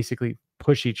they basically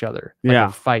push each other.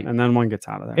 Fight. And then one gets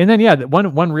out of there. And then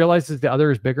one realizes the other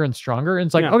is bigger and stronger, and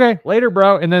it's okay, later,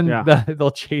 bro. And then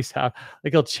they'll chase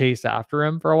he'll chase after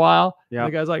him for a while. Yeah.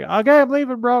 The guy's like, okay, I'm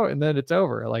leaving, bro. And then it's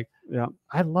over.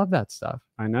 I love that stuff.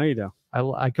 I know you do.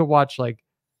 I could watch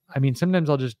sometimes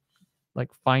I'll just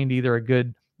find either a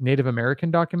good Native American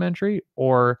documentary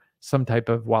or some type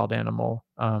of wild animal.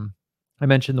 I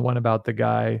mentioned the one about the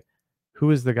guy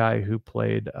who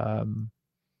played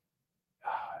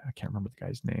I can't remember the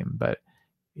guy's name, but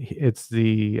it's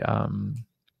the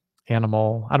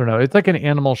animal. I don't know. It's like an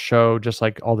animal show, just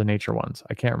like all the nature ones.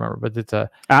 I can't remember, but it's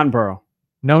Attenborough.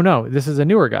 No, this is a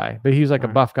newer guy, but he's like a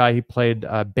buff guy. He played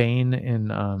Bane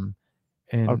in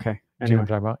okay. Do you know what I'm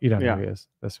talking about? You don't know who he is.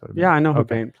 That's what. I know who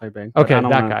played Bane. Okay,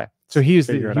 that guy. So he was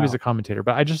a commentator,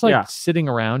 but I just sitting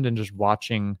around and just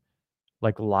watching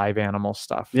live animal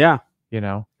stuff. Yeah.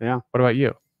 Yeah. What about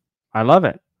you? I love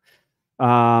it.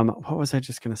 What was I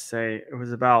just gonna say? It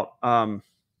was about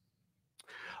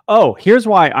here's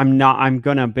why I'm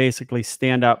gonna basically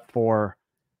stand up for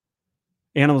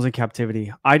animals in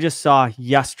captivity. I just saw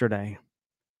yesterday,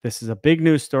 this is a big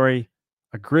news story,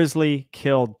 a grizzly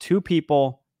killed 2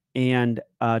 people and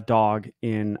a dog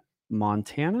in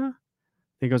Montana.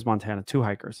 I think it was Montana. 2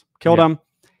 hikers killed them.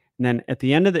 And then at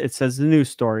the end of it says the news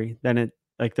story. Then it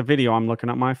the video, I'm looking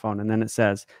at my phone, and then it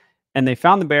says, and they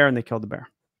found the bear and they killed the bear.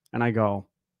 And I go,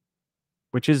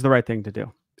 which is the right thing to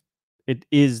do? It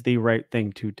is the right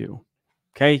thing to do.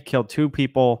 Okay, killed 2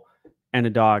 people and a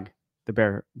dog.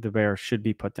 The bear should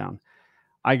be put down.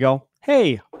 I go,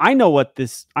 hey, I know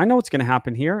what's going to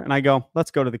happen here. And I go,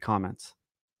 let's go to the comments.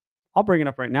 I'll bring it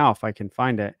up right now if I can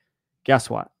find it. Guess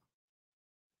what?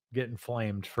 Getting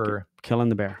flamed for killing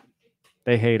the bear.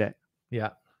 They hate it. Yeah,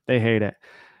 they hate it.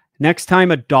 Next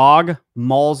time a dog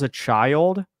mauls a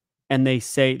child, and they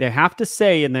have to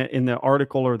say in the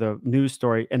article or the news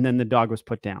story, and then the dog was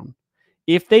put down.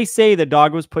 If they say the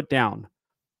dog was put down,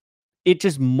 it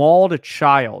just mauled a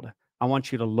child, I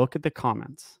want you to look at the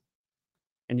comments,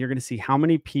 and you're going to see how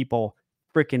many people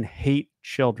freaking hate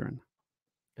children.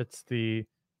 It's the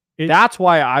That's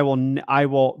why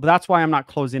that's why I'm not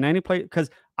closing any place, because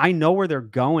I know where they're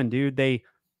going, dude. They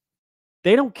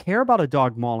don't care about a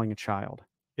dog mauling a child.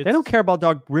 They don't care about a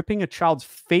dog ripping a child's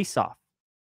face off.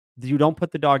 You don't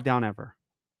put the dog down ever.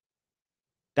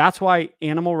 That's why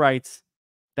animal rights,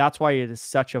 that's why it is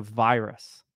such a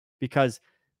virus, because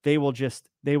they will just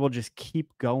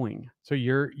keep going. So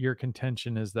your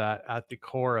contention is that at the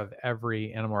core of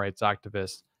every animal rights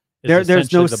activist, There's no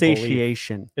essentially the belief-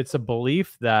 satiation. It's a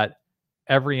belief that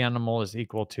every animal is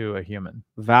equal to a human.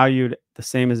 Valued the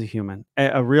same as a human.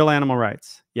 A real animal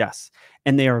rights, yes.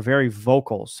 And they are very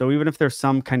vocal. So even if there's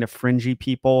some kind of fringy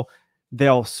people,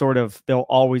 they'll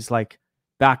always like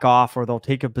back off, or they'll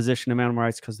take a position of animal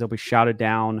rights because they'll be shouted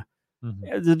down.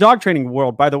 Mhm. The dog training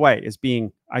world, by the way, is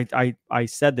being, I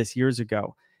said this years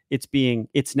ago,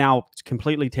 it's now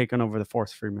completely taken over the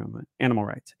force free movement, animal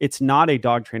rights. It's not a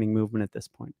dog training movement at this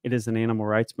point. It is an animal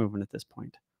rights movement at this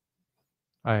point.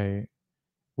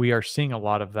 We are seeing a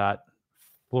lot of that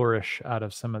flourish out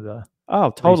of some of the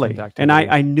Oh, totally. recent And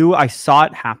activity. I saw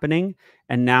it happening,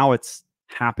 and now it's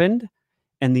happened.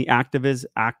 And the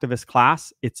activist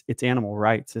class, it's animal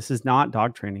rights. This is not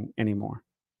dog training anymore.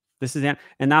 This is,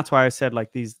 and that's why I said,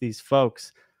 like, these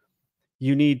folks,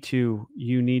 you need to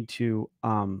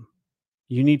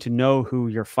know who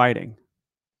you're fighting,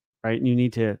 right? And you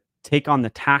need to take on the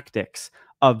tactics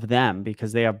of them,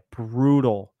 because they have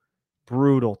brutal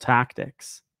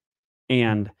tactics.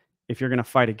 And if you're going to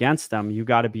fight against them, you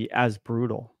got to be as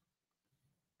brutal,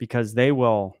 because they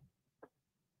will.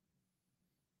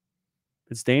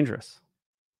 It's dangerous.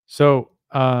 So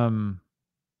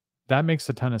that makes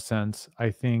a ton of sense.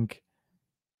 I think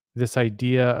this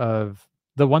idea of,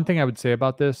 the one thing I would say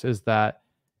about this is that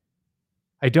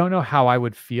I don't know how I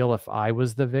would feel if I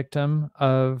was the victim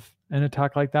of an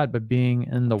attack like that, but being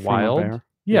in the From a wild, bear?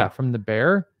 yeah, Yeah. from the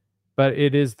bear, but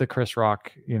it is the Chris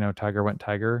Rock, tiger went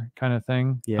tiger kind of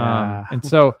thing. Yeah. And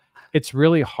so it's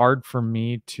really hard for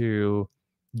me to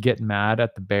get mad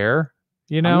at the bear,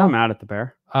 I'm not mad at the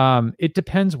bear. It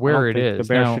depends I don't where it think is.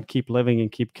 The bear Now, should keep living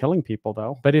and keep killing people,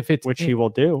 though, but if it's which he will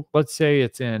do. let's say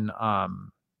it's in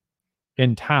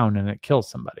town and it kills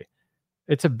somebody,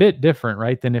 it's a bit different,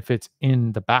 right, than if it's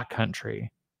in the backcountry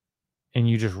and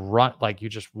you just run, like you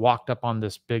just walked up on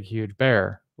this big huge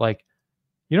bear. Like,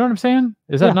 you know what I'm saying?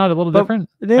 Is that Yeah, not a little but different?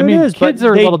 It I mean, is, kids but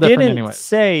are a they little different didn't anyway.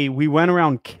 say we went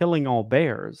around killing all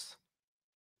bears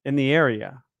in the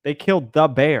area. They killed the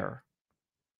bear.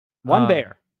 One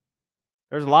bear.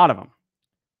 There's a lot of them.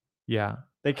 Yeah.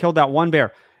 They killed that one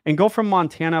bear. And go from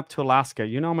Montana up to Alaska.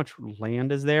 You know how much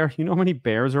land is there? You know how many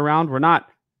bears are around? They're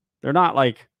not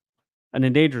like an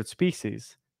endangered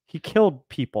species. He killed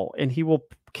people, and he will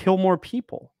kill more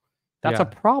people. That's a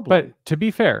Yeah. problem. But to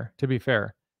be fair,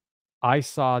 I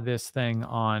saw this thing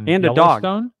on And a dog.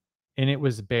 Yellowstone, and it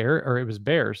was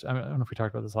bears. I don't know if we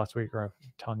talked about this last week or I'm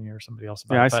telling you or somebody else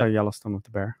about Yeah, it. I saw Yellowstone with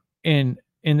the bear. And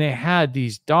they had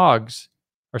these dogs,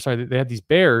 or sorry, they had these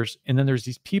bears, and then there's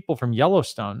these people from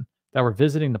Yellowstone that were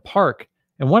visiting the park,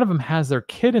 and one of them has their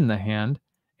kid in the hand,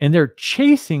 and they're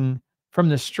chasing from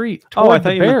the street toward I the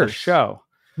thought you meant the bears. show.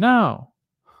 No,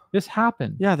 this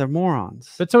happened. Yeah, they're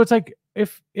morons. But so it's like,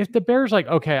 if the bear's like,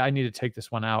 okay, I need to take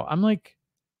this one out, I'm like,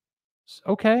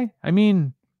 okay. I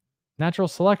mean, natural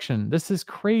selection. This is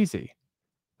crazy.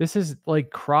 This is like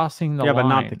crossing the line. But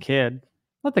not the kid.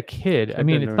 Not the kid. I Kid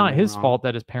mean, didn't it's do not anything his wrong. fault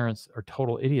that his parents are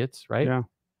total idiots, right? Yeah.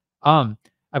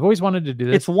 I've always wanted to do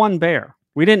this. It's one bear.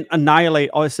 We didn't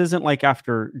annihilate. Oh, this isn't like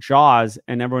after Jaws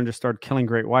and everyone just started killing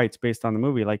great whites based on the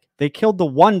movie. Like, they killed the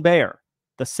one bear,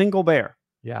 the single bear.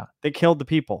 Yeah. They killed the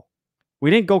people. We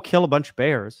didn't go kill a bunch of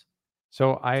bears.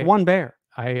 So It's one bear.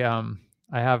 I've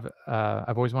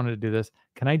always wanted to do this.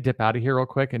 Can I dip out of here real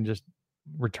quick and just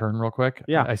return real quick?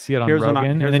 Yeah. I see it on Here's what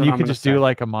Rogan, here's and then what you I'm could gonna just do say.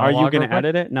 like a Are monologue. you going real to quick?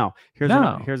 edit it? No. Here's No. what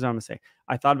I'm going to say.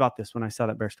 I thought about this when I saw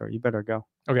that bear story. You better go.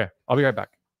 Okay, I'll be right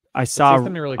back. I say saw.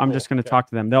 something really I'm cool. just going to Okay. talk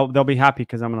to them. They'll be happy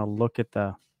because I'm going to look at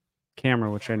the camera,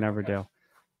 which I never do. All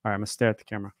right, I'm going to stare at the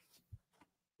camera.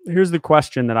 Here's the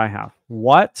question that I have.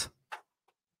 What?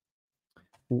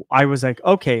 I was like,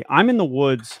 okay, I'm in the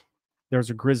woods. There's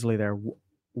a grizzly there.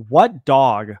 What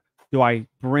dog do I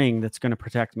bring that's going to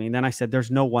protect me? And then I said,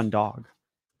 there's no one dog,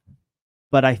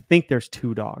 but I think there's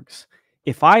two dogs.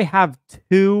 If I have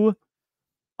two,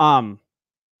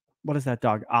 what is that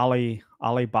dog? Ali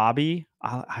Bobby?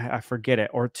 I forget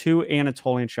it. Or two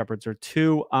Anatolian Shepherds, or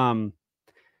two.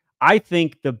 I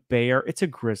think the bear, it's a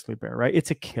grizzly bear, right?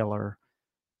 It's a killer.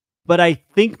 But I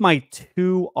think my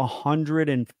two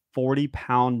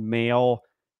 140-pound male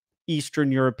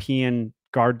Eastern European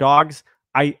guard dogs,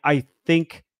 I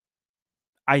think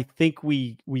I think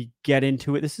we get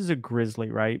into it. This is a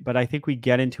grizzly, right? But I think we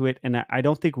get into it, and I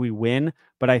don't think we win,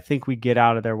 but I think we get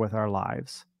out of there with our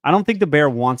lives. I don't think the bear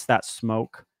wants that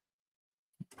smoke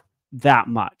that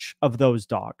much of those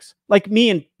dogs. Like me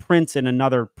and Prince and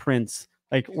another Prince,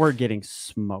 like we're getting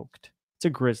smoked. It's a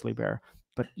grizzly bear,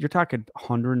 but you're talking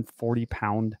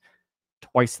 140-pound,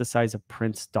 twice the size of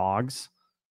Prince dogs,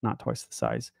 not twice the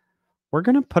size. We're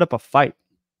gonna put up a fight.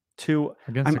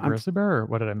 Against a grizzly bear, or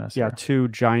what did I miss? Yeah, here? 2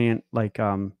 giant like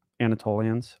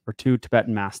Anatolians or 2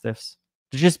 Tibetan Mastiffs.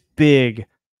 They're just big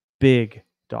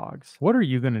dogs. What are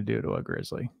you gonna do to a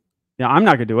grizzly? Yeah, I'm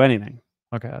not gonna do anything.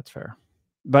 Okay, that's fair.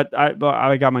 But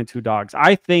I got my 2 dogs.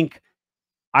 I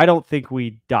don't think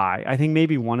we die. I think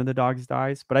maybe one of the dogs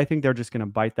dies, but I think they're just gonna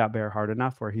bite that bear hard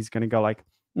enough where he's gonna go like,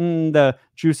 the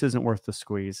juice isn't worth the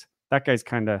squeeze. That guy's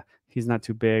he's not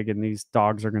too big, and these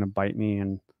dogs are gonna bite me,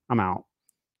 and I'm out.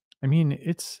 I mean,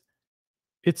 it's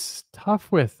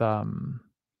tough with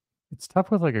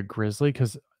like a grizzly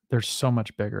because they're so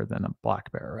much bigger than a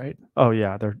black bear, right? Oh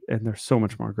yeah, they're so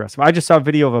much more aggressive. I just saw a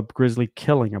video of a grizzly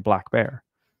killing a black bear,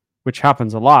 which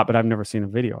happens a lot, but I've never seen a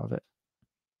video of it.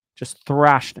 Just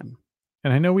thrashed him.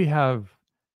 And I know we have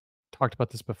talked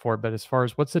about this before, but as far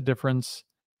as what's the difference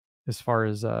as far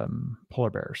as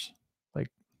polar bears? Like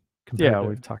Yeah,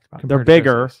 we've talked about it. compared They're to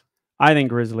bigger. grizzlies? I think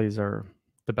grizzlies are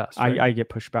The best. Right? I get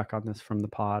pushed back on this from the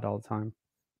pod all the time.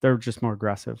 They're just more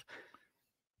aggressive.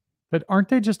 But aren't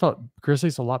they just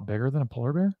grizzlies a lot bigger than a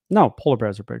polar bear? No, polar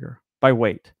bears are bigger by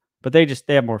weight, but they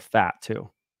have more fat too.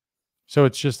 So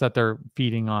it's just that they're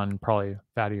feeding on probably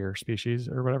fattier species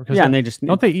or whatever. Yeah, and they just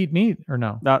don't they eat meat or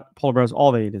no? That polar bears,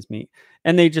 all they eat is meat,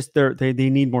 and they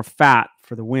need more fat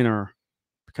for the winter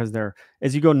because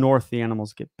as you go north, the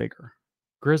animals get bigger.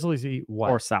 Grizzlies eat what?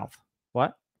 Or south.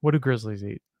 What? What do grizzlies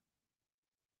eat?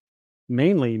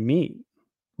 Mainly meat.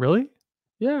 Really?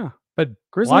 Yeah. But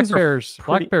Grizzlies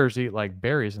black bears eat like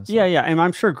berries and stuff. Yeah, yeah, and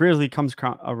I'm sure grizzly comes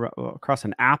across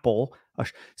an apple.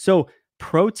 So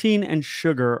protein and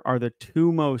sugar are the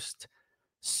 2 most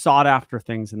sought after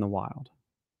things in the wild.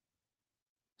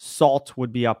 Salt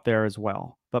would be up there as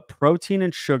well, but protein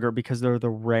and sugar because they're the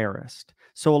rarest.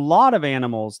 So a lot of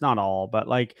animals, not all, but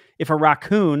like if a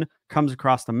raccoon comes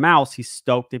across a mouse, he's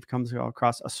stoked. If he comes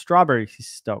across a strawberry, he's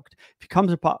stoked. If he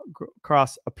comes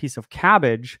across a piece of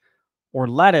cabbage or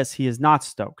lettuce, he is not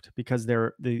stoked because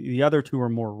the other 2 are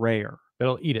more rare. But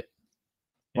he'll eat it.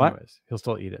 What? Anyways, he'll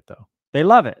still eat it though. They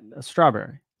love it. A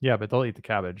strawberry. Yeah, but they'll eat the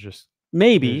cabbage. Just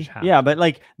maybe. Yeah, but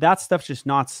like that stuff's just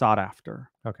not sought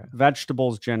after. Okay.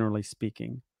 Vegetables, generally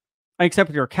speaking. Except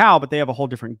if you're a cow, but they have a whole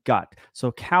different gut.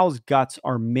 So cows' guts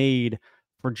are made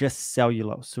for just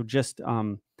cellulose. So just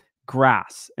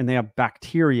grass, and they have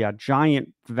bacteria,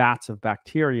 giant vats of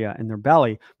bacteria in their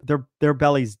belly, but their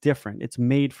belly's different. It's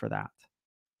made for that.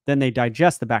 Then they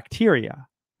digest the bacteria.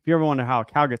 If you ever wonder how a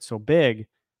cow gets so big,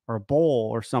 or a bull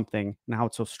or something, and how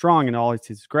it's so strong and all it eats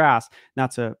is grass,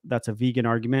 that's a vegan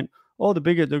argument. Oh,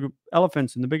 the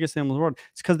elephants and the biggest animals in the world.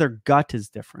 It's because their gut is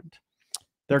different.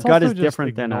 Their gut is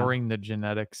different than ignoring the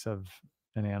genetics of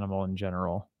an animal in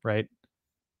general, right?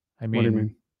 I mean, what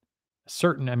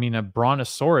do you mean? A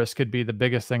brontosaurus could be the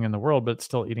biggest thing in the world, but it's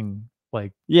still eating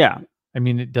like. Yeah. I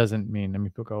mean, it doesn't mean. I mean,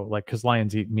 people go like because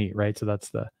lions eat meat, right? So that's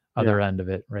the other end of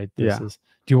it, right? Do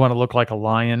you want to look like a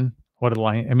lion? What a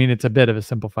lion! I mean, it's a bit of a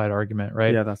simplified argument,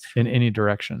 right? Yeah, that's true. In any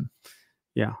direction.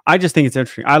 Yeah, I just think it's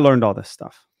interesting. I learned all this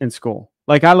stuff in school.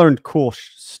 Like I learned cool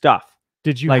stuff.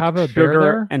 Did you like have a sugar bear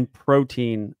there? And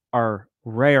protein are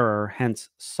rarer, hence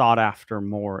sought after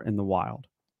more in the wild.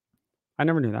 I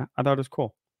never knew that. I thought it was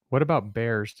cool. What about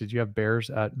bears? Did you have bears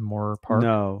at Moore Park?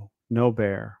 No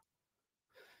bear.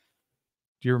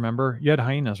 Do you remember? You had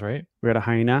hyenas, right? We had a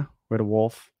hyena. We had a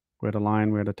wolf. We had a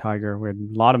lion, we had a tiger, we had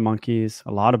a lot of monkeys,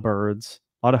 a lot of birds,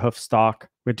 a lot of hoof stock.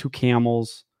 We had 2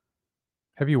 camels.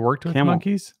 Have you worked with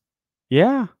monkeys?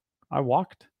 Yeah, I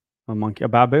walked a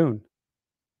baboon.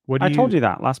 I told you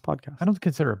that last podcast. I don't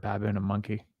consider a baboon a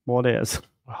monkey. Well, it is.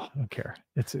 Well, I don't care.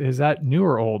 Is that new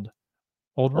or old?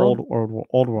 Old world?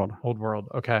 Old world. Old world.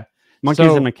 Okay.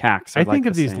 Monkeys and macaques. I think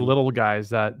of these little guys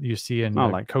that you see in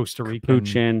like Costa Rica.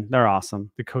 Capuchin. They're awesome.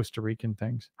 The Costa Rican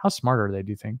things. How smart are they, do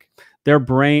you think?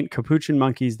 Capuchin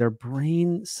monkeys, their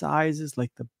brain size is like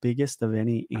the biggest of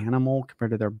any animal compared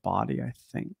to their body, I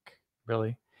think.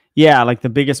 Really? Yeah, like the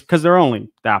biggest, because they're only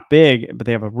that big, but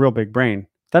they have a real big brain.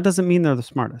 That doesn't mean they're the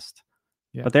smartest.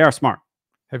 Yeah. But they are smart.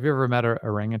 Have you ever met an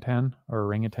orangutan, or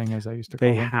orangutan as I used to call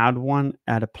them? They had one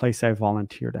at a place I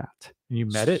volunteered at. And you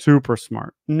met it? Super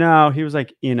smart. No, he was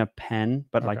like in a pen,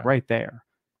 but like right there.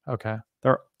 Okay.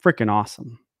 They're freaking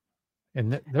awesome.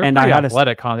 And they're pretty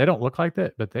athletic, huh? They don't look like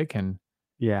that, but they can.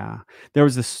 Yeah. There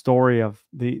was this story of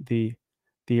the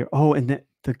and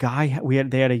the guy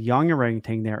they had a young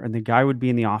orangutan there, and the guy would be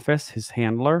in the office, his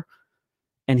handler,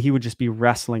 and he would just be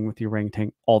wrestling with the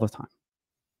orangutan all the time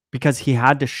because he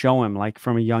had to show him, like,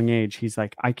 from a young age, he's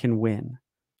like, I can win.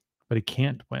 But he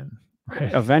can't win.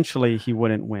 Right? Eventually he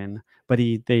wouldn't win, but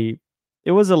it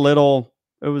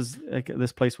was like,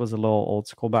 this place was a little old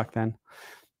school back then.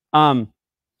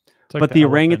 It's like But the elephant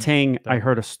orangutan, I thing.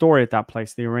 heard a story at that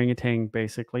place. The orangutan,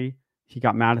 basically, he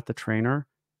got mad at the trainer.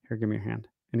 Here, give me your hand.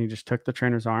 And he just took the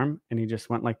trainer's arm and he just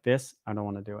went like this. I don't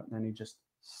want to do it. And then he just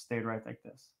stayed right like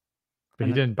this. But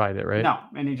And he then- didn't bite it, right? No,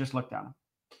 and he just looked at him.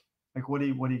 Like, what are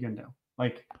you gonna do?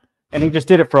 Like, and he just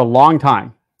did it for a long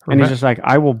time. And he's just like,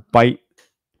 I will bite.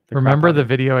 Remember the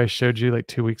video I showed you like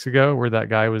 2 weeks ago where that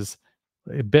guy was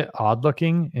a bit odd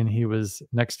looking and he was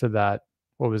next to that,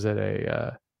 what was it,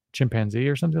 a chimpanzee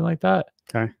or something like that?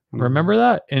 Okay. Remember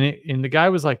that? And the guy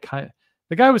was like kind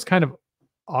of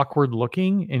awkward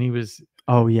looking, and he was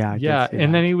Oh yeah. I did yeah, see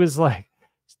and that. then he was like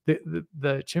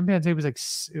the chimpanzee was like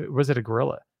was it a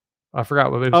gorilla? I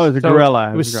forgot what it was. Oh, it was a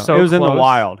gorilla. It was gorilla. so It was in the close.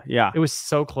 wild. Yeah. It was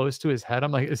so close to his head.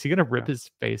 I'm like, is he gonna rip his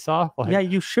face off? Like, Yeah,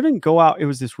 you shouldn't go out. It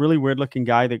was this really weird looking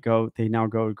guy they now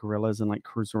go to gorillas and like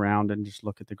cruise around and just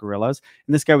look at the gorillas.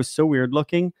 And this guy was so weird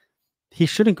looking. He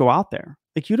shouldn't go out there.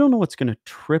 Like, you don't know what's gonna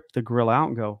trip the gorilla out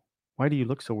and go, why do you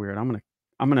look so weird? I'm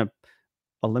gonna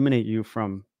eliminate you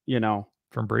from,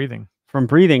 from breathing. from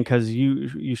breathing because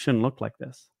you shouldn't look like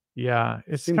this. Yeah,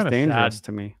 it Seems kind of dangerous sad.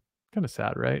 to me. Kind of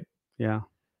sad, right? Yeah.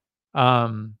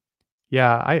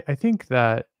 Yeah, I think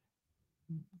that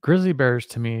grizzly bears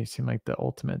to me seem like the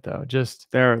ultimate though. Just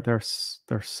They're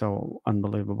so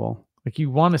unbelievable. like you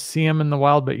want to see them in the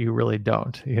wild, but you really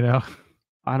don't, you know?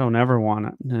 I don't ever want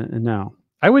it. No.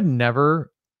 I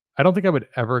don't think I would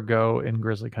ever go in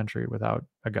grizzly country without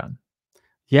a gun.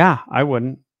 Yeah, I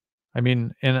wouldn't. I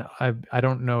mean, and I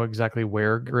don't know exactly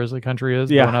where grizzly country is,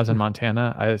 but Yeah. when I was in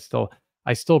Montana,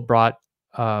 I still brought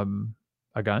a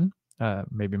gun,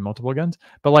 maybe multiple guns,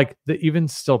 but like even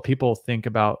still people think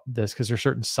about this because there's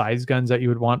certain size guns that you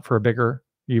would want for a bigger,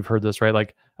 you've heard this, right?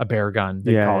 Like a bear gun,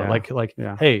 they call it like,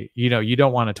 yeah. hey, you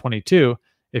don't want a 22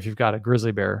 if you've got a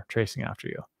grizzly bear chasing after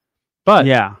you. But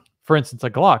Yeah. for instance, a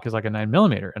Glock is like a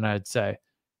 9mm. And I'd say,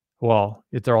 well,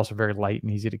 they're also very light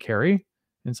and easy to carry.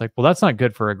 And it's like, well, that's not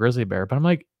good for a grizzly bear. But I'm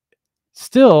like,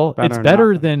 still, it's Better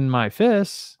better not. than my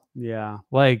fists. Yeah.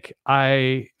 Like,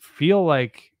 I feel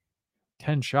like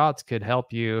 10 shots could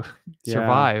help you Yeah.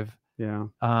 survive.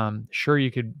 Yeah. Sure, you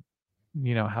could,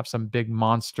 have some big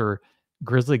monster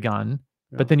grizzly gun,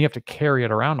 Yeah. but then you have to carry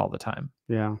it around all the time,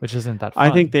 Yeah. which isn't that fun.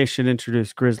 I think they should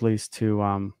introduce grizzlies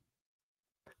to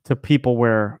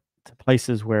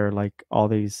places where like all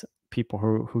these people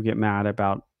who get mad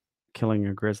about killing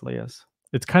a grizzly is.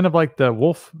 It's kind of like the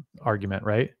wolf argument,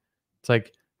 right? It's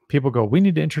like people go, we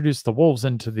need to introduce the wolves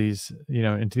into these,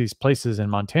 into these places in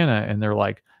Montana. And they're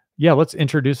like, yeah, let's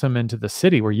introduce them into the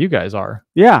city where you guys are.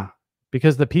 Yeah.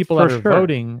 Because the people For that are sure.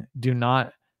 voting do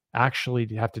not actually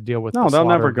have to deal with No, the they'll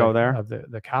slaughter never of go the- there. of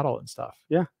the cattle and stuff.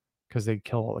 Yeah. Because they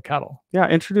kill all the cattle. Yeah.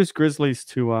 Introduce grizzlies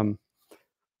to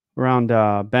around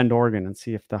Bend, Oregon, and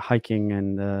see if the hiking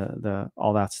and the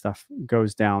all that stuff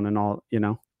goes down and all,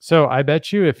 So I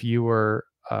bet you if you were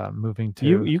moving to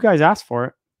You guys asked for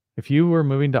it. if you were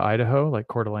moving to Idaho, like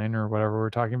Coeur d'Alene or whatever we're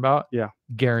talking about, Yeah.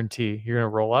 guarantee you're gonna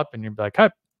roll up and you'll be like,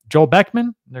 "Hi, Joel Beckman."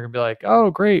 And they're gonna be like,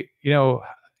 "Oh, great. Where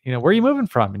are you moving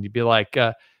from?" And you'd be like,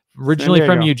 "Originally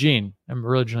from Diego. Eugene. I'm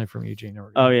originally from Eugene,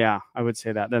 Oregon." Oh yeah, I would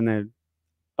say that. Then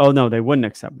oh no, they wouldn't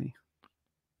accept me.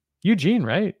 Eugene,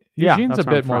 right? Yeah, Eugene's a that's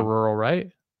where I'm bit more from. rural,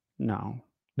 right? No,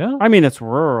 No. I mean it's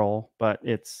rural, but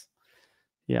it's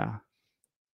yeah.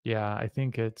 Yeah, I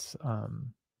think it's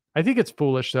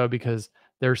foolish though because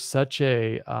there's such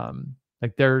a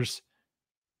like there's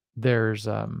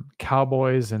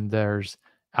cowboys and there's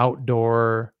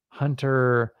outdoor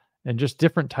hunter and just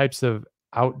different types of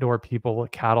outdoor people,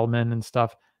 cattlemen and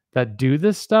stuff that do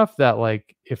this stuff that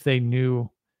like if they knew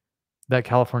that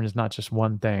California is not just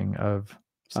one thing of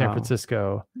San Oh.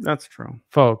 Francisco That's true.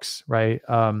 folks, right?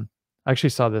 I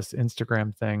actually saw this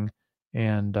Instagram thing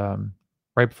and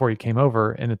right before you came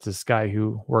over, and it's this guy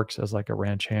who works as like a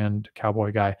ranch hand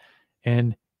cowboy guy,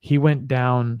 and he went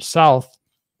down south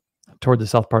toward the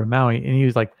south part of Maui, and he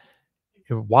was like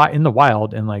in the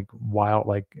wild and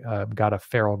got a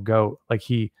feral goat, like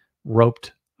he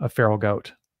roped a feral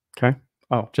goat. Okay.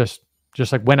 Oh, Just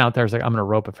like went out there, was like, I'm gonna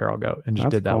rope a feral goat, and just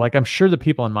That's did that. cool. Like I'm sure the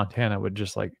people in Montana would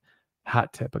just like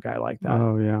hot tip a guy like that.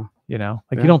 oh yeah, Like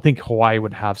Yeah. you don't think Hawaii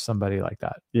would have somebody like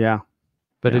that. yeah.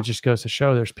 But Yeah. it just goes to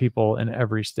show there's people in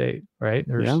every state, right?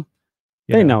 There's, Yeah. you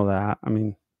They know that. I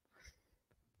mean,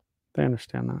 They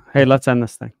understand that. Hey, let's end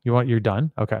this thing. You're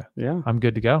done? Okay. Yeah. I'm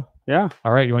good to go. Yeah.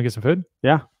 All right. You want to get some food?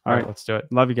 Yeah. All right. Let's do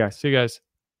it. Love you guys. See you guys.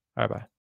 All right. Bye.